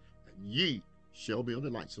blessed. And ye shall be on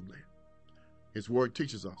the lightsome land. His word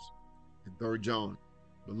teaches us in 3 John,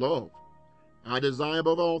 beloved, I desire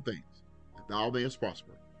above all things that thou mayest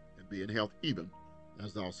prosper and be in health even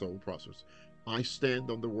as thy soul prospers. I stand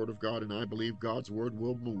on the word of God, and I believe God's word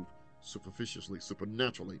will move superficially,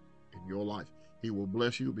 supernaturally in your life. He will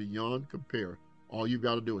bless you beyond compare. All you've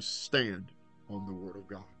got to do is stand on the word of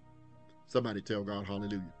God. Somebody tell God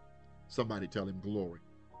hallelujah. Somebody tell him glory.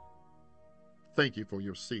 Thank you for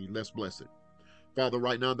your seed. Let's bless it. Father,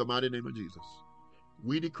 right now in the mighty name of Jesus,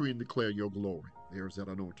 we decree and declare your glory. There's that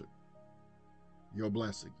anointing. Your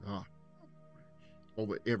blessing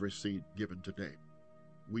over every seed given today.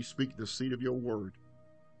 We speak the seed of your word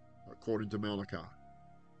according to Malachi.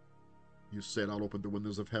 You said, I'll open the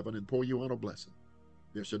windows of heaven and pour you out a blessing.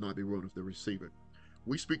 There shall not be room enough to receive it.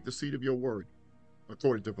 We speak the seed of your word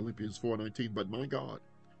according to Philippians 4:19. But my God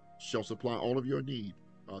shall supply all of your need.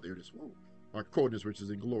 There it is. According to his riches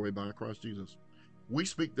in glory by Christ Jesus. We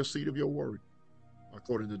speak the seed of your word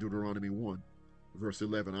according to Deuteronomy 1, verse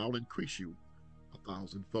 11. I'll increase you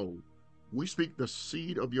 1,000-fold. We speak the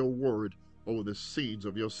seed of your word over the seeds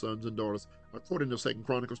of your sons and daughters according to 2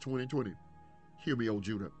 Chronicles 20:20. Hear me, O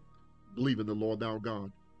Judah. Believe in the Lord thou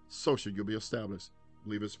God, so shall you be established.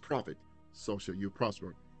 Believe his prophet, so shall you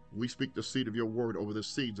prosper. We speak the seed of your word over the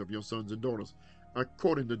seeds of your sons and daughters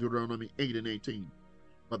according to Deuteronomy 8:18.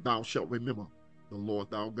 But thou shalt remember the Lord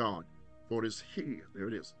thou God, for it is he, there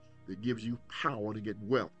it is, that gives you power to get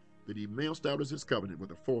wealth, that he may establish his covenant with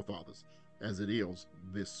the forefathers, as it is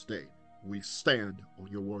this day. We stand on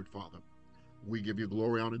your word, Father. We give you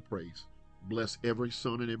glory, honor, and praise. Bless every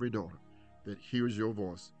son and every daughter that hears your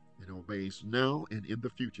voice and obeys now and in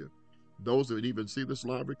the future. Those that even see this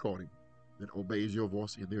live recording that obeys your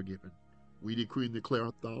voice in their giving. We decree and declare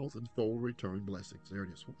 1,000-fold return blessings. There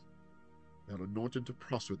it is. That anointing to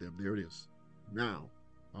prosper them. There it is. Now,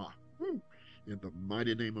 in the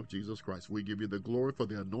mighty name of Jesus Christ, we give you the glory for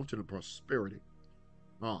the anointing of prosperity.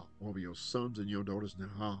 Over your sons and your daughters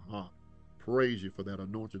now. Praise you for that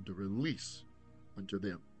anointing to release unto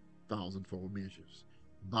them 1,000-fold measures.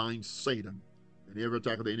 Bind Satan and every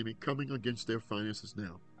attack of the enemy coming against their finances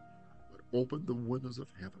now. But open the windows of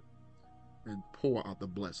heaven and pour out the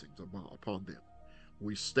blessings upon them.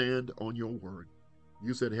 We stand on your word.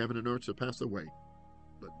 You said heaven and earth shall pass away,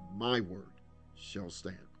 but my word shall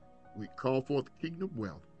stand. We call forth kingdom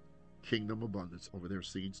wealth, kingdom abundance over their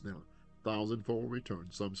seeds now. 1,000-fold return,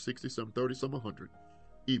 some 60, some 30, some 100,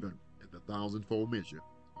 even in the 1,000-fold measure,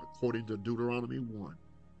 according to Deuteronomy 1,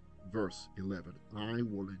 verse 11. I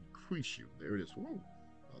will increase you. There it is.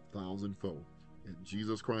 1,000-fold. In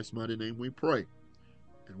Jesus Christ's mighty name we pray.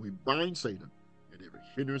 And we bind Satan and every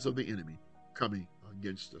hindrance of the enemy coming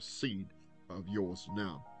against the seed of yours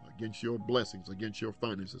now, against your blessings, against your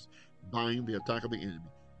finances. Bind the attack of the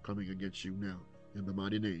enemy coming against you now, in the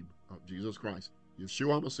mighty name of Jesus Christ,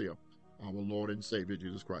 Yeshua HaMashiach, our Lord and Savior,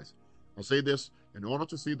 Jesus Christ. I say this, in order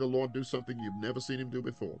to see the Lord do something you've never seen him do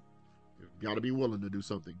before, you've got to be willing to do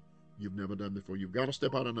something you've never done before. You've got to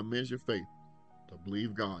step out in a measure of faith to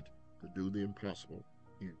believe God to do the impossible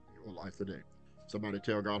in your life today. Somebody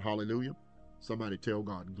tell God hallelujah. Somebody tell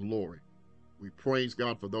God glory. We praise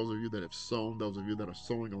God for those of you that have sown, those of you that are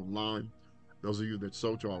sowing online, those of you that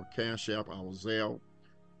sow to our Cash App, our Zelle,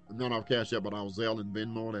 not our Cash App, but our Zelle and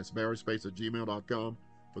Venmo. That's barryspace@gmail.com.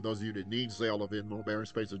 For those of you that need Zelle or Venmo,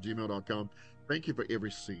 barryspace@gmail.com. Thank you for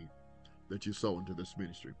every seed that you sow into this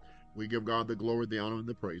ministry. We give God the glory, the honor, and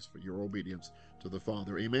the praise for your obedience to the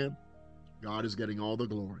Father. Amen. God is getting all the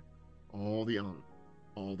glory, all the honor,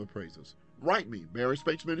 all the praises. Write me, Barry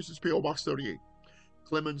Spates Ministries, P.O. Box 38,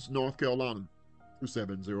 Clemens, North Carolina,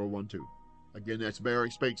 27012. Again, that's Barry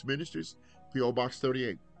Spates Ministries, P.O. Box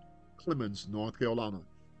 38, Clemens, North Carolina,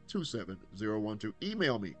 27012.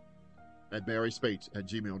 Email me at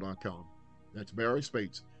barryspates@gmail.com. That's Barry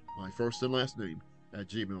Spates, my first and last name,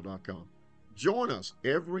 @gmail.com. Join us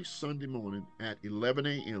every Sunday morning at 11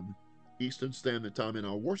 a.m. Eastern Standard Time in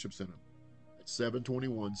our worship center at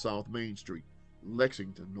 721 South Main Street,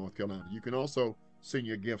 Lexington, North Carolina. You can also send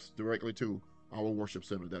your gifts directly to our worship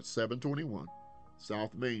center. That's 721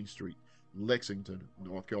 South Main Street, Lexington,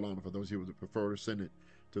 North Carolina. For those of you who prefer to send it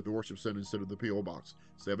to the worship center instead of the P.O. Box,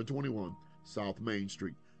 721 South Main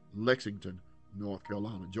Street, Lexington, North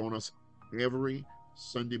Carolina. Join us every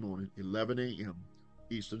Sunday morning, 11 a.m.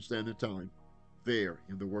 Eastern Standard Time, there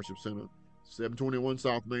in the worship center, 721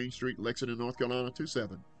 South Main Street, Lexington, North Carolina,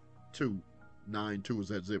 27292 is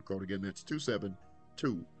that zip code. Again, that's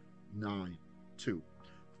 27292.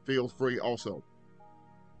 Feel free also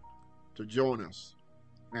to join us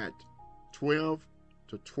at 12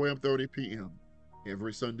 to 12:30 p.m.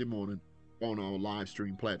 every Sunday morning on our live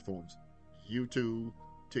stream platforms, YouTube,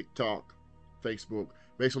 TikTok, Facebook.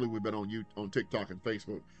 Basically, we've been on TikTok and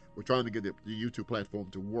Facebook. We're trying to get the YouTube platform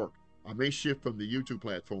to work. I may shift from the YouTube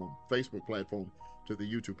platform, Facebook platform, to the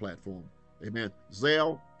YouTube platform. Amen.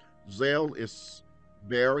 Zelle is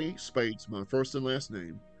Barry Spates, my first and last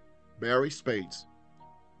name, Barry Spates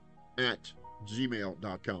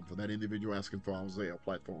 @gmail.com for that individual asking for our Zelle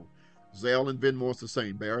platform. Zelle and Venmo is the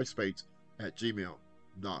same, Barry Spates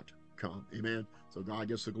 @gmail.com. Amen. So God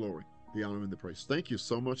gets the glory, the honor, and the praise. Thank you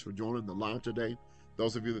so much for joining the live today.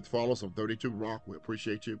 Those of you that follow us on 32 Rock, we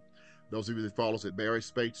appreciate you. Those of you that follow us at Barry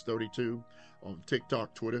Spates 32 on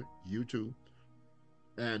TikTok, Twitter, YouTube,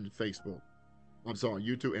 and Facebook. I'm sorry,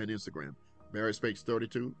 YouTube and Instagram. Barry Spates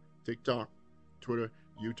 32, TikTok, Twitter,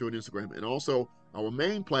 YouTube, and Instagram. And also, our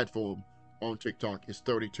main platform on TikTok is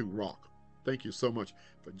 32 Rock. Thank you so much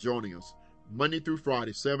for joining us Monday through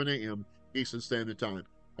Friday, 7 a.m. Eastern Standard Time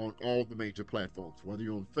on all the major platforms. Whether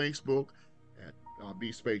you're on Facebook at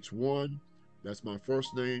bspates1, that's my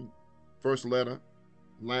first name, first letter,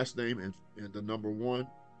 last name, and the number 1.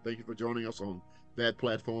 Thank you for joining us on that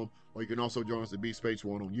platform. Or you can also join us at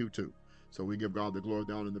bspates1 on YouTube. So we give God the glory,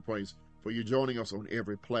 down, and the praise for you joining us on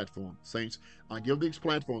every platform. Saints, I give these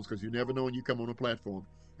platforms because you never know when you come on a platform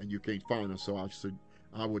and you can't find us. So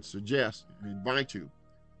I would suggest and invite you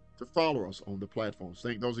to follow us on the platforms.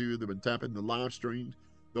 Thank those of you that have been tapping the live stream,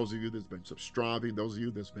 those of you that's been subscribing, those of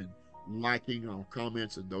you that's been liking our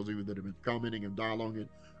comments, and those of you that have been commenting and dialoguing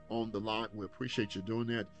on the live. We appreciate you doing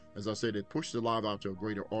that. As I said, it pushed the live out to a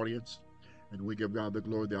greater audience, and we give God the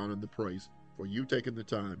glory, the honor, and the praise for you taking the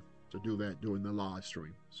time to do that during the live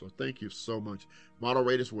stream. So thank you so much.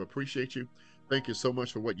 Moderators, we appreciate you. Thank you so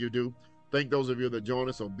much for what you do. Thank those of you that join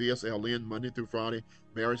us on BSLN Monday through Friday,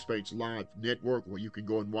 Mary Spates Live Network, where you can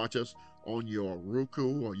go and watch us on your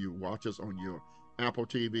Roku, or you watch us on your Apple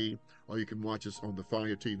TV, or you can watch us on the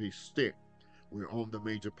Fire TV stick. We're on the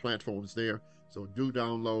major platforms there, so do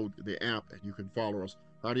download the app and you can follow us.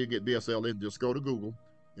 How do you get BSLN? Just go to Google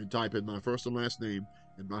and type in my first and last name,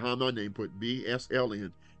 and behind my name put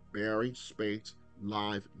BSLN, Mary Spates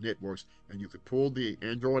Live Networks, and you can pull the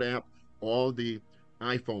Android app or the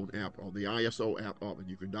iPhone app or the ISO app up, and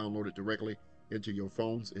you can download it directly into your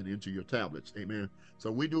phones and into your tablets. Amen.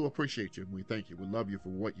 So we do appreciate you, and we thank you. We love you for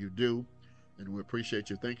what you do, and we appreciate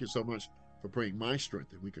you. Thank you so much for praying my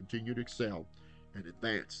strength, and we continue to excel and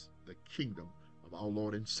advance the kingdom of our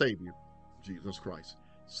Lord and Savior, Jesus Christ.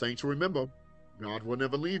 Saints, remember, God will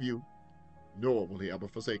never leave you, nor will he ever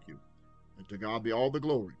forsake you. And to God be all the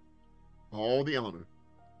glory, all the honor,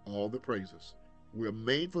 all the praises. We are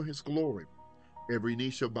made for his glory. Every knee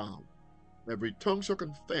shall bow, every tongue shall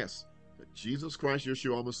confess that Jesus Christ,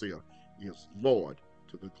 Yeshua Messiah, is Lord,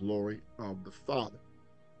 to the glory of the Father.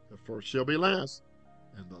 The first shall be last,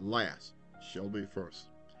 and the last shall be first.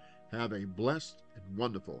 Have a blessed and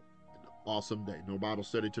wonderful and awesome day. No Bible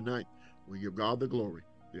study tonight. We give God the glory,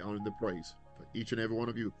 the honor, and the praise for each and every one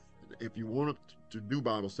of you. And if you want to do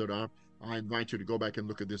Bible study, I invite you to go back and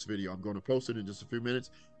look at this video. I'm going to post it in just a few minutes.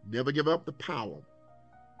 Never give up the power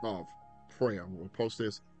of prayer. We'll post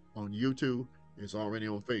this on YouTube. It's already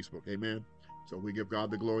on Facebook. Amen. So we give God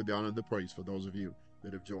the glory, the honor, and the praise for those of you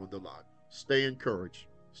that have joined the live. Stay encouraged,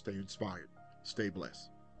 stay inspired, stay blessed.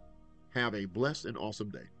 Have a blessed and awesome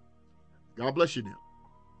day. God bless you now.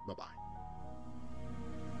 Bye-bye.